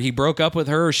shitter. He broke up with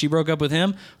her or she broke up with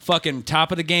him. Fucking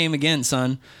top of the game again,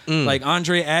 son. Like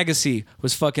Andre Agassi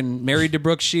was fucking married to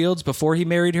Brooke Shields before he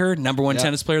married her. Number one Yep.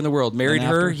 tennis player in the world. Married And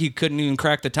her, after? he couldn't even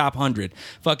crack the top 100.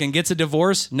 Fucking gets a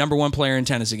divorce, number one player in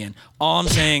tennis again. All I'm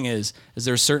saying is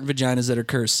there are certain vaginas that are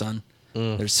cursed, son.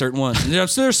 There's certain ones. And there are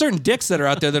certain dicks that are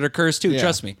out there that are cursed too. Yeah.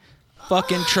 Trust me.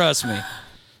 Fucking trust me.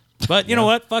 But you know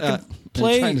what? Fucking Are you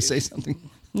play. trying to say something.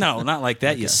 No, not like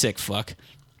that, you sick fuck.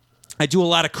 I do a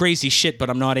lot of crazy shit, but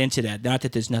I'm not into that. Not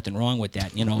that there's nothing wrong with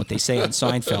that. You know what they say on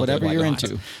Seinfeld. Whatever and you're whatnot.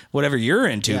 into. Whatever you're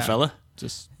into, Yeah. fella.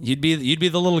 Just You'd be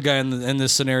the little guy in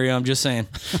this scenario. I'm just saying.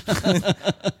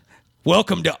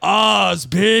 Welcome to Oz,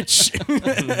 bitch.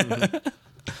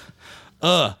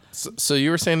 So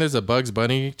you were saying there's a Bugs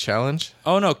Bunny challenge?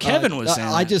 Oh no, Kevin was saying.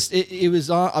 I that. just it was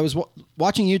I was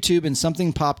watching YouTube and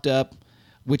something popped up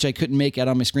which I couldn't make out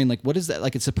on my screen. Like, what is that?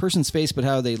 Like, it's a person's face, but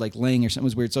how are they like laying or something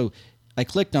was weird. So I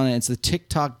clicked on it. It's the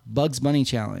TikTok Bugs Bunny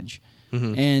challenge,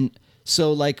 and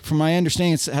so like from my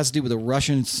understanding, it has to do with a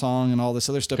Russian song and all this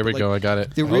other stuff. Here we but, go. I like, got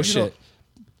it. The original. shit.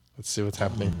 Let's see what's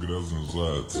happening.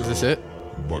 Is Is this it?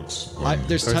 There's Or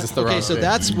is this the okay, wrong so thing?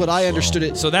 that's what I understood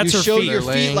it. So that's you her show feet. your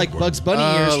They're feet laying- like Bugs Bunny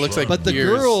Oh, ears. it looks like but the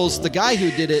ears. girls, the guy who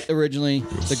did it originally,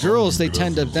 the girls they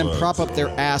tend to then prop up their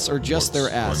ass or just their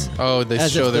ass. Oh, they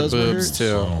As show if their those were boobs hers?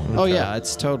 too. Oh yeah,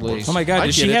 it's totally. Oh my god, I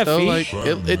does get she it, have though. feet?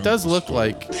 Like it does look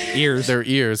like Ears. They're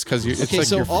ears because it's Okay, like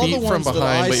so your all the feet from ones that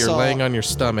behind, I but you're saw- laying on your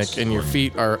stomach and your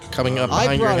feet are coming up I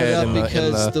behind your brought it head up in the,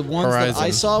 because in the, the ones horizon. that I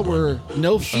saw were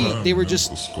no feet. They were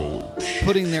just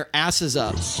putting their asses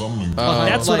up.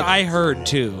 That's what like- I heard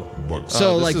too.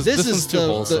 So this like is- this this is one's too the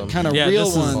wholesome. kind of Yeah, real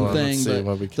this is- one Hold on, let's thing. see But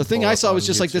what we can the thing pull I up saw was on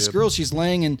just like this YouTube. girl. She's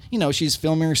laying and she's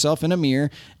filming herself in a mirror,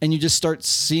 and you just start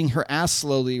seeing her ass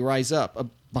slowly rise up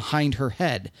behind her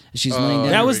head as she's laying down.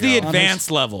 That was the on her-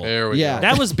 advanced level. There we Yeah. go.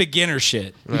 That was beginner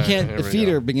shit. You can't. here The we feet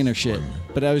go. are beginner shit.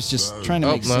 But I was just trying to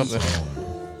Oh make no! sense.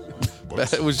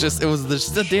 It was just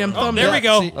the damn thumb. there we down.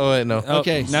 go. See- Oh wait, no.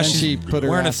 Okay, now then she's she put her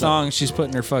wearing a ass up. thong. She's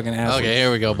putting her fucking ass. Okay,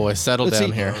 here we go, boys. Settle Let's down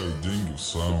see. here.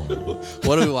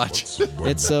 What do we watch?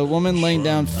 It's a woman laying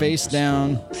down, face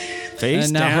down, face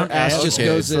and now down. her ass just Okay,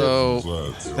 goes in.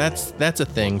 so that's a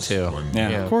thing too.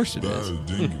 Yeah. Of course it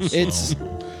is. It's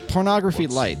pornography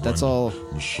light. That's all. That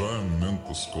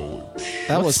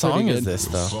What was song pretty is good. this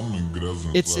though?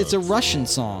 It's a Russian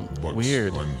song.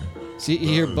 Weird. See, you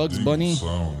hear Bugs Bunny,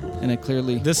 and it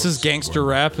clearly. This is gangster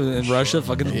rap in Russia.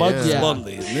 Fucking Bugs Yeah.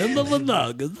 Bunny. In Did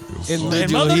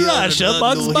you Mother hear- Russia,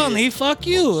 Bugs did you Bunny. Fuck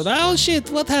you. Oh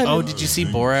shit. What happened? Oh, did you see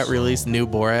Borat release new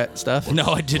Borat stuff? No,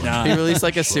 I did not. He released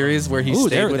like a series where he Ooh,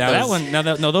 stayed there, with now those. that one. Now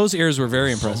that no, those ears were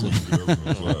very impressive.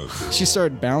 She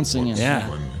started bouncing. And,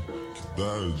 Yeah.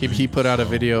 He put out a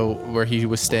video where he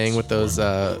was staying with those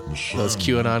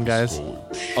QAnon guys.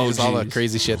 Oh, Just all the jeez.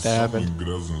 crazy shit that happened.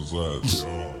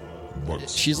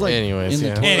 She's like Anyways, in the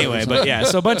yeah. toilet or Anyway, something. but yeah,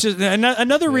 so a bunch of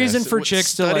another reason Yes. for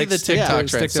chicks to Study like the TikTok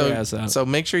stick trend. their ass out. So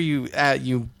make sure you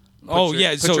Oh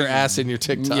yeah, Put so your ass in your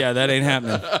TikTok. yeah, that ain't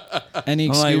happening. Any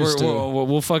I'm like, excuse to.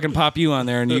 we'll fucking pop you on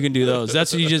there and you can do those.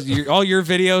 That's what all your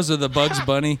videos of the Bugs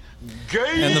Bunny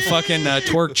and the fucking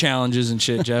twerk challenges and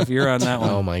shit, Jeff. You're on that one.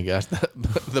 Oh my gosh,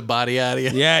 the body out of you.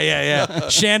 Yeah.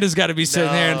 Shanda's got to be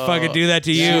sitting there and fucking do that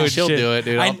to you. and She'll shit. do it,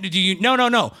 dude.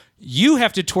 No. You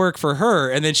have to twerk for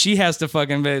her, and then she has to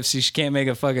fucking. She can't make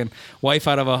a fucking wife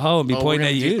out of a hoe and be pointing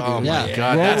at you. Oh dude. my Yeah.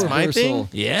 god, Role that's my reversal. thing.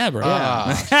 Yeah, bro.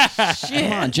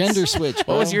 Come on, gender switch.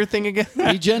 What was your thing again?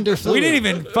 Be gender fluid. We didn't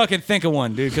even fucking think of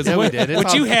one, dude. Because Yeah, we what, did. It's what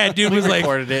all- you had, dude, we was like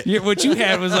recorded it. what you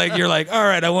had was like you're like, all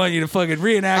right, I want you to fucking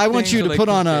reenact. I want things. you to Like, put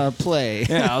on a play.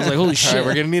 Yeah, I was like, holy All shit. right,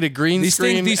 we're gonna need a green These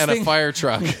screen things- and a fire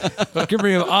truck. Give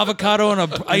me an avocado and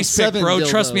a ice pick, 7 bro.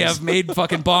 Trust me, dildos. I've made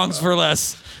fucking bongs for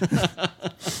less.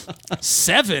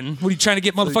 7? What are you trying to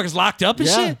get motherfuckers locked up and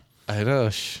Yeah. shit? I know.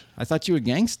 I thought you were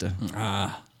gangsta.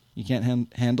 You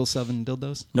can't handle 7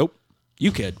 dildos? Nope.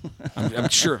 You could. I'm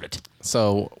sure of it.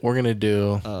 So we're gonna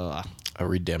do a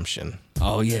redemption.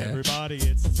 Oh yeah. Everybody,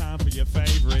 it's time for your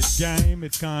favorite game.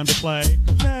 It's time to play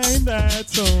Name That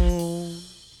Tune.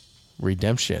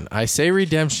 Redemption. I say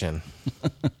redemption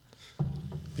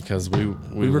because we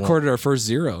recorded our first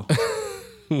 0.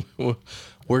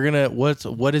 We're gonna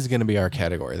what is gonna be our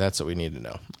category? That's what we need to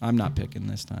know. I'm not picking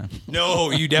this time.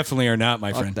 No, you definitely are not,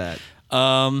 my Fuck friend. that.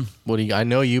 What do you? I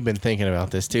know you've been thinking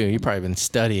about this too. You've probably been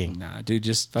studying. Nah, dude,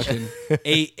 just fucking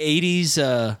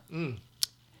 80s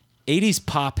 80s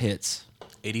pop hits.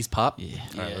 80s pop. Yeah.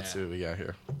 All right, let's see what we got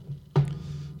here.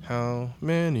 How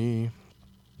many?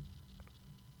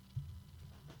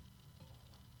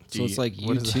 So it's like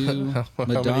What is U2, that? How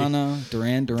many Madonna,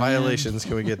 Duran Duran. violations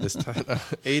can we get this time?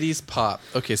 80s pop.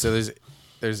 Okay, so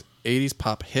there's 80s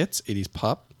pop hits, 80s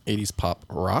pop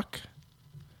rock,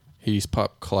 80s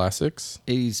pop classics.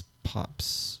 80s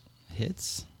pops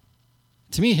hits.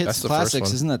 To me, hits That's the first classics.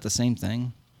 one. Isn't that the same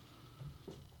thing?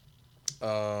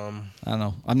 I don't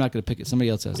know. I'm not going to pick it. Somebody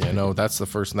else has. to Yeah, pick no, it. that's the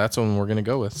first. That's one we're gonna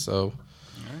go with. So,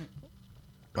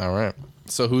 all right.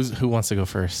 So who wants to go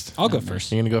first? I'll go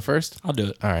first. You gonna go first? I'll do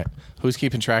it. All right. Who's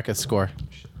keeping track of the score?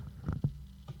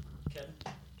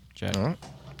 Jack. All right.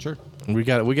 Sure. We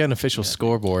got an official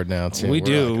scoreboard now too. We We're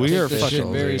do. like We are This shit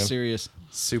officials, very dude. serious.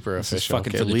 Super This is official.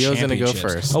 fucking Okay, for the Leo's gonna go championships.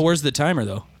 first. Oh, where's the timer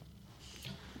though?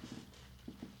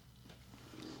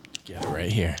 Get it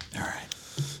right here. All right.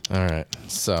 All right.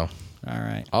 So, All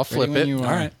right. I'll Ready flip when it. you All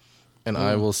are. right. and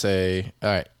I will say, all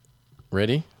right,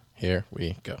 ready? Here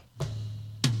we go.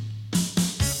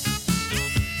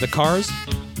 The Cars.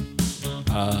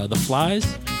 The Flies.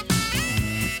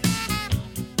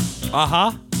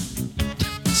 Aha.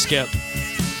 Skip.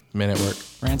 Men at Work.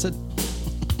 Rancid.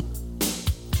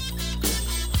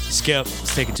 Skip.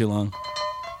 It's taking too long.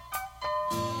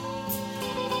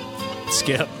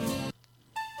 Skip.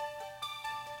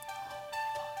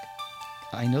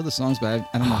 I know the songs, but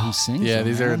I don't know who sings. Yeah,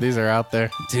 them, these man. are out there.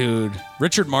 Dude.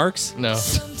 Richard Marx. No,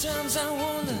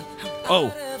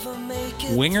 Oh.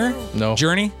 Winger. no,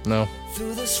 Journey. no,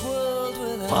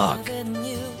 Fuck.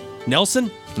 Nelson.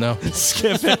 no.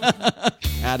 Skip it.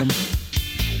 Adam.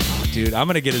 Dude, I'm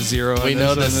going to get a 0 on We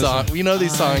know this this one. song. We know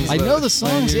these songs. I though. know the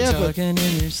songs, yeah, but Talking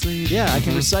in your sleep. yeah, I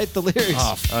can recite the lyrics.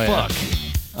 Oh, Oh, yeah.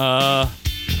 fuck.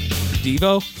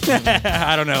 Devo?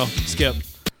 I don't know. Skip.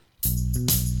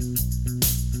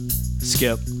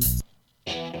 Skip.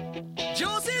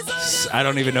 I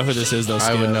don't even know who this is, though. I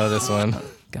Skip. would know this one.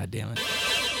 God damn it.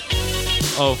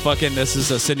 Oh, fucking, this is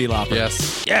a Cyndi Lauper.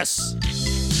 Yes, Yes.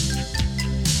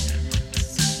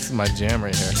 this is my jam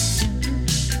right here.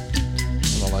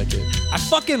 I don't like it. I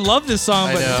fucking love this song,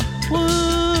 I but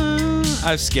know.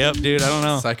 I've skipped, dude. I don't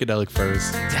know. Psychedelic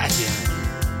Furs. God damn it.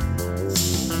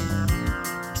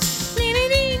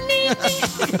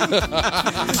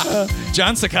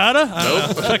 John Cicada? I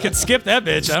don't know. Fucking skip that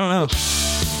bitch. I don't know.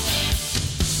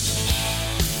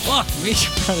 Fuck me.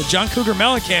 John Cougar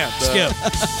Mellencamp. Skip.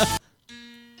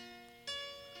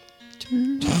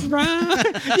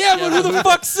 Yeah, but who the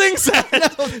fuck sings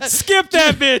that? Skip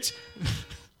that bitch.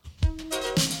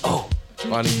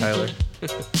 Bonnie Tyler.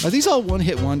 Are these all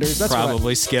one-hit wonders? That's what I-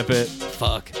 Probably skip it.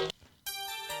 Fuck.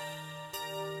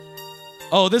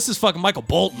 Oh, this is fucking Michael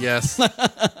Bolton. Yes.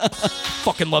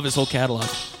 Fucking love his whole catalog.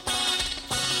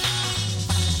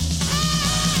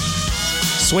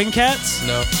 Swing Cats?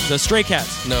 No. The Stray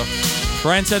Cats. No.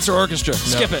 Brian Setzer Orchestra.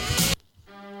 Skip it.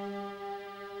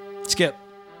 Skip.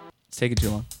 It's taking too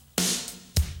long.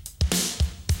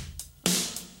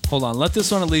 Hold on. Let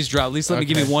this one at least drop. At least let me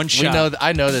give you one shot. We know.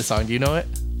 I know this song. Do you know it?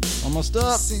 Almost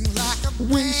up.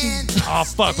 Oh,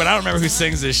 fuck. But I don't remember who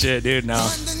sings this shit, dude. No.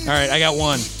 All right. I got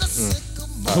one.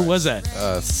 Who was that?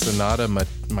 Sonata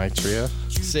Maitreya.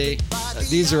 See,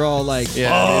 these are all like,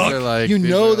 Yeah, these are like you these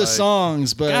know are the like-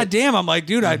 songs, but God damn, I'm like,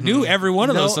 dude, I knew every one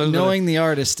of those songs. knowing the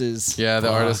artist is. Yeah, the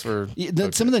artists were.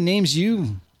 Some of the names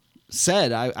you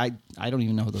said, I don't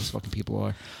even know who those fucking people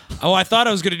are. Oh, I thought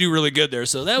I was going to do really good there,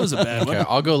 so that was a bad one. Okay,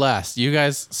 I'll go last. You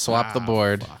guys swap the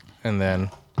board, and then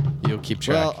you'll keep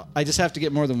track. Well, I just have to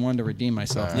get more than one to redeem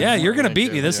myself. Yeah, you're going to Okay,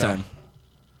 beat me good, this yeah.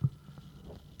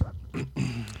 time.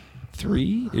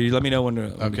 3? You let me know when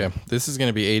to. Okay, this is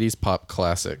gonna be 80s pop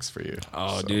classics for you.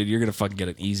 Oh, dude, you're going to fucking get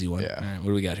an easy one. Yeah. All right, what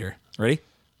do we got here? Ready?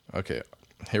 Okay,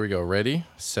 here we go. Ready,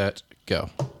 set, go.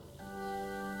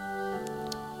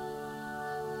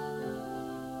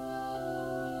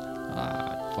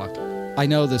 Fuck. I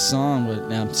know this song, but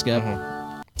now skip.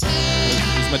 It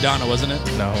was Madonna, wasn't it?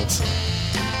 No.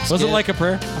 Was it Like a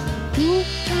Prayer?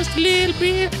 Just a little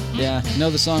bit. Yeah, know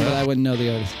the song, but I wouldn't know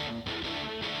the artist.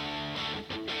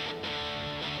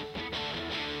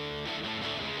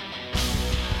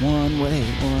 One way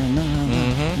or another,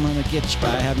 I'm gonna get you.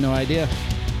 I have no idea.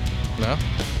 No.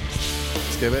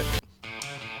 Skip it.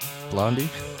 Blondie.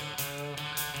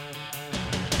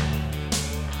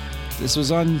 This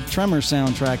was on Tremor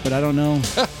soundtrack, but I don't know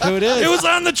who it is. It was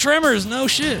on the Tremors. No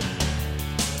shit.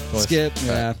 Skip.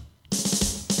 Yeah.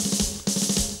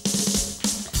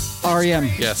 REM.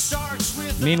 Yes.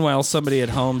 Meanwhile, somebody at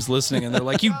home's listening, and they're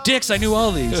like, "You dicks! I knew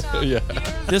all these." Yeah.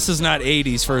 This is not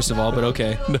 80s, first of all, but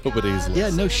okay. Nobody's listening. Yeah,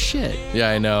 no shit. Yeah,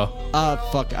 I know.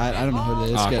 Fuck. I don't know who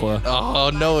it is. Skip. Aqua. Oh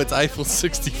no, it's Eiffel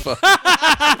 65.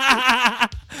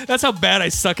 That's how bad I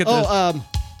suck at this. Oh,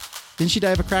 didn't she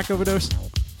die of a crack overdose?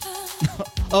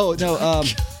 Oh no.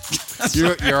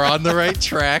 You're on the right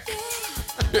track.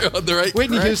 You're on the right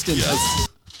Whitney track. Houston. Yes.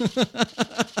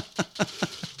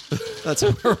 That's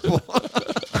horrible.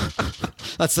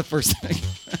 That's the first thing.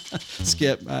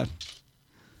 Skip.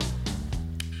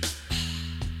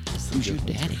 Who's your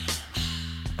daddy?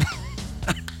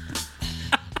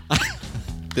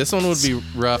 This one would be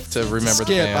rough to remember the Skip,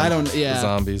 band. I don't- yeah. The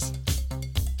Zombies.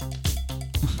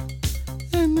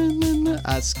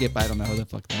 Skip. I don't know who the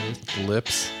fuck that is.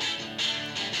 Lips.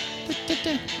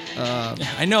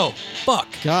 I know. Fuck.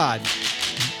 God.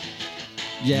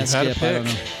 Yeah, You had to skip. I don't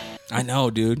pick. know. I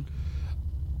know, dude.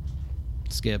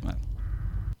 Skip.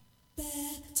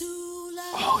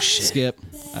 Oh shit. Skip.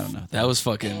 I don't know. That was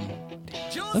fucking.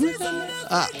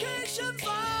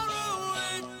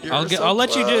 You're I'll so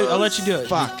let you do it. I'll let you do it.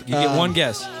 Fuck. You get one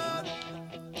guess.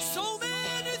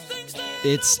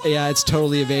 It's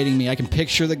totally evading me. I can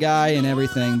picture the guy and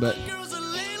everything, but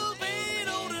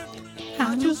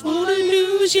I just wanna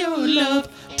lose your love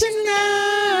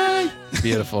tonight.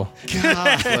 Beautiful.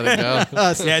 Let it go.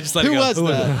 Yeah, just let who it go. was Who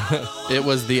that? It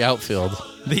was the outfield.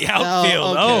 The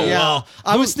outfield. okay, Oh, yeah. wow.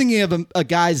 I was thinking of a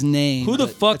guy's name. Who the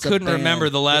but fuck it's a couldn't band. remember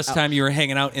the last time you were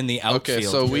hanging out in the outfield? Okay,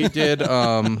 so we did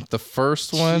the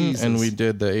first one, Jesus. and we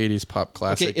did the 80s pop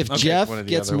classic. Okay, if You pick Jeff one of the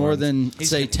gets other more ones. than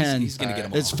say gonna- 10, he's gonna get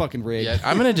 'em it's fucking rigged. Yeah,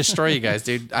 I'm gonna destroy you guys,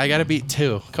 dude. I gotta beat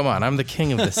 2. Come on, I'm the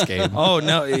king of this game. Oh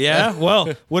no, yeah.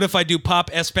 Well, what if I do pop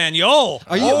Espanol?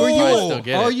 Are you? I still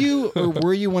get Are it. you? Or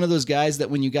were you one of those guys that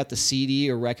when you got the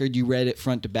CD or record, you read it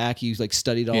front to back? You like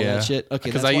studied all Yeah. that shit. Okay,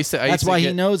 'Cause that's I used to- I That's used to why he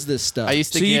get- knows this stuff. I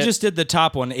used to So get. you just did the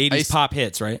top one, 80s used- pop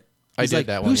hits, right? I He's did like,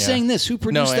 that one. Who yeah. sang this? Who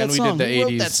produced No, that and we song? did the Who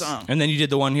wrote 80s. that song? And then you did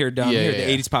the one here down Yeah, here, yeah,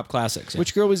 the yeah. 80s pop classics. Yeah.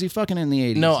 Which girl was he fucking in the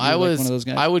 80s? No, You I were, like, was. one of those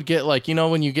guys. I would get like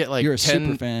when you get like You're a 10,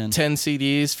 super fan. 10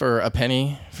 CDs for a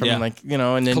penny from Yeah. like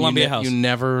and then Columbia you, House. you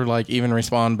never like even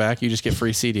respond back. You just get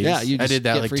free CDs. Yeah, you I just did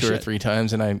that get like free 2 or shit. 3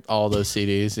 times, and all those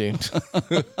CDs.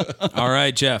 Dude. All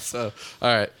right, Jeff. So,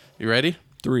 all right, you ready?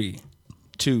 3,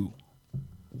 2,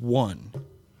 1,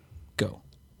 go.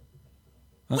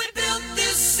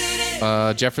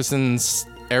 Jefferson's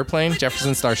airplane,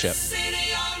 Jefferson Starship.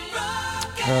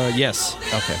 Yes.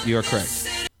 Okay. You are correct.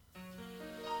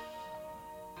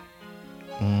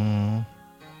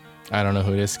 I don't know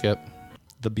who it is. Skip.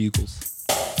 The Bugles.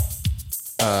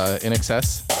 In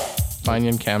Excess. Fine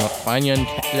Young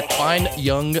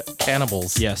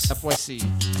Cannibals. Yes. FYC.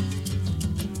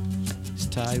 He's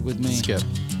tied with me. Skip.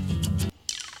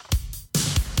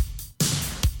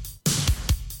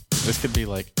 This could be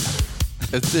like.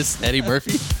 Is this Eddie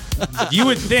Murphy? You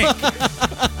would think.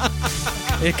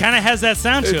 It kind of has that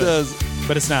sound to it. does.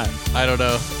 But it's not. I don't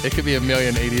know. It could be a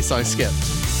million 80s songs. Skip.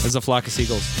 It's a flock of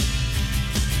seagulls.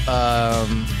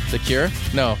 The Cure?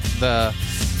 No. The.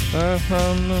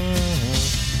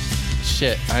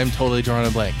 Shit. I'm totally drawing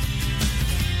a blank.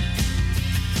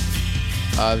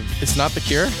 It's not The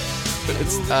Cure.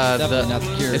 It's Definitely not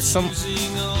The Cure. It's some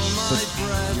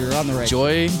You're on the right.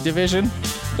 Joy Division.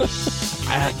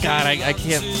 God, I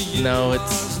can't. No,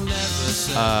 it's.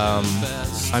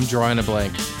 I'm drawing a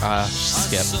blank.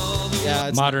 Skip. Yeah,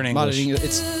 it's Modern English.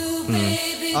 It's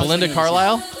Belinda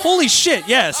Carlisle. Holy shit!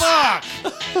 Yes.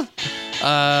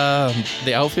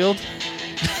 The outfield.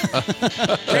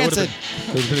 Rancid.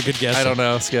 That would have been a good guess. I don't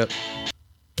know. Skip.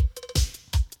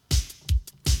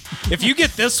 If you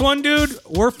get this one, dude,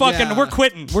 we're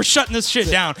quitting. We're shutting this shit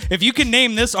down. If you can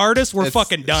name this artist, we're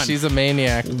fucking done. She's a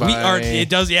maniac. We are. It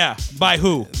does. Yeah. By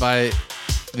who? By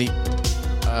the.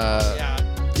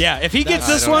 Yeah. If he gets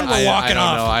this one, we're walking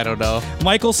off. I don't know.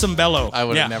 Michael Cimbello. I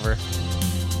would have never.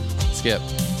 Skip.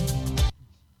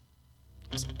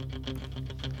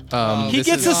 He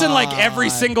gets us in like every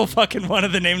single fucking one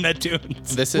of the Name That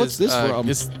Tunes. This What's is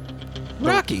this from?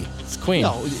 Rocky. It's Queen.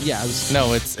 No, yeah, it was,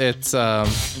 No, it's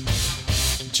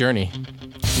Journey.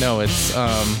 No, it's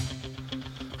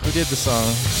who did the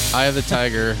song Eye of the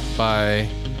Tiger by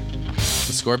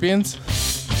the Scorpions?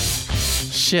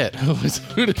 Shit,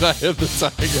 who did Eye of the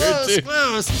Tiger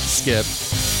do? Skip.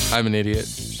 I'm an idiot.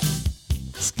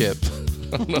 Skip.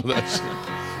 I don't know that shit.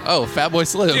 Oh, Fatboy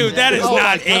Slim. Dude, that is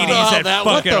not 80s at that-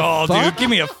 fucking all, fuck? dude. Give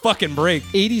me a fucking break.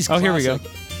 80s Oh, here we go.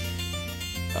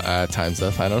 classic. Time's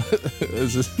up. I don't.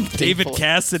 Is this David painful?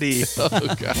 Cassidy. Oh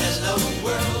god.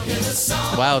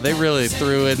 Wow, they really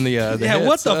threw in the Yeah, hits,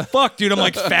 what the huh? fuck, dude? I'm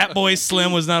like, Fatboy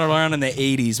Slim was not around in the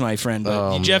 80s, my friend. But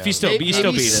Oh, Jeff, man. you still beat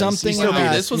Maybe us. something You still in beat that.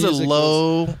 us. This was a music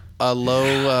low.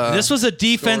 This was a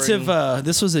defensive.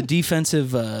 This was a defensive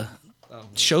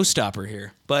showstopper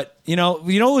here. But you know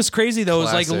what was crazy though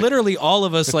is like Classic. literally all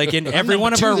of us, like in every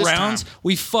one of two our this rounds, time.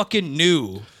 we fucking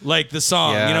knew like the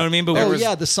song. Yeah. You know what I mean? But Oh we were,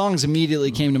 yeah, the songs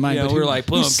immediately came to mind. you know, but we were who- like,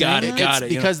 who boom, sang got it, that? got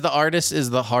it. you know? Because the artist is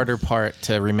the harder part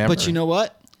to remember. But you know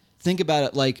what? Think about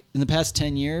it. Like in the past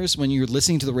 10 years, when you're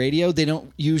listening to the radio, they don't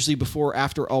usually before or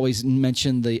after always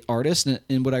mention the artist.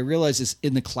 And what I realize is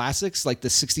in the classics, like the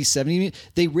 60s, 70s,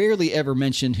 they rarely ever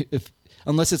mention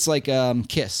unless it's like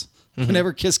Kiss.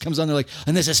 Whenever Kiss comes on, they're like,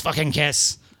 and this is fucking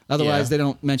Kiss. Otherwise, Yeah. they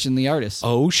don't mention the artist.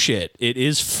 Oh shit! It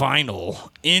is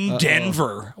final in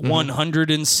Denver.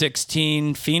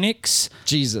 116 Phoenix.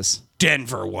 Jesus.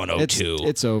 Denver 102.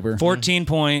 It's over.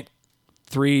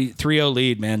 14.330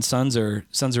 lead, man. Suns are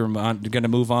going to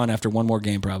move on after one more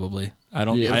game probably. I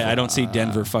don't see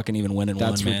Denver fucking even winning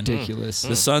That's one, man. ridiculous.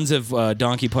 The Suns have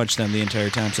donkey punched them the entire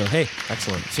time. So hey,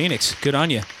 Excellent. Phoenix, good on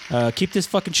you. Keep this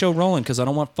fucking show rolling because I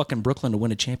don't want fucking Brooklyn to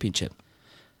win a championship.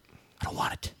 I don't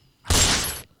want it.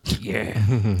 Yeah.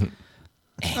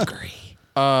 Angry.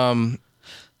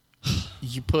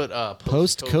 You put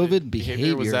Post-COVID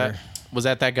behavior. Was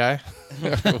that guy?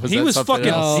 He was fucking.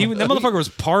 else? That motherfucker was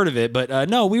part of it, but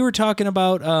no, we were talking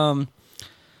about.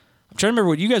 I'm trying to remember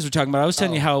what you guys were talking about. I was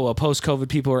telling you how post-COVID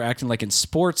people are acting like in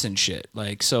sports and shit.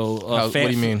 Like so, what do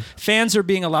you mean? Fans are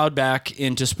being allowed back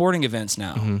into sporting events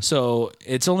now. Mm-hmm. So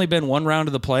it's only been one round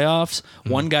of the playoffs.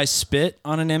 One guy spit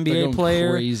on an NBA going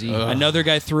player. crazy. Another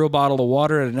guy threw a bottle of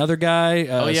water at another guy.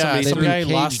 Oh yeah, somebody, some been guy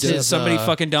caged lost up. his. somebody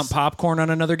fucking dumped popcorn on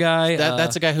another guy.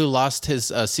 That's a guy who lost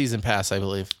his season pass, I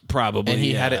believe. probably, And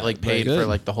he had yeah. it like Very paid for good.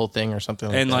 like the whole thing or something.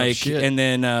 And that. like, shit. and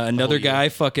then another year. guy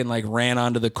fucking like ran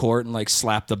onto the court and like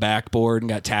slapped the backboard and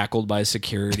got tackled by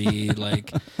security.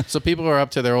 Like, So people are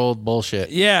up to their old bullshit.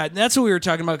 yeah, that's what we were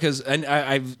talking about. Because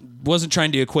I wasn't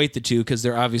trying to equate the two because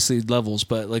they're obviously levels,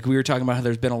 but like we were talking about how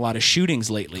there's been a lot of shootings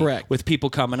lately, Correct. with people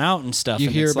coming out and stuff. You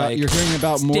and hear it's about like, you're hearing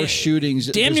about more da- shootings.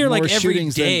 Damn There's near more like every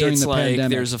shootings than day. during It's the like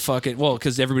pandemic. there's a fucking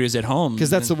because everybody was at home. Because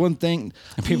that's the one thing.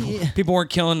 people weren't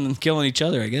killing each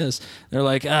other. I guess they're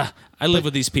like, I live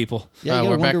with these people. Yeah, you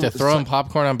We're gotta back wonder to what- throwing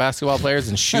popcorn on basketball players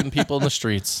and shooting people in the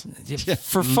streets.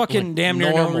 For fucking damn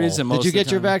near normal. no reason. Most Did you of the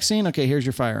get your time. vaccine? Okay, here's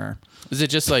your firearm. Is it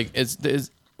just like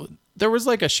there was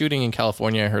like a shooting in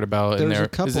California I heard about in There's there. a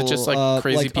couple. Is it just like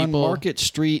crazy like people? on Market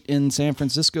Street in San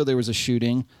Francisco? There was a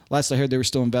shooting. Last I heard, they were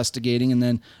still investigating. And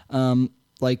then,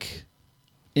 like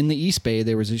in the East Bay,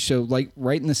 there was a show like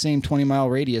right in the same 20-mile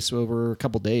radius over a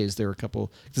couple days. There were a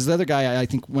couple. Because the other guy, I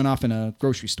think, went off in a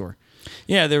grocery store.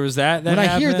 Yeah, there was that. When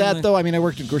I hear happened. that, though, I mean, I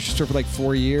worked at a grocery store for like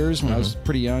 4 years when I was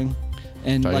pretty young.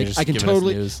 And Thought you were like just I can giving us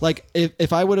totally news. like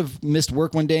if I would have missed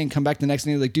work one day and come back the next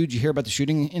day like, dude, did you hear about the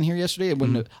shooting in here yesterday? I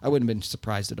wouldn't have been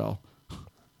surprised at all.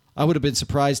 I would have been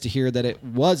surprised to hear that it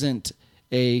wasn't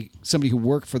somebody who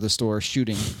worked for the store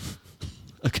shooting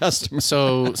a customer.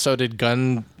 So did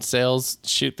gun sales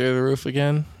shoot through the roof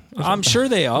again? I'm sure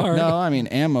they are. No, I mean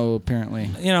ammo apparently.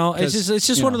 You know, it's 'Cause,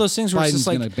 just you one know, of those things where it's Biden's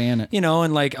just gonna ban it. you know,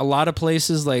 and like a lot of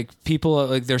places, like people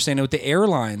like they're saying it with the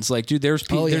airlines, like dude, there's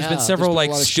Oh, there's yeah. been several There's been a like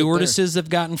lot of shit stewardesses have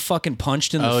gotten fucking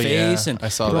punched in the Oh, yeah. face and I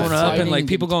saw thrown that. up, and Fighting like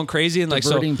people and going crazy and like so.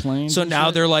 diverting planes So and now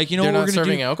shit. they're like, you know They're what not we're gonna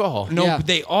serving do? alcohol. No, Yeah.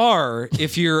 they are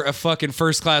if you're a fucking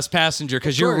first class passenger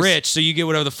because you're course. rich, so you get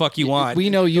whatever the fuck you want. We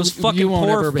know you- Those fucking you won't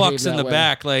poor ever behave fucks in that the way.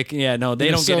 back, like yeah, no, they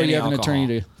And don't if so, get any you have alcohol. an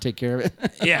attorney to take care of it.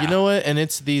 Yeah, You know what? And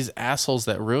it's these assholes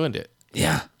that ruined it.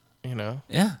 yeah, You know.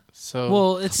 yeah. So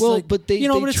Well, it's well, like, but they, you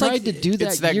know, they but it's tried like, to do that.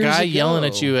 it's that years guy ago. yelling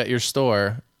at you at your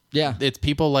store. Yeah, It's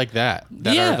people like that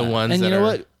Yeah. are the ones and that you know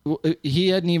are, what? He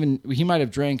hadn't even. He might have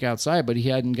drank outside, but he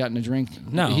hadn't gotten a drink.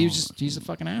 No. he's a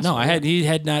fucking asshole. No, he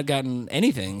had not gotten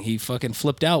anything. He fucking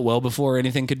flipped out well before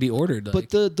anything could be ordered. Like,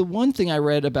 But the one thing I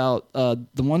read about the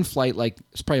one flight, like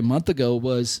it's probably a month ago,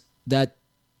 was that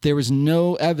there was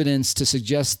no evidence to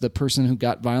suggest the person who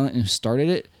got violent and who started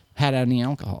it had any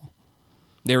alcohol.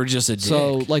 they were just a dick.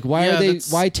 So, like, why Yeah, are they?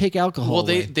 that's- Why take alcohol? well,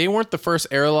 away? they weren't the first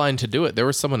airline to do it. There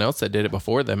was someone else that did it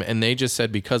before them, and they just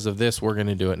said because of this, we're going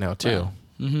to do it now too.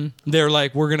 They're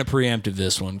like, we're gonna preemptive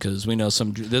this one because we know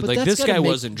some But like that's this gotta guy make-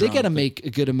 wasn't They drunk. got to make a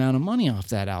good amount of money off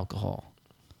that alcohol.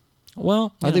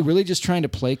 well, Are they really just trying to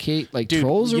placate like Dude,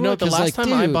 trolls? Or you know, what? the 'Cause, last like,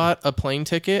 time I dude, bought a plane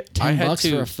ticket, I had $10 to.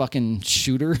 for a fucking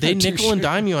shooter. They T-shirt. nickel and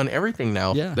dime you on everything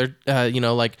now. Yeah. They're you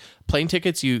know, like plane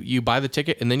tickets. You buy the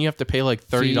ticket and then you have to pay like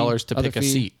 $30 to Other pick a fee,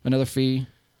 seat. Another fee.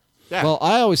 Yeah. Well,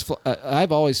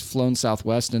 I've always flown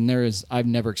Southwest, and I've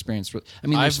never experienced. I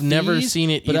mean, there's I've never fees, seen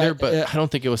it either, but I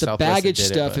don't think it was the Southwest that baggage did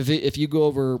it, stuff. but- If you go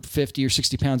over 50 or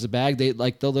 60 pounds of bag, they'll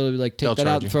literally like take They'll that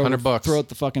charge out you. and throw $100. throw it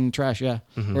the fucking trash. Yeah,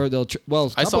 or they'll a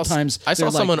I couple saw times I saw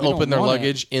they're like, someone "We don't open their want it."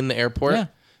 luggage in the airport Yeah.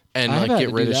 and I have like had get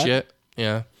to rid do of that. shit.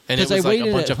 Yeah. And it 'Cause I was like a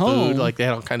waited bunch at of food. home. Like they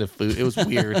had all kind of food. It was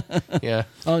weird. Yeah.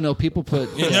 Oh no, people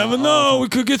put. You never know. We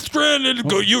could get stranded.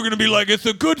 You're gonna be like, it's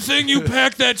a good thing you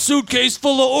packed that suitcase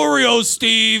full of Oreos,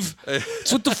 Steve.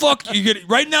 It's what the fuck you get.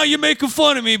 Right now you're making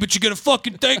fun of me, but you're gonna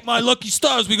fucking thank my lucky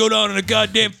stars. We go down in a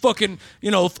goddamn fucking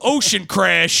ocean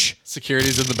crash.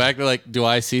 Security's in the back. They're like, do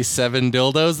I see 7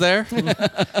 dildos there?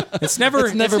 It's never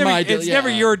It's never my It's dil- never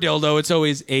yeah. your dildo. It's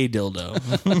always a dildo.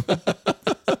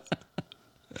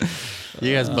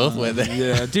 You guys both went there.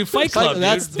 Yeah, dude. Fight Club.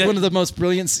 That's dude. one of the most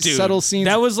brilliant Dude, subtle scenes.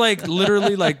 That was like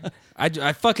literally like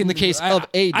I fucking in the case of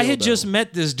a I had dildo. just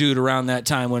met this dude around that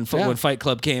time when Yeah. when Fight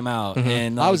Club came out,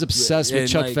 and I was obsessed with and,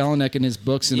 Chuck like, Palahniuk and his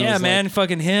books. And I Yeah, was man, like,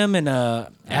 fucking him and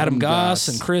Adam Goss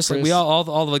and Chris. Like we all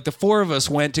like the four of us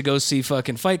went to go see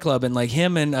fucking Fight Club, and like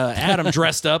him and Adam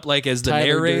dressed up like as the Tyler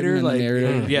narrator, Durden and the like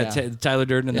narrator, yeah, yeah. Tyler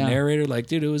Durden and the Yeah. narrator. Like,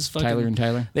 dude, it was fucking Tyler and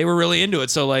Tyler. They were really into it.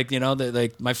 So like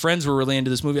like my friends were really into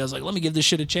this movie. I was like, let me give this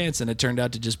shit a chance, and it turned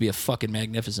out to just be a fucking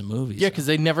magnificent movie. Yeah, so. because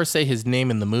they never say his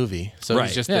name in the movie. So Right.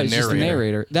 he's just yeah, the he's narrator. just the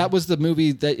narrator. That was the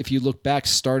movie that, if you look back,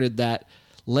 started that.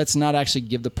 Let's not actually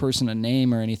give the person a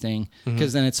name or anything,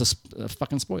 because then it's a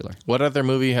fucking spoiler. What other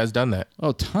movie has done that?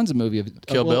 Oh, tons of movies.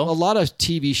 Kill Bill? A lot of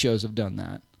TV shows have done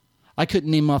that. I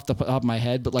couldn't name off the top of my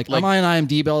head, but like Like- I'm on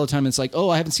IMDb all the time. It's like, oh,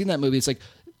 I haven't seen that movie. It's like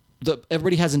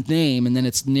everybody has a name, and then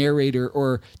it's narrator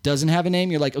or doesn't have a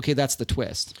name. You're like, okay, that's the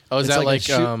twist. Oh, is It's that a like,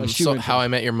 shoe-in How I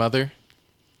Met Your Mother?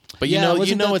 But Yeah, you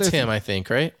wasn't know that it's their- him, I think,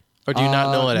 right? Or do you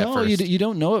not know it at no, first? you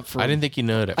don't know it for. I didn't think you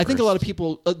knew it at I think a first. lot of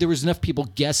people. There was enough people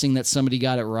guessing that somebody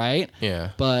got it right. Yeah.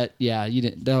 But yeah, you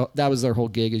didn't. That was their whole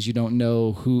gig. Is you don't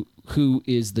know who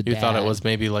is the You dad. thought it was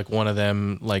maybe like one of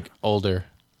them, like older.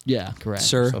 Yeah, correct.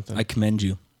 Sir, something. I commend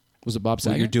you. Was it Bob What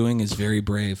Saget? you're doing is very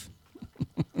brave.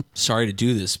 Sorry to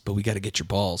do this, but we got to get your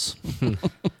balls.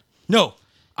 No,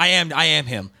 I am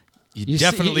him. You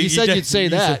said you'd say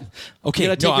that. Okay, You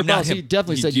gotta take no, your I'm not balls. him. You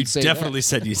definitely said you'd say that. definitely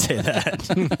said you'd say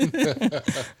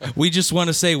that. We just want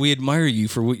to say we admire you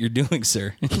for what you're doing,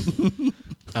 sir.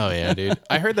 Oh yeah, dude.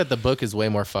 I heard that the book is way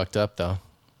more fucked up though.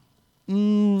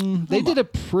 They did a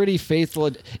pretty faithful.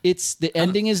 It's the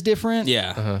ending is different.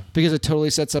 Yeah. because it totally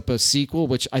sets up a sequel,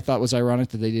 which I thought was ironic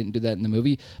that they didn't do that in the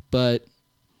movie. But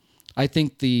I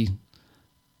think the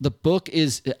book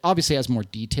it obviously has more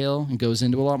detail and goes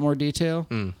into a lot more detail.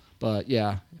 But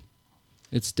yeah,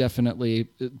 it's definitely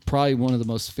probably one of the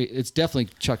most. It's definitely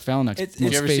Chuck Palahniuk's Did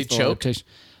most you ever see faithful Choke? adaptation.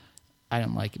 I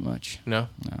didn't like it much. No?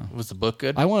 Was the book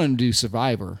good? I wanted him to do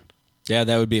Survivor. Yeah,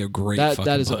 that would be a great fucking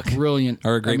That is book. a brilliant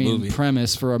Or a great movie.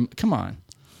 premise for a. Come on.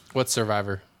 What's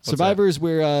Survivor? What's Survivor is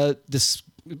where this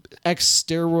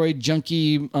ex-steroid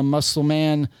junkie muscle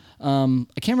man. I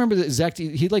can't remember the exact.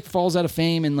 He like falls out of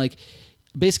fame and like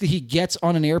basically he gets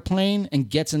on an airplane and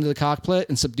gets into the cockpit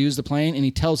and subdues the plane, and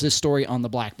he tells his story on the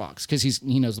black box because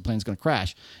he knows the plane's going to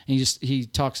crash. And he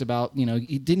talks about,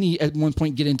 he at one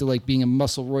point get into like being a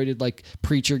muscle-roided like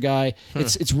preacher guy.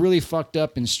 It's really fucked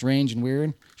up and strange and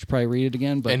weird. Should probably read it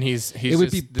again, but And he's it would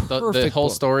just, be the perfect whole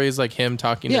book. story is like him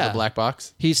talking to Yeah. the black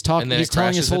box. He's talking. And then He's it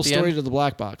telling his crashes at whole the story end? to the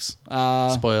black box.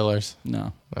 Spoilers.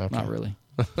 No, Okay. not really.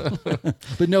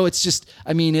 But no, it's just.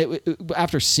 I mean,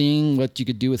 after seeing what you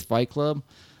could do with Fight Club,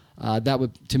 that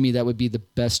would be the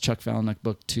best Chuck Palahniuk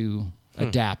book to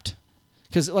adapt.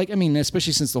 Because,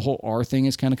 especially since the whole R thing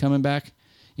is kind of coming back.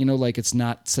 It's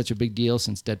not such a big deal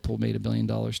since Deadpool made $1 billion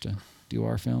to do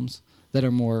R films that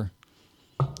are more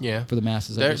Yeah. for the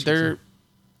masses. I guess you could They're say.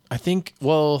 I think.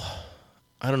 Well,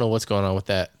 I don't know what's going on with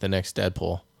that. The next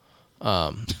Deadpool.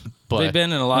 But They've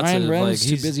been in lots Ryan of Reynolds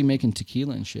too he's busy making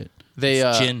tequila and shit. they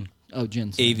gin Oh,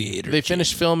 gin. sorry. aviator. they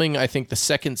finished filming. I think the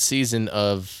second season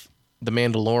of The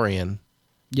Mandalorian,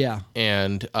 Yeah.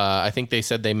 and I think they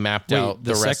said they mapped Wait, out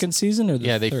the rest. second season or the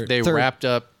Yeah, third? they Third. wrapped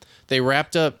up. They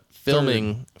wrapped up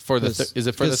filming for the. Is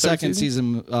it for the third second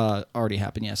season? already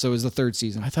happened? Yeah, so it was the third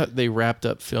season I thought they wrapped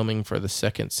up filming for the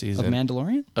second of season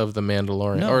Mandalorian. of The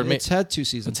Mandalorian, No, or, it's had 2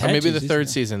 seasons. or maybe two the seasons, third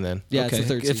yeah. season then. Yeah, it's Okay. the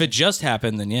third If season. it just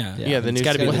happened, then yeah. Yeah, the it's new.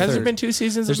 got to be Well, the has third. there been 2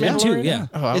 seasons? There's of been 2, Mandalorian? yeah.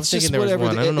 Oh, I was It's thinking just there was whatever.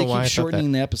 one. I don't know they why I keep thought that.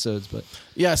 shortening the episodes, but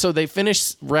Yeah, so they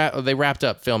finished. They wrapped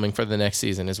up filming for the next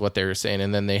season, is what they were saying,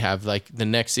 and then they have like the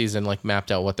next season like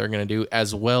mapped out what they're gonna do,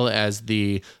 as well as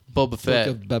the Boba Fett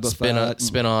of Boba Fett.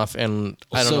 spin-off, and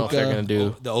I don't know if they're Ahsoka. gonna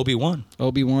do. The Obi-Wan.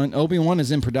 Obi-Wan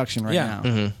is in production right Yeah.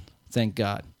 now. Thank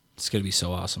God. It's going to be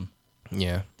so awesome.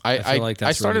 Yeah, I feel like that's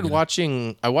I started really good.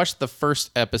 watching. I watched the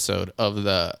first episode of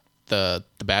the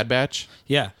Bad Batch,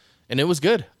 Yeah. and it was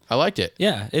good. I liked it.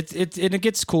 Yeah, it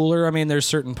gets cooler. I mean, there's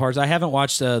certain parts. I haven't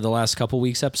watched the last couple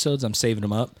weeks episodes. I'm saving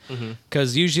them up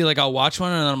because usually, like, I'll watch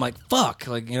one and then I'm like, "Fuck!"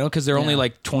 Like, because they're only Yeah.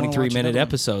 like I wanna 23-minute watch another one.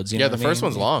 episodes. You Yeah, know the what I first mean?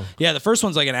 one's long. Yeah, the first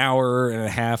one's like an hour and a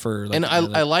half, or like, And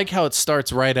I like how it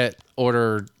starts right at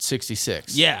Order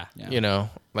 66. Yeah.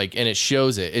 Like, and it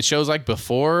shows it. It shows like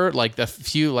before, like the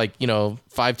few,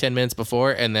 5-10 minutes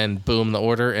before, and then boom, the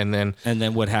order, and then and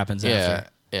then what happens after?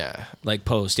 yeah. Like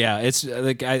post, yeah, it's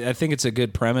like I think it's a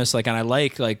good premise. Like, and I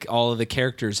like all of the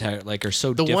characters are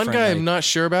so The different. one guy like, I'm not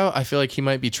sure about, I feel like he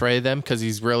might betray them because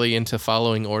he's really into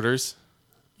following orders,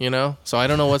 So I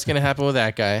don't know what's gonna happen with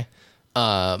that guy.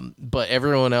 But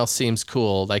everyone else seems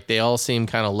cool. Like they all seem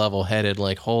kind of level-headed.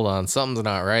 Like, hold on, something's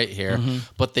not right here. Mm-hmm.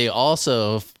 But they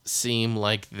also seem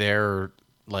like they're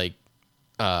like,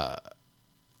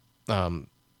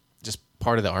 just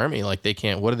part of the army. Like they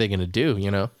can't. What are they gonna do?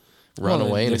 Run Well,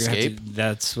 away and they're gonna have escape. to-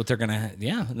 that's what they're gonna.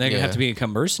 Yeah, they're gonna Yeah. have to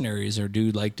become mercenaries or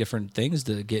do like different things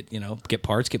to get get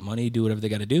parts, get money, do whatever they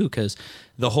got to do because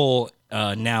the whole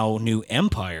now new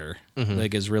empire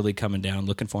like is really coming down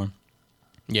looking for him.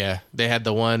 Yeah, they had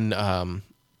the one,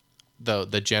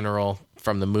 the general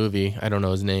from the movie. I don't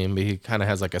know his name, but he kind of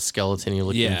has like a skeleton-y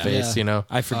looking Yeah. face. Yeah.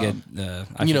 I forget.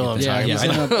 I you know forget what I'm the- Yeah, talking he's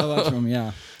about. in a bunch of them,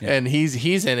 yeah. And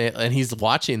he's in it, and he's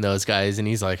watching those guys, and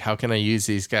he's like, "How can I use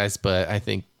these guys?" But I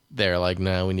think they're like,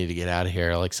 "No, we need to get out of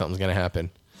here. Like something's gonna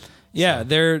happen." Yeah,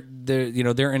 their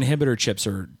inhibitor chips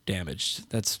are damaged.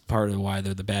 That's part of why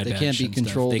they're the bad. They batch can't be and stuff.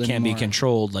 controlled They can't be anymore.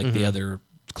 controlled like the other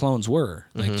clones were.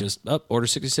 Like just up Order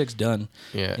 66 done.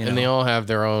 Yeah, You and they know. all have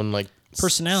their own like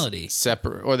Personality.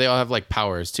 separate, or they all have like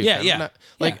powers too. Yeah, Kind of yeah. not-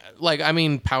 Yeah. I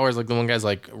mean, powers. Like the one guy's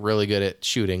like really good at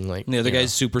shooting. Like The other you know.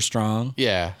 guy's super strong.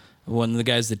 Yeah, One of the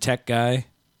guy's the tech guy.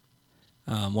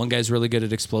 One guy's really good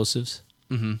at explosives.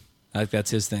 Mm-hmm. I think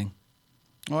that's his thing.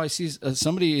 Oh, I see.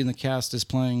 Somebody in the cast is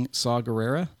playing Saw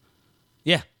Gerrera.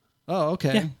 Yeah, Oh,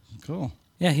 okay. Yeah. Cool.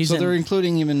 yeah, he's So in, they're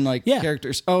including even like Yeah.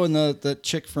 characters. Oh, and the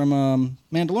chick from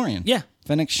Mandalorian. Yeah.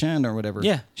 Fennec Shen or whatever.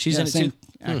 Yeah, she's in it same too.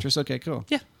 Actress. Okay, cool.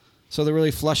 Yeah. So they're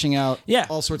really flushing out Yeah.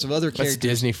 all sorts of other that's characters.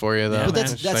 Disney for you though. Yeah, But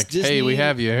that's- It's that's like, hey, we Disney.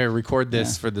 have you here. Record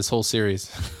this Yeah. for this whole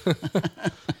series.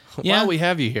 Yeah. While we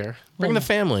have you here, bring the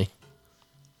family.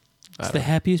 It's the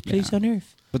happiest place on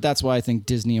earth. But that's why I think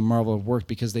Disney and Marvel have worked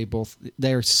because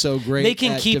they're so great. They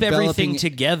can at keep everything developing-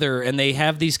 together, and they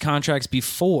have these contracts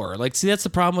before. Like, see, that's the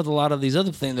problem with a lot of these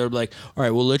other things. They're like, all right,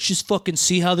 well, let's just fucking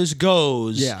see how this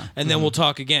goes, Yeah. and then we'll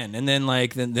talk again. And then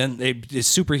then it's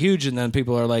super huge, and then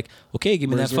people are like, okay, give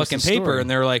me Where's that the rest fucking of the paper, story? and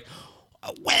they're like,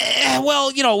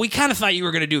 well, we kind of thought you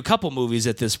were going to do a couple movies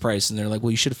at this price, and they're like,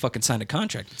 well, you should have fucking signed a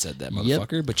contract that said that,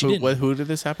 motherfucker, but you didn't. Who did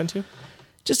this happen to?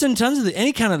 Just in tons of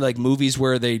any kind of like movies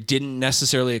where they didn't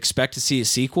necessarily expect to see a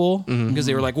sequel because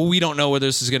they were like, well, we don't know where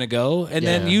this is going to go. And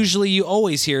then Yeah. usually you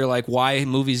always hear like why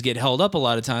movies get held up a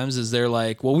lot of times is they're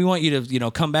like, well, we want you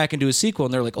to, come back and do a sequel.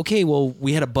 And they're like, okay, well,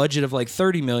 we had a budget of like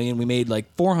 30 million. We made like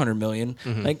 400 million.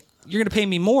 Like, you're going to pay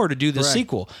me more to do the Correct.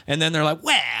 sequel. And then they're like,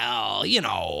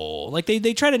 well, like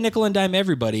they try to nickel and dime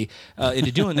everybody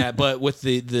into doing that. But with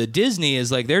the Disney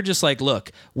is like, they're just like,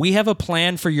 look, we have a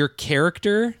plan for your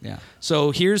character. Yeah.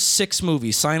 So here's 6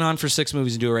 movies. Sign on for 6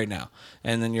 movies and do it right now.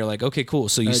 And then you're like, okay, cool.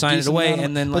 So you sign it decent away, amount of-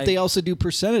 and then but like, they also do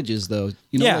percentages though.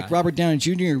 Yeah. Like Robert Downey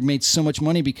Jr. made so much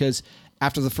money because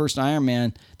after the first Iron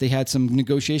Man, they had some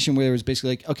negotiation where it was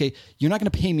basically like, okay, you're not going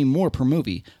to pay me more per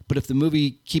movie, but if the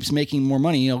movie keeps making more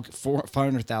money,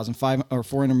 500,000,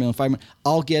 400 million, 500,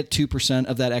 I'll get 2%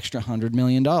 of that extra $100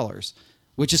 million.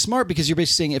 Which is smart because you're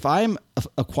basically saying if I'm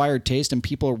acquired taste and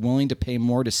people are willing to pay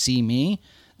more to see me,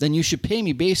 then you should pay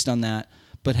me based on that.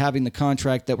 But having the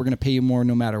contract that we're going to pay you more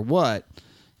no matter what,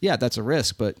 yeah, that's a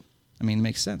risk. But I mean, it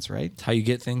makes sense, right? That's how you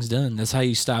get things done. That's how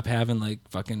you stop having like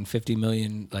fucking 50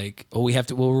 million. Like, we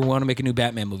want to make a new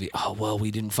Batman movie. Oh, well, we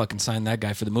didn't fucking sign that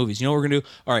guy for the movies. You know what we're gonna do?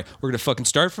 All right, we're gonna fucking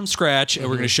start from scratch, and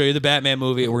we're gonna show you the Batman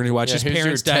movie, and we're gonna watch his here's your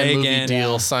parents die 10 movie again.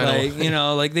 deal, sign like,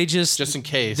 a- like they just in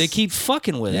case. they keep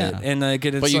fucking with Yeah. it, and like,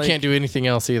 it's But you like, can't do anything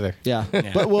else either. Yeah.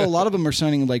 But a lot of them are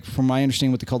signing, like, from my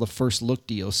understanding, what they call the first look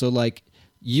deal. So like,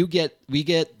 we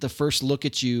get the first look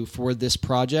at you for this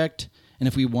project, and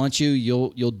if we want you,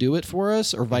 you'll do it for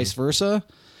us, or vice versa,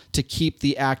 to keep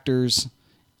the actors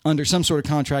under some sort of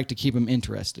contract to keep them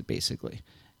interested, basically,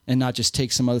 and not just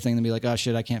take some other thing and be like, oh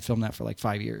shit, I can't film that for like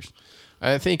 5 years.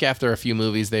 I think after a few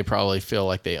movies, they probably feel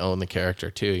like they own the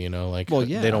character too. Like, Well,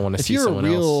 yeah, they don't want to if see you're someone a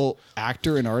real else.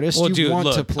 actor and artist, Well, you dude, want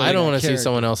to look, play. I don't want want to see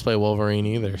someone else play Wolverine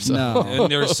either. So. No.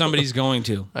 and there's somebody's going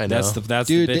to. I That's know. the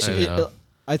Dude, bitch.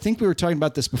 I think we were talking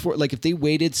about this before. Like, if they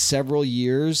waited several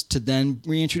years to then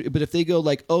reintroduce, but if they go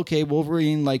like, okay,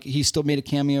 Wolverine, like he still made a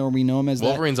cameo, or we know him as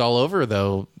Wolverine's all over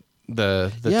though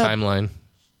the Yeah. timeline.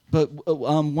 that. But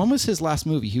when was his last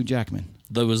movie? Hugh Jackman.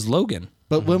 That was Logan.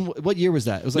 But what year was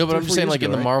that? It was like No, but 3 I'm or just 4 saying, years like in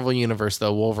ago, the right? Marvel universe,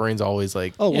 though, Wolverine's always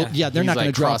like, Oh well, yeah, they're He's, not going to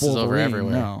like, drop crosses over Wolverine.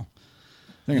 everywhere. No,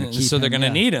 they're going to keep. So they're him, gonna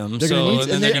yeah. need him. They're So going to need,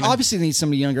 then and they're they gonna- obviously need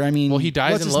somebody younger. I mean, Well, he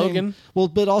dies what's in his name? Logan. Well,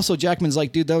 but also Jackman's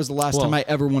like, dude, that was the last Well- time I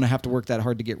ever want to have to work that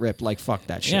hard to get ripped. Like, fuck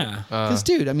that shit. Yeah. Because,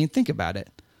 dude, I mean, think about it.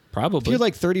 If Probably. you're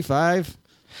like 35,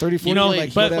 34, You know,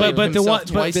 like but whatever. the himself one,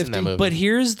 twice in that movie. but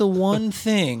here's the one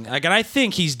thing. Like, and I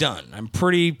think he's done. I'm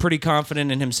pretty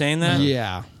confident in him saying that.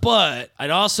 yeah. But I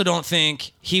also don't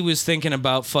think he was thinking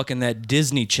about fucking that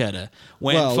Disney cheddar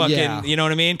when Well, fucking, yeah. you know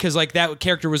what I mean? Because like that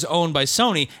character was owned by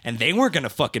Sony, and they weren't gonna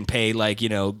fucking pay like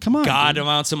Come on, god dude.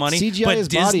 amounts of money. CGI but his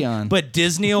body on. But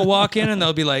Disney will walk in and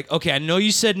they'll be like, okay, I know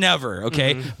you said never,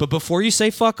 okay, Mm-hmm. but before you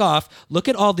say fuck off, look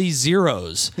at all these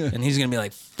zeros, and he's gonna be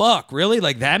like, fuck, really?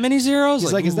 Like that many zeros?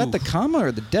 He's like, is that ooh. the comma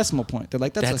or the decimal point? They're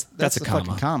like, that's That's a the comma.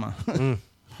 fucking comma.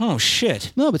 Oh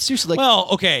shit. No, but seriously, like, Well,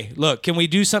 okay. Look, can we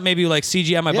do something maybe like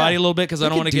CGI my Yeah. body a little bit because We I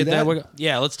don't could want to do get that. that.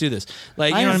 Yeah, let's do this.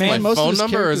 Like, you Iron know what I Man, mean? most of phone his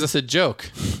number, or is characters- this a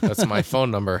joke? That's my phone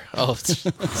number. Oh,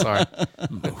 sorry.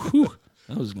 Whew,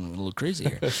 that was a little crazy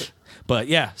here. But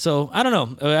yeah, so I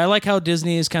don't know. I like how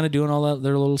Disney is kind of doing all that,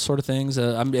 their little sort of things.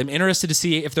 I'm interested to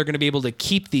see if they're going to be able to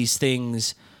keep these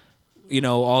things,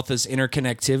 all this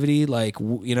interconnectivity, like,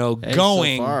 hey,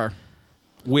 going. so far.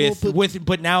 With Well,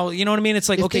 but now you know what I mean. It's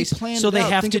like If okay, they planned so it they out,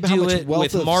 have think to about how do much it wealth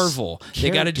with of Marvel. They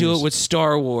got to do it characters. with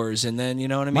Star Wars, and then you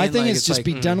know what I mean. My thing Like, is it's just like,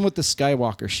 be done with the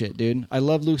Skywalker shit, dude. I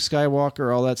love Luke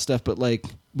Skywalker, all that stuff, but like,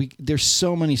 there's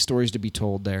so many stories to be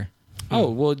told there. Oh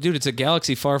well, dude, it's a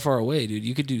galaxy far, far away, dude.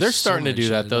 You could do. They're so starting to much do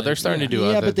that shit, though. like, They're starting yeah. to do. Yeah,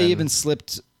 other but they than- even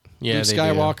slipped Yeah, Luke they do.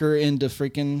 Skywalker into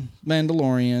freaking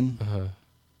Mandalorian.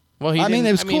 Well, I mean,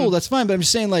 it was cool. That's fine, but I'm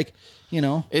just saying, like,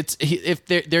 It's if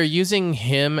they're using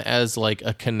him as like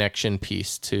a connection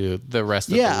piece to the rest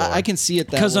of the yeah, lore. I can see it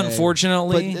that Because way.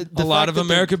 unfortunately, But the a lot fact of that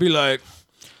America be like,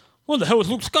 "What the hell was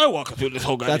Luke Skywalker through this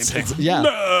whole goddamn That's- thing?"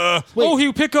 yeah. Wait, oh,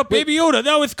 he pick up Baby Yoda.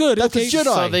 Now it's good. That's a okay. Jedi.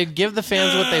 So they give the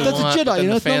fans what they That's a want, Jedi, but then you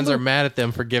know, the it's not fans are Luke. mad at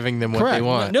them for giving them what Correct. they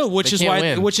want. No, which They is can't why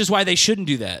win. which is why they shouldn't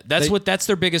do that. That's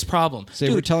their biggest problem.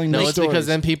 So we're telling No, no it's stories. because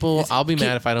then people. I'll be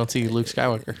mad if I don't see Luke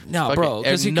Skywalker. No, Fuck bro, it.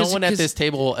 'cause And no because- one at because- this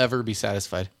table will ever be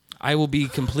satisfied. I will be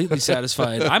completely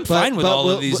satisfied. I'm But- fine with but all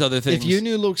will- of these other things. If you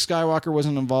knew Luke Skywalker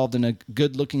wasn't involved in a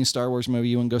good-looking Star Wars movie,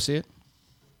 you wouldn't go see it?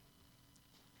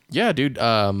 Yeah, dude.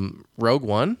 Rogue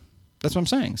One. That's what I'm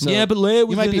saying. So Yeah, but Leia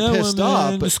was you might in be that pissed one, off.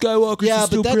 man. But The Skywalkers yeah, are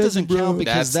still but that doesn't present, bro. count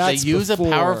because that's they use before. a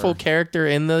powerful character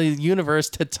in the universe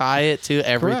to tie it to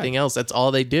everything Correct. else. That's all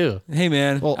they do. Hey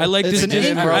man, Well, I like it's this. an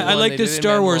anchor. I like They this did in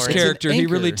Star Wars Mandalorian. It's an character. He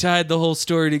really anchor. tied the whole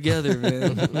story together,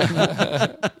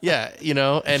 man. Yeah,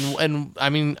 and I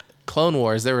mean, Clone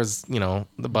Wars. There was the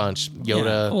bunch. Yoda.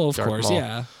 Yeah. Well, of Darth course, Maul.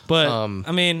 yeah. But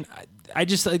I mean, I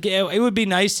just like it would be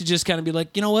nice to just kind of be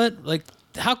like, you know what, like.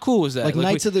 How cool was that? Like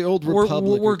Knights of the Old we're-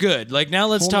 Republic We're or- good. Like now,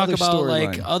 let's Whole talk nother about like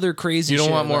storyline. other crazy. You don't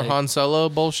shit, want more like, Han Solo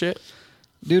bullshit?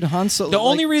 Dude, Han Solo. The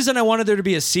only reason I wanted there to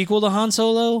be a sequel to Han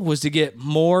Solo was to get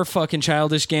more fucking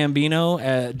Childish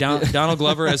Gambino, Donald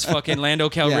Glover as fucking Lando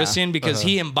Calrissian, because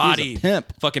he embodied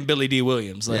pimp. fucking Billy D.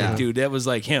 Williams. Like, Yeah. dude, that was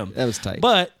like him. That was tight.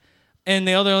 But, and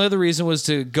the other reason was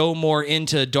to go more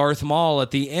into Darth Maul at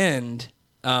the end.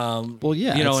 Well,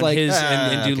 yeah, you know, it's and like,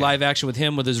 and do okay. live action with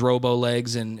him with his robo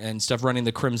legs and stuff running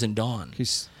the Crimson Dawn.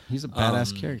 He's a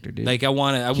badass character, dude. Like I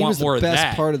want was the more of best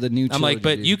that. part of the new I'm like,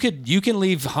 but trilogy, dude. you can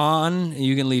leave Han,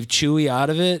 you can leave Chewie out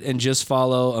of it, and just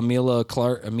follow Amelia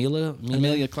Clark.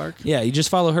 Amelia Clark. Yeah, you just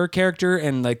follow her character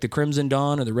and like the Crimson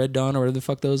Dawn or the Red Dawn or whatever the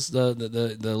fuck those the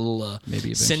little Maybe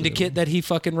eventually syndicate that he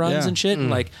fucking runs Yeah. and shit, and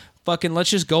like fucking let's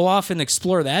just go off and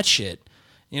explore that shit.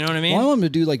 You know what I mean? Well, I want him to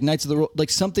do like Knights of the like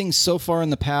something so far in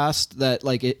the past that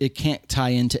like it can't tie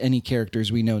into any characters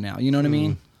we know now. You know what I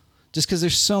mean? Just because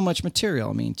there's so much material.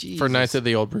 I mean, Jesus. For Knights of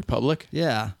the Old Republic.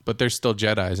 Yeah. But there's still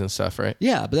Jedis and stuff, right?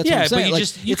 Yeah, but that's what yeah, I'm saying. but you Like,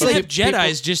 just you it's can like have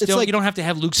Jedis. Just it's don't like you don't have to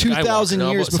have Luke 2,000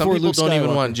 Skywalker. years But some before people Luke don't even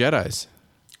Skywalker. want Jedis.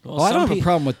 Well, I don't some have a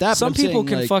problem with that, but Some I'm people saying,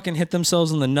 can like- fucking hit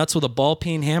themselves in the nuts with a ball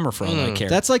peen hammer for all I care.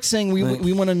 That's like saying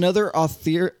we want another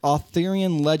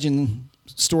Arthurian legend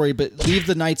story, but leave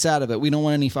the knights out of it. We don't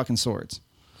want any fucking swords.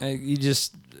 You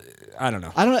just I don't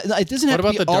know. I don't. It doesn't have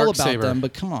What to be about the all Dark about Saber? them,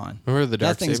 but come on. Remember the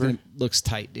that thing's Darksaber? looks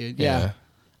tight, dude. Yeah. Yeah.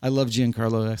 I love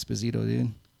Giancarlo Esposito,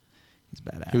 dude. He's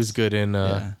badass. He was good in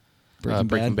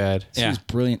Breaking Bad. He was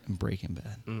brilliant in Breaking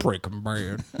Bad. Breaking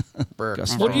Bad.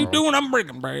 Gus What are you Fring. doing? I'm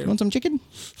Breaking Bad. You want some chicken?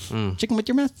 Chicken with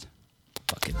your meth?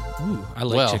 Fucking. Ooh, I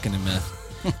like Well. chicken and meth.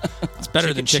 It's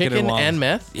better than chicken and waffles. and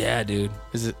meth. Yeah, dude.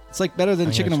 Is it? It's like better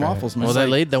than chicken and waffles, man. Well, It's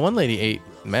like- that one lady ate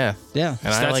meth. Yeah. and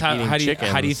I That's like eating how do you, chicken.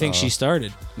 how do you think so- she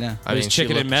started? Yeah. I mean,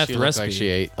 chicken she and meth she looked recipe. Like she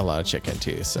ate a lot of chicken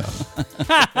too. So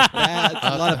Bad,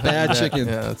 a lot of bad chicken.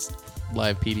 Yeah, that's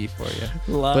live PD for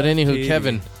you. Live But anywho, PD.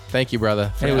 Kevin, thank you,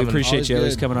 brother. for Hey, we coming. appreciate Always you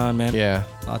always good. coming on, man. Yeah,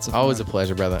 Lots of always fun. a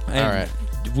pleasure, brother. And All right,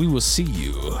 we will see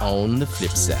you. on the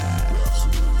flip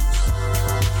side.